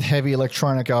synth heavy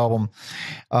electronic album,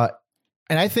 and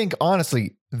I think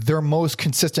honestly their most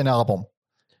consistent album.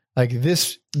 Like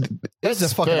this is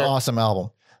a fucking awesome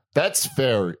album. That's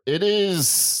fair. It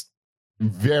is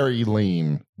very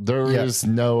lean. There is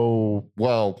no,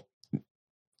 well,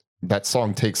 that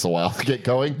song takes a while to get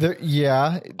going.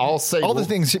 I'll say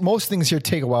most things here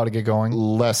take a while to get going.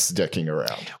 Less dicking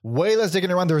around. Way less dicking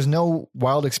around. There's no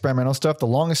wild experimental stuff. The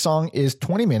longest song is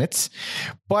 20 minutes,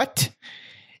 but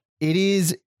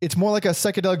it's more like a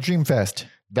psychedelic dream fest.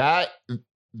 That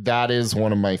is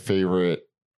one of my favorite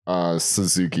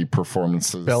Suzuki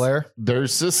performances. Bel Air.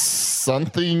 There's just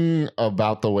something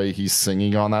about the way he's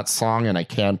singing on that song, and I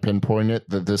can't pinpoint it,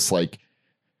 that this like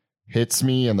hits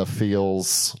me in the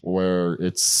feels where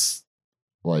it's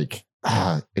like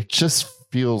it just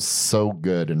feels so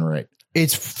good and right.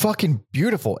 It's fucking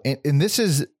beautiful, and this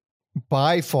is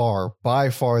by far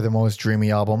the most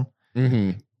dreamy album.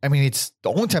 Mm-hmm. I mean, it's the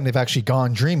only time they've actually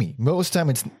gone dreamy. Most of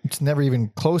the time, it's never even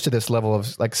close to this level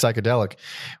of like psychedelic,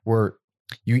 where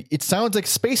it sounds like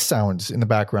space sounds in the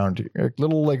background, like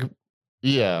little like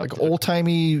old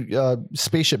timey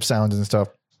spaceship sounds and stuff.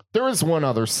 There was one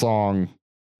other song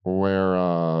where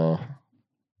I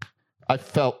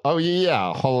felt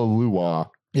Hallelujah.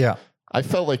 Yeah, I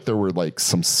felt like there were like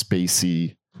some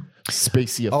spacey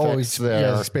effects there.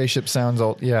 Yeah, the spaceship sounds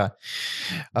old. Yeah,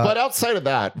 but outside of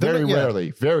that, very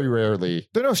rarely.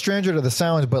 They're no stranger to the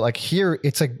sounds, but like here,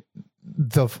 it's like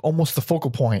almost the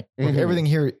focal point. Like everything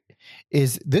here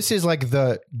this is like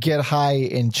the get high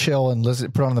and chill and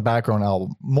listen, put on the background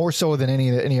album, more so than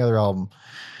any other album.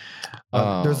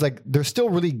 There's still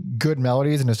really good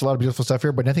melodies and there's a lot of beautiful stuff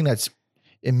here, but nothing that's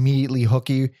immediately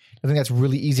hooky. I think that's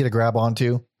really easy to grab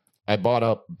onto. I bought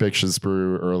up Bitches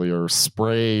Brew earlier.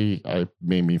 Spray, I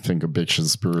made me think of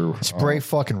Bitches Brew. Spray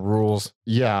fucking rules.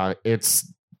 Yeah,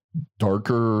 it's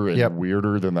darker and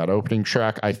weirder than that opening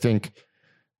track. I think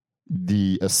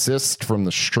the assist from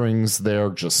the strings there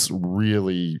just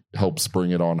really helps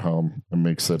bring it on home and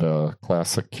makes it a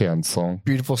classic Can song.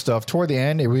 Beautiful stuff. Toward the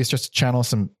end, it really starts to channel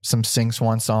some Sing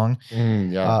Swan song.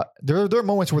 There are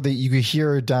moments where you could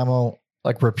hear Damo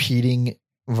like repeating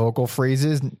vocal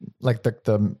phrases, like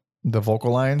the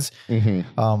vocal lines,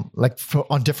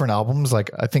 on different albums.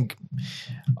 Like I think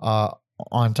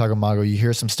on Tagamago, you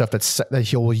hear some stuff that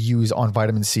he'll use on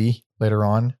Vitamin C later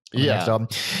on. The next album.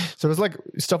 So there's like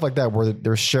stuff like that where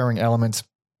they're sharing elements,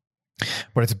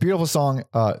 but it's a beautiful song.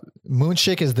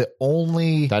 Moonshake is that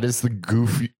is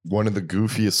one of the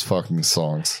goofiest fucking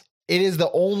songs. It is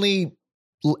the only,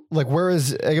 like,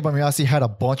 whereas Egaba Miyasi had a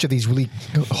bunch of these really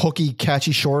hooky,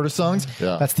 catchy, shorter songs.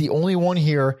 Yeah. That's the only one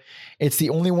here. It's the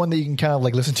only one that you can kind of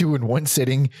like listen to in one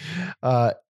sitting.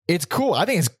 It's cool. I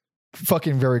think it's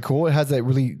fucking very cool. It has that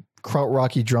really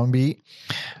krautrocky drum beat.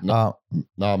 No,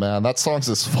 man, that song's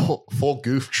this full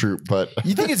goof troop. But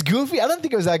you think it's goofy? I don't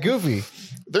think it was that goofy.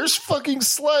 There's fucking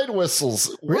slide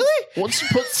whistles. Really? Once you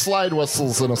put slide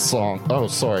whistles in a song. Oh,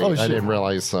 sorry. I didn't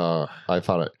realize. I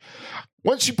thought it.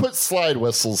 Once you put slide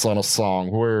whistles on a song,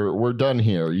 we're done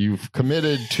here. You've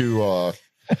committed to.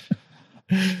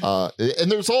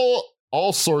 And there's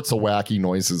all sorts of wacky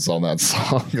noises on that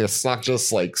song. It's not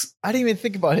just like I didn't even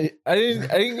think about it. I didn't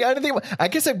think about, I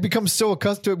guess I've become so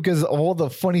accustomed to it because of all the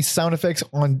funny sound effects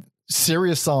on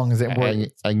serious songs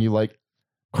and you like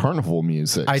carnival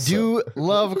music. I do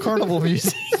love carnival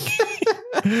music.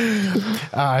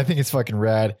 I think it's fucking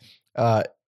rad.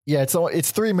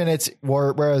 It's 3 minutes,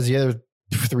 whereas the other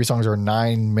 3 songs are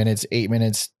 9 minutes, 8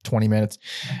 minutes, 20 minutes.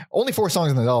 Only 4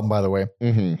 songs in the album, by the way.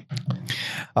 Mm-hmm.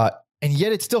 And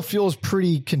yet it still feels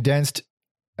pretty condensed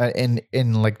and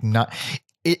like not.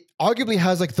 It arguably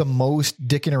has like the most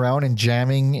dicking around and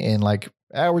jamming and like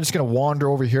we're just gonna wander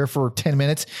over here for 10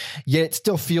 minutes. Yet it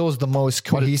still feels the most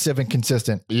cohesive and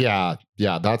consistent. Yeah.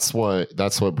 That's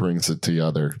what brings it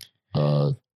together.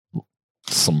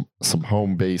 Some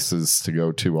home bases to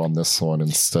go to on this one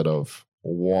instead of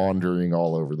wandering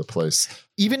all over the place.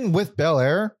 Even with Bel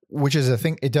Air, which is a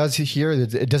thing it does here,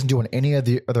 it doesn't do on any of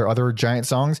the other Giant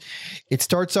songs. It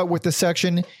starts out with the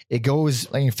section, it goes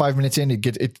like 5 minutes in, it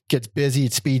gets busy,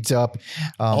 it speeds up,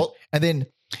 and then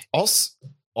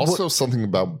also something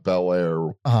about Bel Air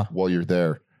while you're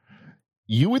there.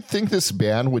 You would think this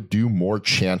band would do more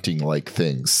chanting like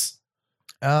things.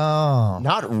 Oh,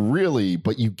 not really,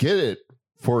 but you get it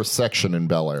for a section in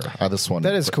Bel Air. This one.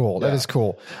 That is cool. Yeah. That is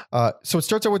cool. So it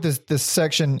starts out with this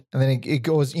section and then it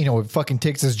goes, it fucking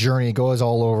takes this journey. It goes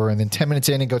all over. And then 10 minutes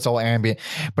in, it goes all ambient.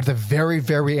 But at the very,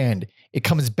 very end, it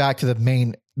comes back to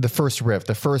the first riff,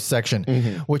 the first section,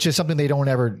 which is something they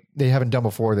haven't done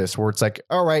before this, where it's like,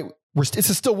 all right,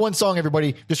 it's still one song,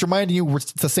 everybody. Just reminding you,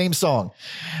 it's the same song.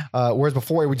 Whereas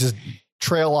before it would just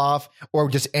trail off or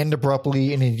just end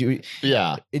abruptly. And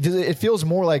it feels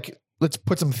more like, let's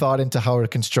put some thought into how to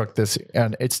construct this.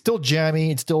 And it's still jammy.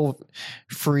 It's still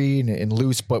free and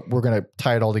loose, but we're going to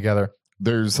tie it all together.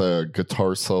 There's a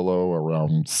guitar solo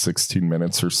around 16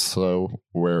 minutes or so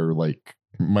where like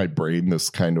my brain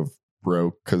just kind of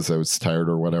broke because I was tired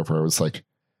or whatever. I was like,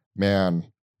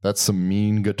 man, that's some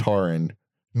mean guitaring.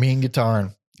 Mean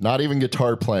guitaring. Not even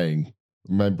guitar playing.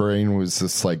 My brain was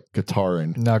just like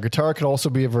guitaring. Now, guitar could also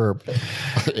be a verb.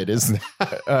 It is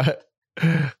not.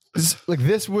 Like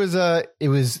this was I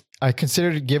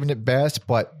considered giving it best,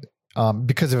 but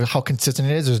because of how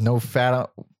consistent it is, there's no fat.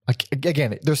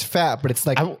 Again, there's fat, but it's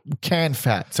like canned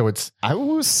fat. So I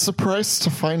was surprised to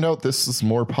find out this is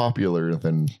more popular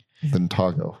than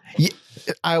Tago. Yeah,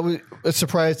 I was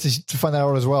surprised to find that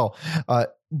out as well.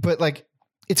 But like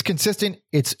it's consistent.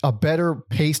 It's a better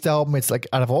paced album. It's like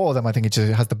out of all of them, I think it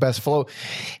just has the best flow.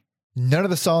 None of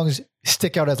the songs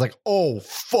stick out as like, oh,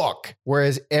 fuck.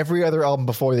 Whereas every other album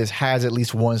before this has at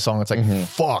least one song that's like,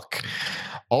 fuck.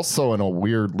 Also, in a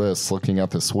weird list, looking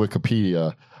at this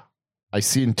Wikipedia, I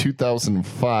see in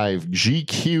 2005,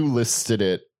 GQ listed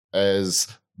it as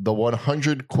the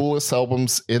 100 coolest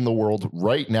albums in the world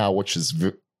right now, which is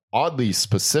oddly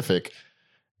specific.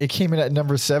 It came in at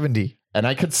number 70. And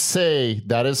I could say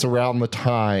that is around the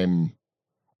time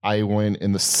I went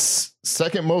in the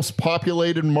second most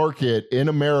populated market in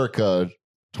America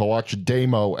to watch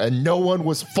Demo, and no one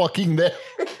was fucking there.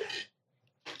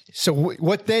 So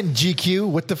what then, GQ?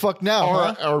 What the fuck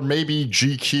now? Or maybe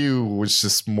GQ was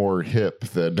just more hip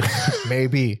than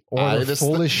maybe, or they're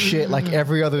full of shit like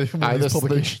every other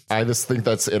publication. I just think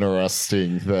that's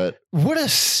interesting. That what a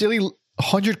silly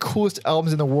 100 coolest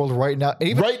albums in the world right now.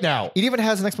 It even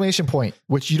has an exclamation point,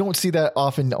 which you don't see that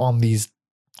often on these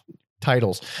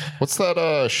titles. What's that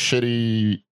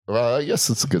shitty I guess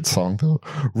it's a good song though.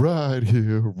 Right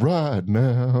here, right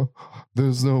now,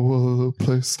 there's no other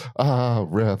place I'd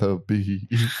rather be.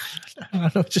 I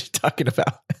don't know what you're talking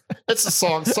about. It's a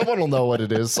song. Someone will know what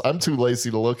it is. I'm too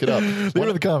lazy to look it up. Leave it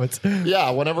in the comments.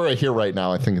 Yeah, whenever I hear right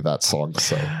now, I think of that song.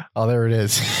 So there it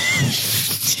is.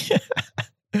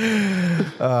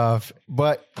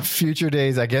 But future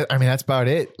days, I guess. I mean, that's about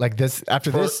it. Like this,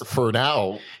 after this, for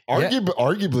now,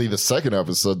 arguably the second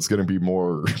episode's going to be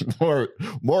more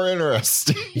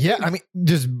interesting. Yeah, I mean,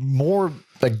 just more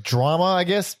like drama, I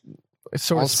guess.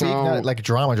 So to speak, not like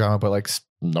drama, but like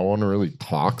no one really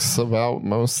talks about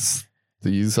most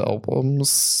these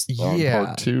albums on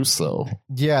part 2. So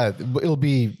yeah, it'll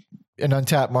be an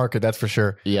untapped market, that's for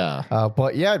sure. Yeah.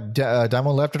 But yeah,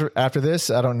 Diamond left after this.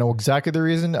 I don't know exactly the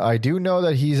reason. I do know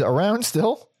that he's around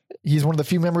still. He's one of the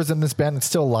few members in this band that's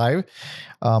still alive.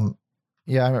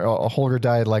 Holger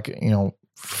died like,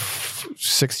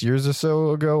 6 years or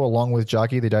so ago, along with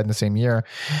Jockey. They died in the same year.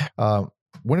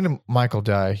 When did Michael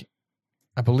die?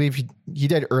 I believe he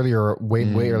died earlier, way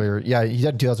earlier. Yeah, he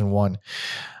died in 2001,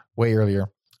 way earlier.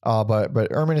 But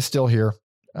Ehrman is still here,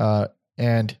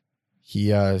 and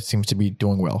he seems to be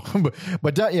doing well.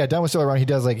 but Don was still around. He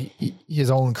does like his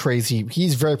own crazy.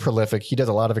 He's very prolific. He does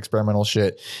a lot of experimental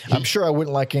shit. I'm sure I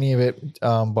wouldn't like any of it,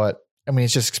 but I mean,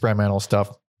 it's just experimental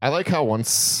stuff. I like how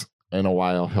once in a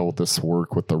while he'll just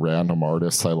work with the random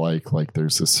artists I like. Like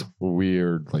there's this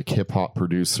weird like hip hop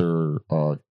producer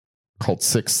called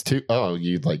 6'2". Oh,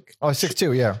 you like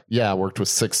 6'2", yeah. Yeah, I worked with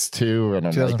 6'2", and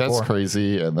I'm like, that's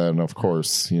crazy. And then of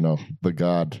course, the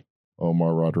god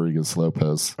Omar Rodriguez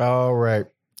Lopez. Oh, right.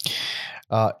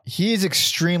 He is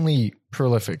extremely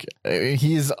prolific.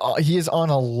 He is on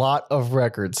a lot of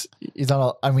records. He's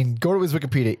on go to his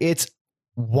Wikipedia. It's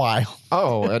wild.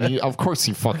 Oh, and of course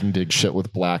he fucking did shit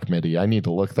with Black Midi. I need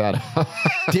to look that up.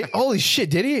 Holy shit,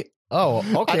 did he? Oh,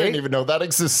 okay. I didn't even know that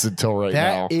existed till right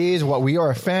now. That is what we are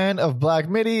a fan of Black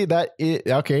Midi. That is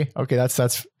okay.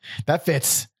 That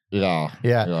fits. Yeah.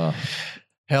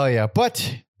 Hell yeah.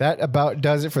 But that about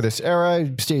does it for this era.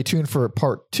 Stay tuned for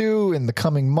part 2 in the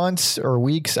coming months or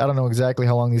weeks. I don't know exactly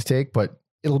how long these take, but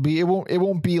it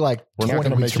won't be like we're not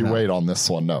going to make you wait on this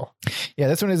one. No. Yeah,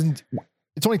 this one isn't.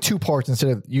 It's only 2 parts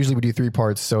instead of usually we do 3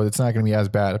 parts, so it's not going to be as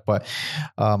bad. But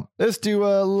let's do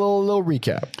a little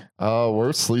recap.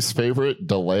 Worst, least favorite,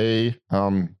 delay.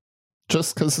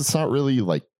 Just because it's not really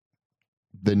like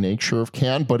the nature of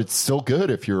Can, but it's still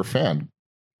good if you're a fan.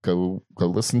 Go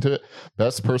listen to it.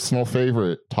 Best personal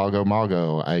favorite, Tago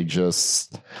Mago.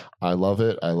 I love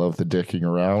it. I love the dicking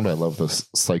around. I love the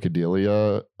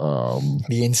psychedelia.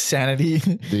 The insanity.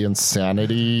 The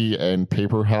insanity, and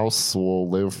Paper House will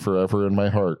live forever in my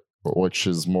heart, which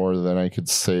is more than I could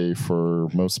say for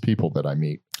most people that I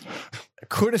meet.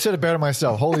 Couldn't have said it better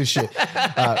myself. Holy shit.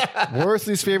 Worst,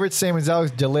 least favorite, same as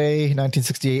Alex, Delay,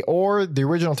 1968, or the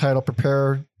original title,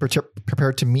 Prepare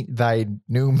to Meet Thy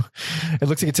Noom. It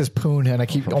looks like it says Poon, and I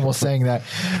keep almost saying that.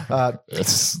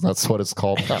 That's what it's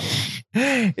called now.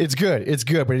 It's good,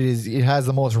 but it has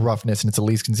the most roughness, and it's the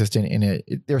least consistent in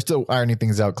it. They're still ironing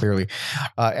things out clearly.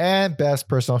 And best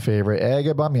personal favorite,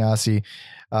 Ega Bamyasi.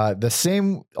 The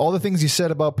same, all the things you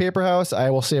said about Paper House,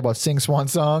 I will say about Sing Swan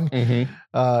Song.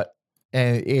 Mm-hmm.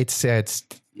 And it's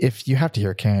if you have to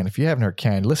hear Can, if you haven't heard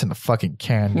Can, listen to fucking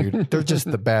Can, dude. They're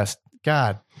just the best.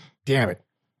 God damn it.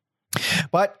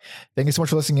 But thank you so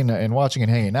much for listening and watching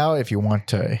and hanging out. If you want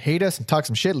to hate us and talk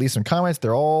some shit, leave some comments.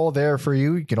 They're all there for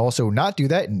you. You can also not do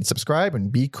that and subscribe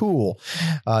and be cool.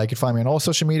 You can find me on all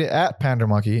social media at Panda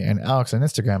Monkey, and Alex on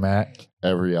Instagram at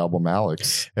Every Album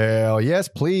Alex. Hell yes,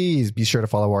 please be sure to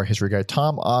follow our history guy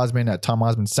Tom Osmond at Tom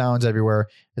Osmond Sounds everywhere,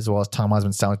 as well as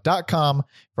TomOsmondSounds.com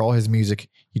for all his music.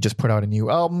 He just put out a new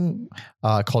album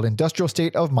called Industrial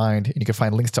State of Mind, and you can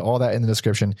find links to all that in the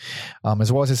description,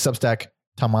 as well as his Substack,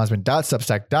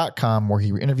 TomOsmond.substack.com, where he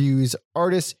interviews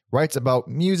artists, writes about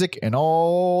music, and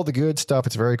all the good stuff.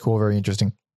 It's very cool, very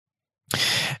interesting.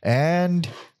 And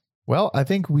well, I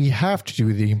think we have to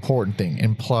do the important thing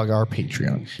and plug our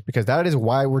Patreon, because that is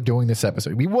why we're doing this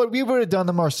episode. We would have done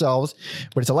them ourselves,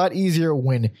 but it's a lot easier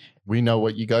when we know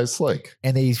what you guys like.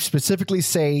 And they specifically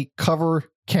say cover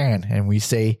Can, and we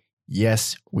say,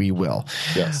 yes, we will.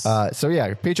 Yes. So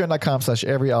yeah,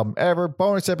 patreon.com/everyalbumever.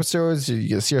 Bonus episodes. You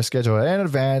can see our schedule in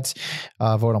advance.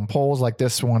 Vote on polls like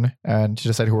this one and to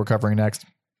decide who we're covering next.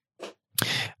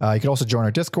 You can also join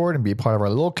our Discord and be a part of our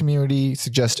little community.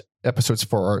 Suggest episodes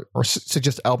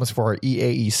suggest albums for our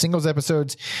EAE singles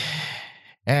episodes.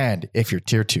 And if you're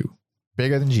tier 2,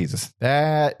 bigger than Jesus,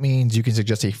 that means you can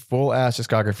suggest a full ass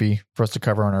discography for us to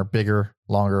cover on our bigger,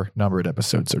 longer numbered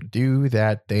episodes. So do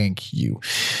that. Thank you.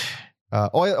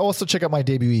 Also check out my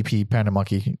debut EP, Panda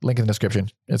Monkey. Link in the description.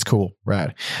 It's cool.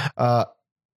 Rad.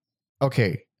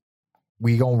 Okay.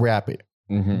 We gonna wrap it.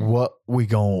 Mm-hmm. What we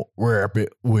gonna wrap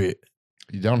it with?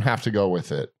 You don't have to go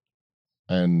with it.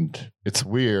 And it's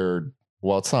weird.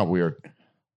 Well, it's not weird,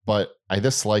 but I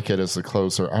just like it as a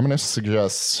closer. I'm going to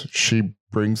suggest She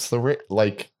Brings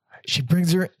the She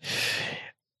Brings her.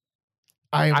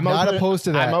 I'm not opposed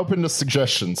to that. I'm open to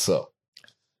suggestions. So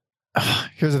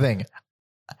here's the thing.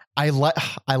 I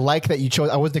like that you chose.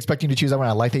 I wasn't expecting you to choose that one.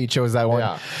 I like that you chose that one.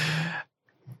 Yeah.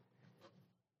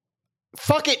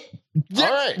 Fuck it. Yeah,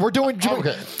 all right. We're doing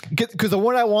okay. Because the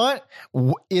one I want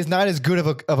is not as good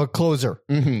of a closer.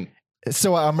 Mm-hmm.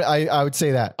 So I would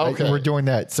say that. Okay. We're doing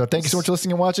that. So thank you so much for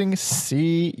listening and watching.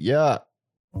 See ya.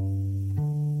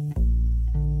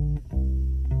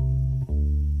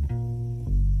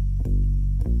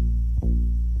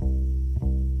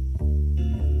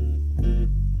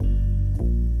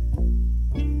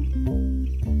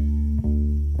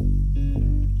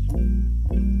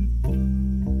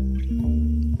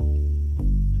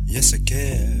 Yes, I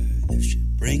care if she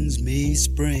brings me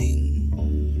spring,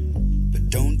 but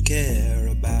don't care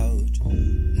about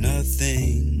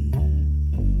nothing.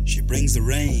 She brings the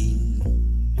rain.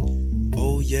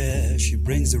 Oh yeah, she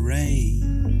brings the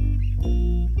rain.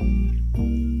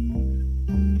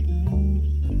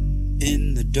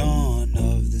 In the dawn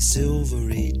of the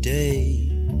silvery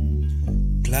day,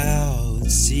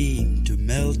 clouds seem to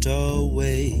melt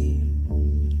away.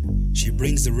 She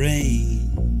brings the rain.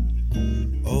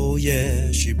 Oh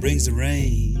yeah, she brings the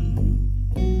rain.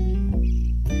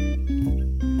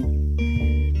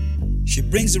 She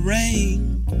brings the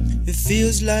rain. It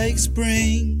feels like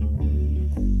spring.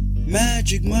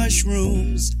 Magic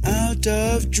mushrooms out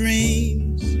of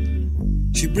dreams.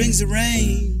 She brings the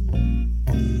rain.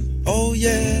 Oh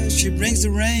yeah, she brings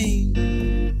the rain.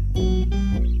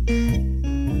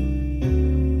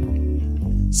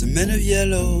 Cement of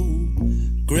yellow,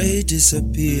 gray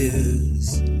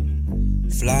disappears,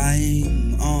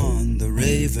 flying on the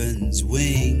raven's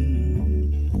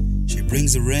wing. She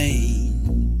brings the rain.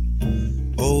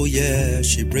 Oh yeah,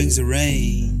 she brings the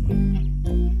rain.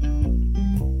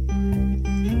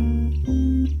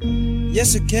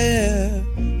 Yes, I care.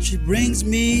 She brings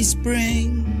me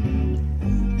spring,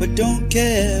 but don't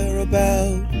care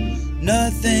about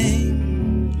nothing.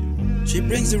 She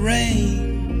brings the rain.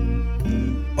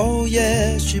 Oh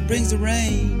yeah, she brings the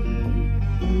rain.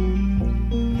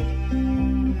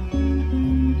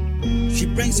 She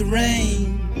brings the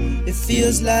rain. It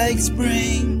feels like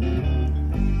spring.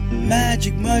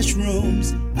 Magic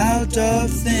mushrooms out of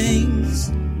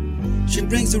things. She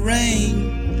brings the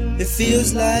rain. It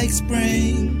feels like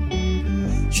spring.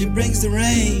 She brings the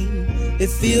rain. It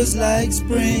feels like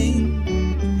spring.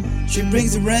 She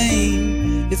brings the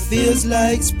rain. It feels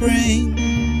like spring.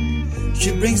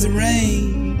 She brings the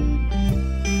rain.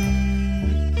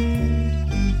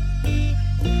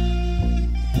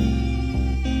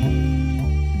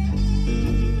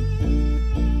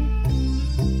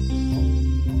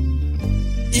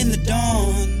 In the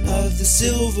dawn of the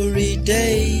silvery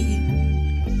day,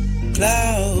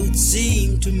 clouds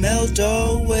seem to melt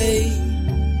away.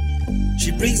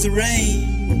 She brings the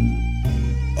rain.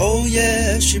 Oh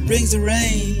yeah, she brings the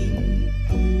rain.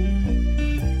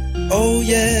 Oh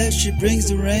yeah, she brings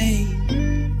the rain.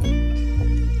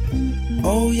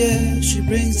 Oh yeah, she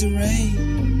brings the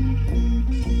rain.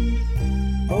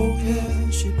 Oh yeah,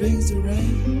 she brings the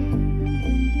rain.